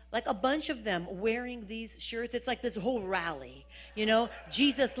have like a bunch of them wearing these shirts. It's like this whole rally,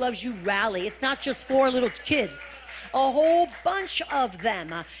 Jesus Loves You rally. It's not just for little kids, a whole bunch of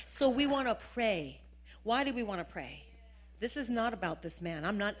them. So we want to pray. Why do we want to pray? This is not about this man.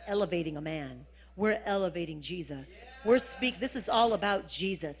 I'm not elevating a man. We're elevating Jesus. This is all about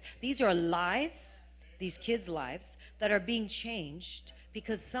Jesus. These are lives, these kids' lives that are being changed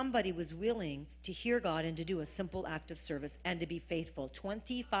because somebody was willing to hear God and to do a simple act of service and to be faithful.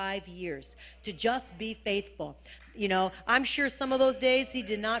 25 years to just be faithful. I'm sure some of those days he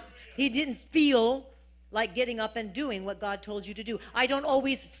didn't feel like getting up and doing what God told you to do. I don't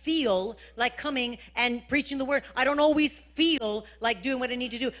always feel like coming and preaching the word. I don't always feel like doing what I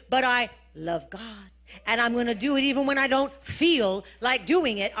need to do, but I love God. And I'm going to do it even when I don't feel like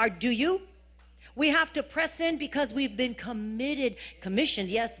doing it. Or do you? We have to press in because we've been commissioned,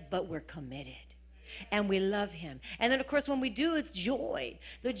 yes, but we're committed. And we love him. And then, of course, when we do, it's joy.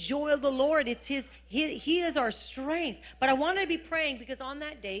 The joy of the Lord, it's he is our strength. But I want to be praying because on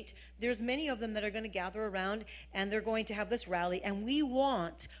that date, there's many of them that are going to gather around and they're going to have this rally. And we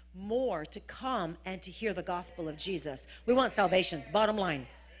want more to come and to hear the gospel of Jesus. We want salvations, bottom line.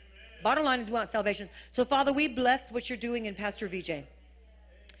 Bottom line is we want salvation. So, Father, we bless what you're doing in Pastor VJ.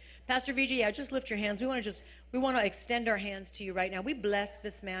 Pastor VJ, just lift your hands. We want to extend our hands to you right now. We bless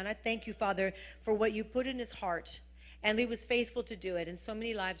this man. I thank you, Father, for what you put in his heart. And he was faithful to do it. And so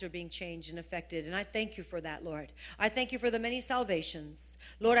many lives are being changed and affected. And I thank you for that, Lord. I thank you for the many salvations.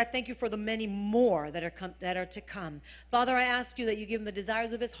 Lord, I thank you for the many more that are to come. Father, I ask you that you give him the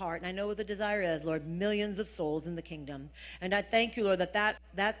desires of his heart. And I know what the desire is, Lord, millions of souls in the kingdom. And I thank you, Lord,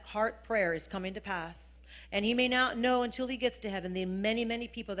 that heart prayer is coming to pass. And he may not know until he gets to heaven the many, many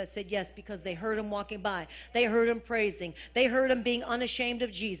people that said yes because they heard him walking by. They heard him praising. They heard him being unashamed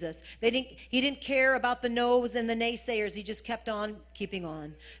of Jesus. He didn't care about the no's and the naysayers. He just kept on keeping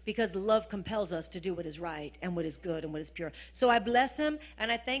on because love compels us to do what is right and what is good and what is pure. So I bless him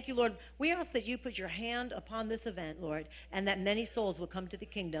and I thank you, Lord. We ask that you put your hand upon this event, Lord, and that many souls will come to the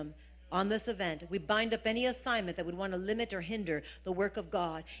kingdom on this event. We bind up any assignment that would want to limit or hinder the work of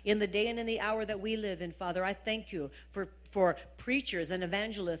God in the day and in the hour that we live in, Father. I thank you for for preachers and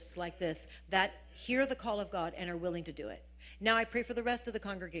evangelists like this that hear the call of God and are willing to do it. Now I pray for the rest of the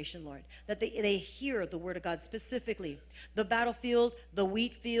congregation, Lord, that they hear the word of God specifically. The battlefield, the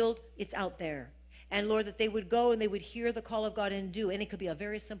wheat field, it's out there. And Lord, that they would go and they would hear the call of God and do. And it could be a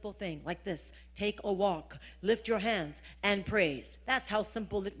very simple thing like this. Take a walk, lift your hands, and praise. That's how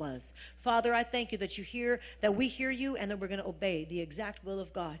simple it was. Father, I thank you that you hear, that we hear you, and that we're going to obey the exact will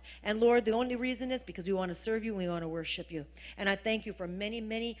of God. And Lord, the only reason is because we want to serve you and we want to worship you. And I thank you for many,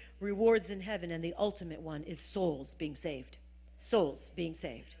 many rewards in heaven. And the ultimate one is souls being saved. Souls being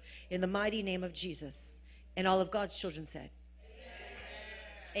saved. In the mighty name of Jesus. And all of God's children said,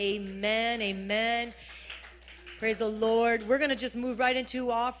 amen, amen. Praise the Lord. We're going to just move right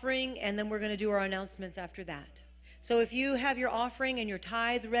into offering, and then we're going to do our announcements after that. So if you have your offering and your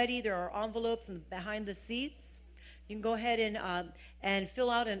tithe ready, there are envelopes behind the seats. You can go ahead and fill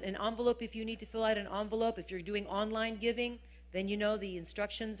out an envelope if you need to fill out an envelope. If you're doing online giving, then you know the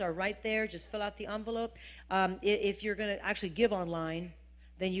instructions are right there. Just fill out the envelope. If you're going to actually give online,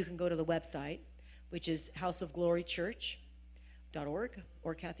 then you can go to the website, which is houseofglorychurch.org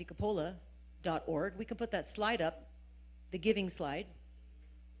or kathycapola.org. We can put that slide up, the giving slide.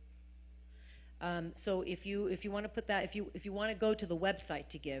 So if you want to put that, if you want to go to the website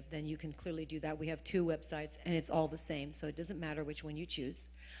to give, then you can clearly do that. We have 2 websites, and it's all the same, so it doesn't matter which one you choose.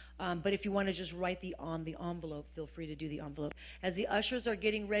 But if you want to just write on the envelope, feel free to do the envelope. As the ushers are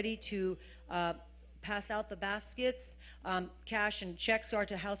getting ready to pass out the baskets, cash and checks are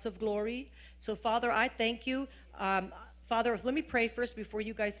to House of Glory. So Father, I thank you. Father, let me pray first before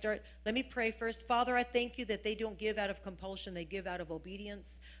you guys start. Let me pray first. Father, I thank you that they don't give out of compulsion. They give out of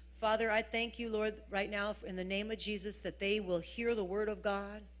obedience. Father, I thank you, Lord, right now in the name of Jesus, that they will hear the word of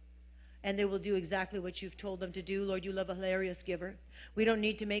God and they will do exactly what you've told them to do. Lord, you love a hilarious giver. We don't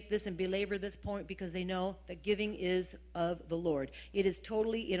need to make this and belabor this point because they know that giving is of the Lord. It is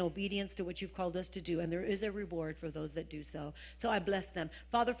totally in obedience to what you've called us to do, and there is a reward for those that do so. So I bless them.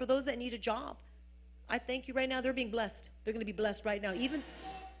 Father, for those that need a job, I thank you right now. They're being blessed. They're going to be blessed right now. Even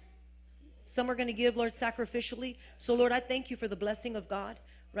some are going to give, Lord, sacrificially. So, Lord, I thank you for the blessing of God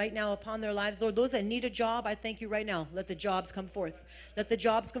right now upon their lives. Lord, those that need a job, I thank you right now. Let the jobs come forth. Let the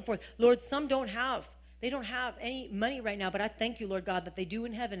jobs come forth. Lord, some don't have any money right now, but I thank you, Lord God, that they do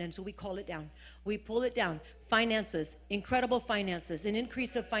in heaven, and so we call it down. We pull it down. Finances, incredible finances, an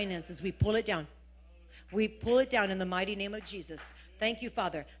increase of finances, we pull it down. We pull it down in the mighty name of Jesus. Thank you,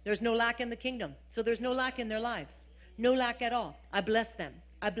 Father. There's no lack in the kingdom, so there's no lack in their lives. No lack at all. I bless them.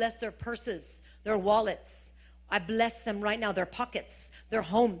 I bless their purses, their wallets. I bless them right now, their pockets, their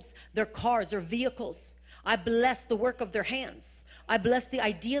homes, their cars, their vehicles. I bless the work of their hands. I bless the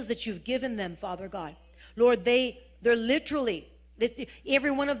ideas that you've given them, Father God. Lord, they're literally,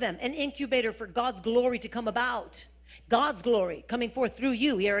 every one of them, an incubator for God's glory to come about. God's glory coming forth through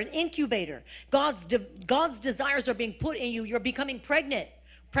you. You're an incubator. God's desires are being put in you. You're becoming pregnant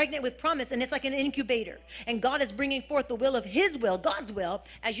with promise, and it's like an incubator. And God is bringing forth the will of his will, God's will,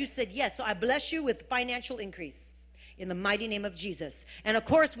 as you said yes. So I bless you with financial increase in the mighty name of Jesus. And of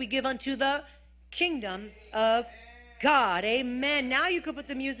course, we give unto the kingdom of God. Amen. Now you can put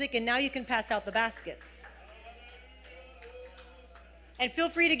the music, and now you can pass out the baskets. And feel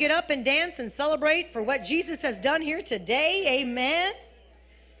free to get up and dance and celebrate for what Jesus has done here today. Amen.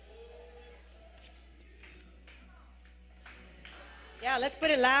 Yeah, let's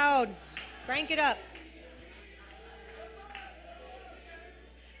put it loud. Crank it up.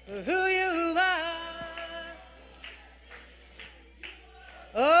 Who you are.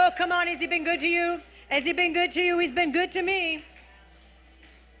 Oh, come on. Has he been good to you? Has he been good to you? He's been good to me.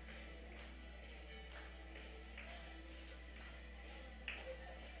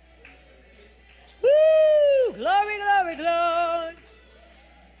 Woo! Glory, glory, glory.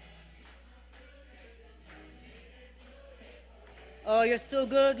 Oh, you're so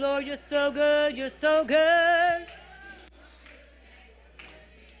good, Lord. You're so good. You're so good.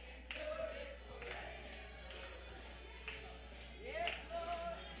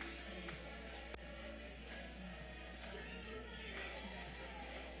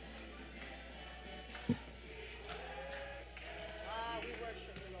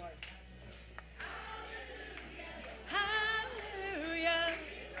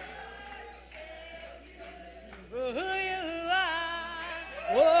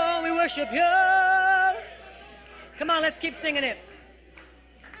 Worship you. Come on, let's keep singing it.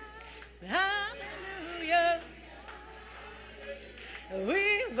 Hallelujah.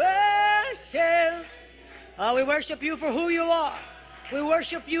 We worship. Oh, we worship you for who you are. We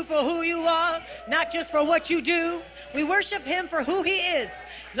worship you for who you are, not just for what you do. We worship him for who he is.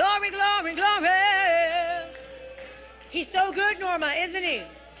 Glory, glory, glory. He's so good, Norma, isn't he?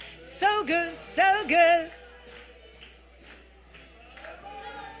 So good, so good.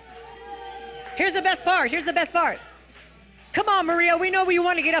 Here's the best part. Here's the best part. Come on, Maria. We know you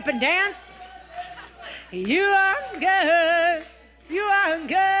want to get up and dance. You are good. You are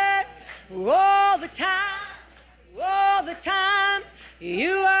good. All the time. All the time.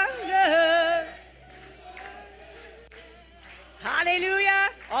 You are good. Hallelujah.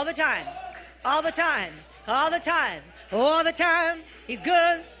 All the time. All the time. All the time. All the time. He's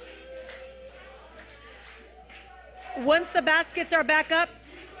good. Once the baskets are back up,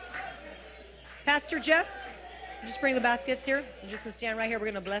 Pastor Jeff, just bring the baskets here. You're just going to stand right here. We're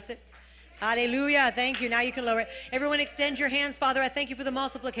going to bless it. Hallelujah. Thank you. Now you can lower it. Everyone extend your hands. Father, I thank you for the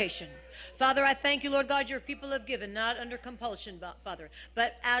multiplication. Father, I thank you, Lord God, your people have given, not under compulsion, Father,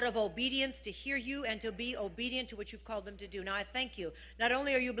 but out of obedience to hear you and to be obedient to what you've called them to do. Now I thank you. Not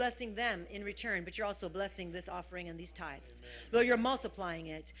only are you blessing them in return, but you're also blessing this offering and these tithes. Amen. Lord, you're multiplying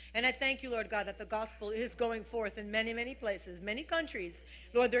it. And I thank you, Lord God, that the gospel is going forth in many, many places, many countries.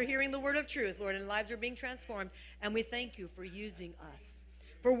 Lord, they're hearing the word of truth, Lord, and lives are being transformed. And we thank you for using us,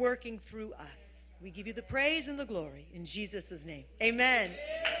 for working through us. We give you the praise and the glory in Jesus' name. Amen.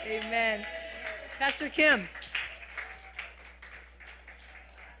 Amen. Pastor Kim.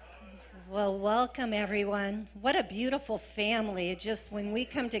 Well, welcome everyone. What a beautiful family. It just, when we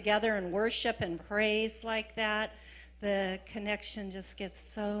come together and worship and praise like that, the connection just gets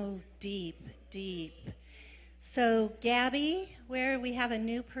so deep, deep. So Gabby, where we have a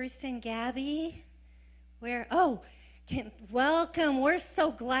new person, Gabby, where, welcome. We're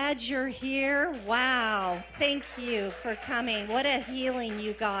so glad you're here. Wow. Thank you for coming. What a healing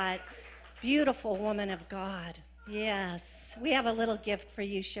you got. Beautiful woman of God. Yes. We have a little gift for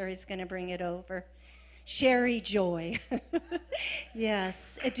you. Sherry's going to bring it over. Sherry Joy.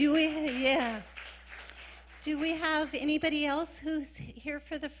 Yes. Do we have anybody else who's here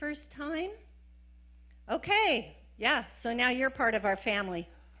for the first time? Okay. Yeah. So now you're part of our family.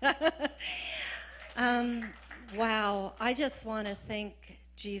 Wow, I just want to thank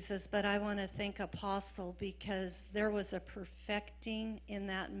Jesus, but I want to thank Apostle because there was a perfecting in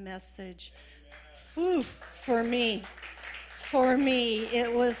that message. Whew, for me.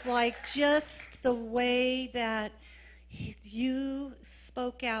 It was like just the way that you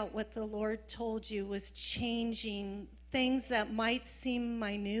spoke out what the Lord told you was changing things that might seem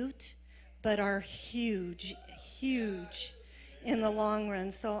minute, but are huge, huge in the long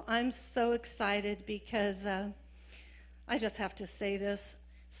run. So I'm so excited because I just have to say this.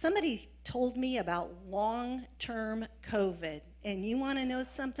 Somebody told me about long-term COVID, and you want to know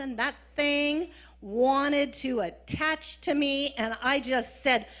something? That thing wanted to attach to me, and I just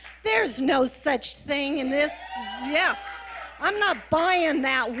said, there's no such thing in this. Yeah, I'm not buying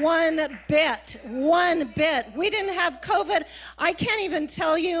that one bit. We didn't have COVID. I can't even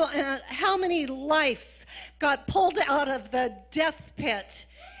tell you how many lives got pulled out of the death pit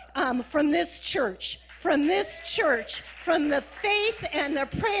from this church, from the faith and the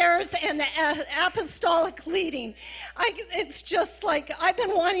prayers and the apostolic leading. It's just like I've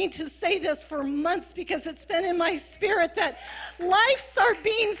been wanting to say this for months because it's been in my spirit that lives are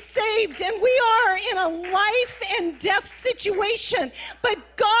being saved and we are in a life and death situation. But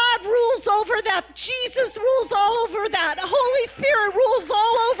God rules over that. Jesus rules all over that. Holy Spirit rules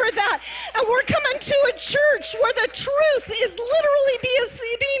all over that. And we're coming to a church where the truth is literally being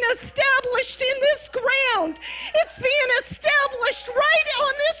established in this ground. It's being established right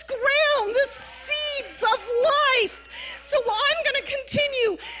on this ground, the seeds of life. So I'm going to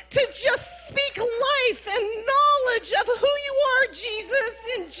continue to just speak life and knowledge of who you are, Jesus,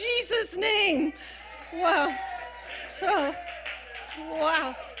 in Jesus' name. Wow. So,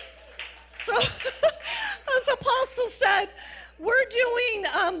 as Apostle said, we're doing,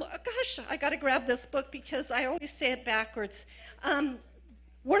 I got to grab this book because I always say it backwards.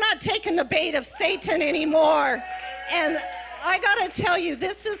 We're not taking the bait of Satan anymore. And I got to tell you,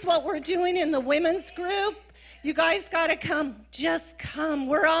 this is what we're doing in the women's group. You guys got to come. Just come.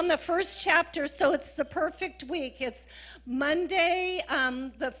 We're on the first chapter, so it's the perfect week. It's Monday,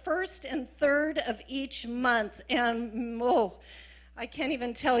 the 1st and 3rd of each month. And, I can't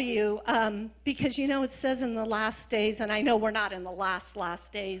even tell you, because, it says in the last days, and I know we're not in the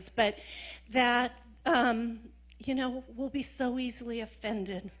last days, but that, we'll be so easily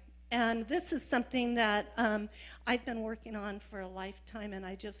offended. And this is something that I've been working on for a lifetime, and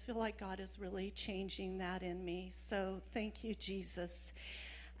I just feel like God is really changing that in me. So thank you, Jesus.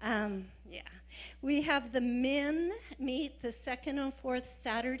 Yeah. We have the men meet the second and fourth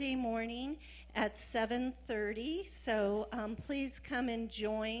Saturday morning at 7:30. So please come and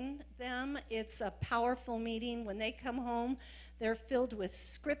join them. It's a powerful meeting. When they come home, they're filled with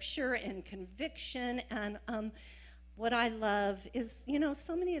scripture and conviction. And what I love is,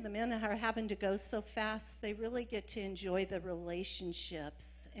 so many of the men are having to go so fast, they really get to enjoy the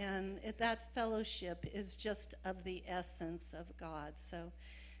relationships. And that fellowship is just of the essence of God. So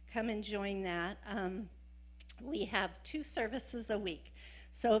come and join that. We have 2 services a week.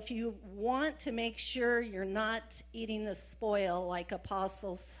 So if you want to make sure you're not eating the spoil, like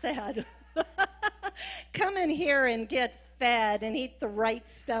Apostle said, come in here and get fed and eat the right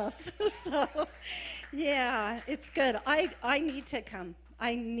stuff. So, yeah, it's good. I need to come.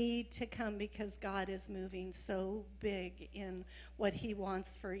 I need to come because God is moving so big in what he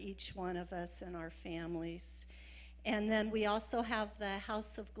wants for each one of us and our families. And then we also have the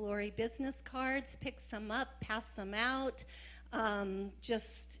House of Glory business cards. Pick some up, pass them out.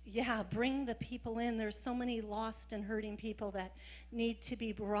 Bring the people in. There's so many lost and hurting people that need to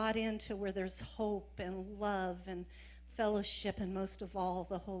be brought into where there's hope and love and fellowship and most of all,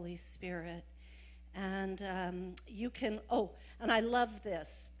 the Holy Spirit. And you can, and I love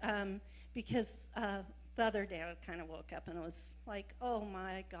this because the other day I kind of woke up and it was like, oh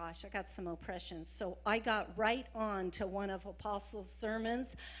my gosh, I got some oppression. So I got right on to one of Apostle's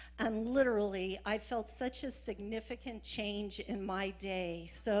sermons, and literally I felt such a significant change in my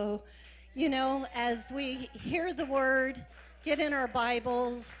day. So, as we hear the word, get in our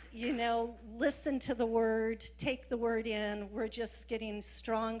Bibles, listen to the word, take the word in, we're just getting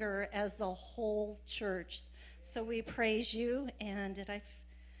stronger as a whole church. So we praise you. And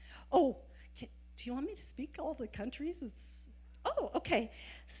do you want me to speak all the countries? Okay.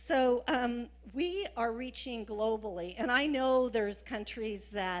 So we are reaching globally. And I know there's countries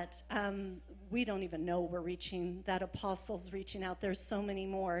that we don't even know we're reaching, that Apostle's reaching out. There's so many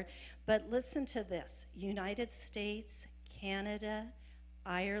more. But listen to this. United States, Canada,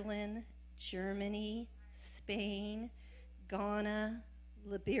 Ireland, Germany, Spain, Ghana,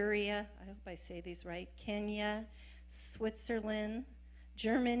 Liberia, I hope I say these right, Kenya, Switzerland,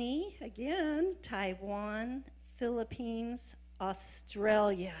 Germany, again, Taiwan, Philippines,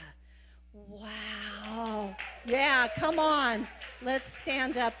 Australia. Wow. Yeah, come on. Let's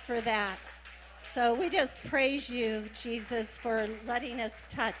stand up for that. So we just praise you, Jesus, for letting us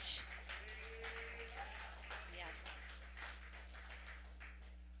touch. Yeah.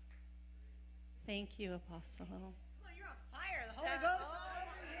 Thank you, Apostle. Oh, you're on fire, the Holy Ghost.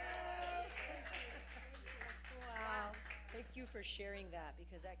 Wow. Thank you for sharing that,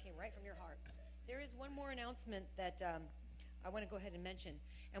 because that came right from your heart. There is one more announcement that I want to go ahead and mention.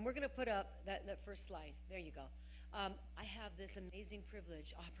 And we're going to put up that first slide. There you go. I have this amazing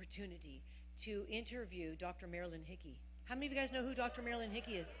privilege, opportunity to interview Dr. Marilyn Hickey. How many of you guys know who Dr. Marilyn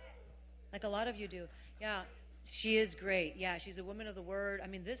Hickey is? Like a lot of you do. Yeah, she is great. Yeah, she's a woman of the word. I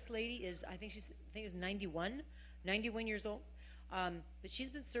mean, this lady is, I think she's 91 years old. But she's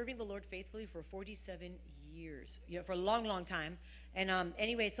been serving the Lord faithfully for 47 years, for a long, long time. And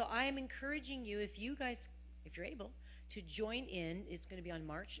anyway, so I am encouraging you, if you're able, to join in. It's going to be on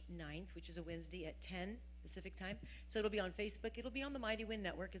March 9th, which is a Wednesday at 10 Pacific time. So it'll be on Facebook. It'll be on the Mighty Wind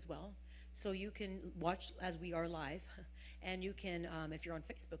Network as well. So you can watch as we are live. And you can, if you're on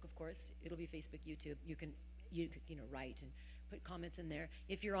Facebook, of course, it'll be Facebook, YouTube. You can write and put comments in there.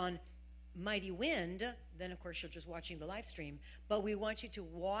 If you're on Mighty Wind, then of course you're just watching the live stream. But we want you to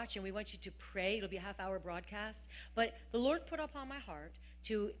watch and we want you to pray. It'll be a half-hour broadcast. But the Lord put upon my heart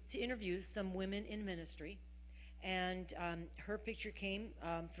to interview some women in ministry. And her picture came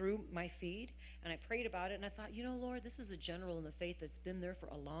through my feed, and I prayed about it, and I thought, Lord, this is a general in the faith that's been there for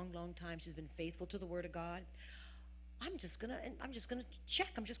a long, long time. She's been faithful to the Word of God. I'm just gonna check.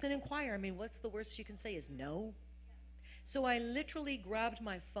 I'm just gonna inquire. I mean, what's the worst she can say is no? So I literally grabbed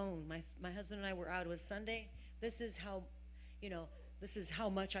my phone. My husband and I were out. It was Sunday. This is how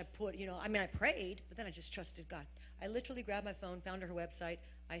much I put. I prayed, but then I just trusted God. I literally grabbed my phone, found her website.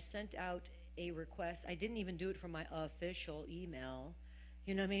 I sent out a request. I didn't even do it from my official email.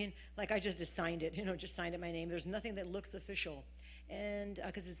 You know what I mean? Like I just signed it, just signed it my name. There's nothing that looks official. And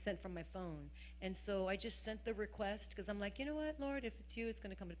because it's sent from my phone. And so I just sent the request because I'm like, you know what, Lord, if it's you, it's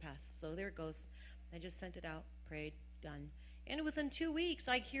going to come to pass. So there it goes. I just sent it out, prayed, done. And within 2 weeks,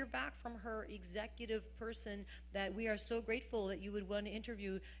 I hear back from her executive person that we are so grateful that you would want to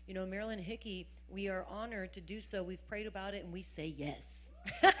interview, Marilyn Hickey. We are honored to do so. We've prayed about it, and we say yes.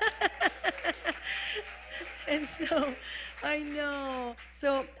 And so I know.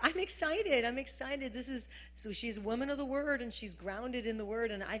 So I'm excited. So she's a woman of the word and she's grounded in the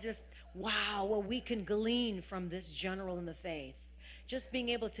word. And I just, wow, what we can glean from this general in the faith. Just being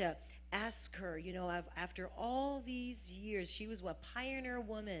able to ask her, you know, after all these years, she was a pioneer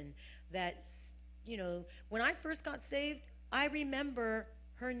woman that, you know, when I first got saved, I remember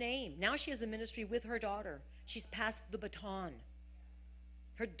her name. Now she has a ministry with her daughter. She's passed the baton.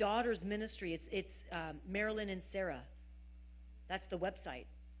 Her daughter's ministry, it's Marilyn and Sarah. That's the website.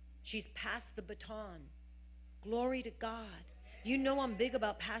 She's passed the baton. Glory to God. You know I'm big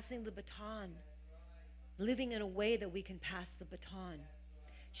about passing the baton. Living in a way that we can pass the baton.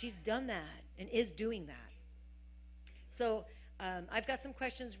 She's done that and is doing that. So I've got some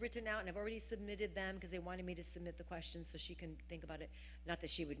questions written out, and I've already submitted them because they wanted me to submit the questions so she can think about it. Not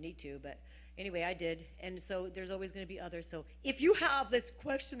that she would need to, but anyway, I did. And so there's always going to be others. So if you have this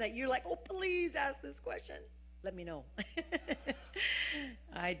question that you're like, oh, please ask this question, let me know.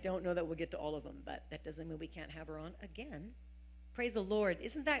 I don't know that we'll get to all of them, but that doesn't mean we can't have her on again. Praise the Lord.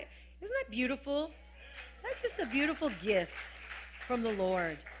 Isn't that beautiful? That's just a beautiful gift from the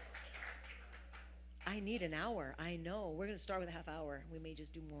Lord. I need an hour. I know. We're going to start with a half hour. We may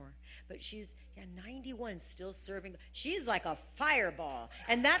just do more. But she's 91, still serving. She's like a fireball.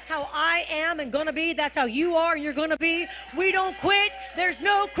 And that's how I am and going to be. That's how you are and you're going to be. We don't quit. There's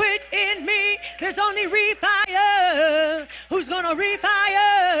no quit in me. There's only refire. Who's going to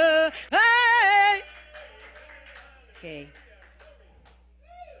refire? Hey! Okay.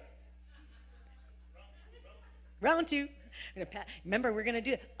 Round two. Remember, we're going to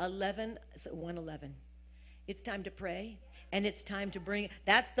do 111. It's time to pray, and it's time to bring.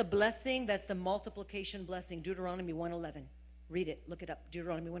 That's the blessing. That's the multiplication blessing. Deuteronomy 1:11. Read it. Look it up.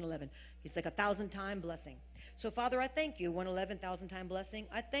 Deuteronomy 1:11. It's like 1,000-time blessing. So, Father, I thank you. 111, 1,000-time blessing.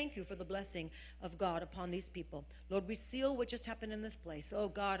 I thank you for the blessing of God upon these people. Lord, we seal what just happened in this place. Oh,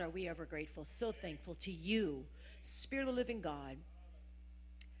 God, are we ever grateful. So thankful to you, Spirit of the living God.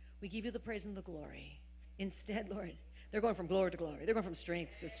 We give you the praise and the glory. Instead, Lord, they're going from glory to glory. They're going from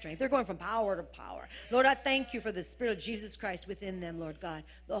strength to strength. They're going from power to power. Lord, I thank you for the Spirit of Jesus Christ within them, Lord God.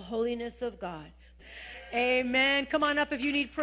 The holiness of God. Amen. Come on up if you need prayer.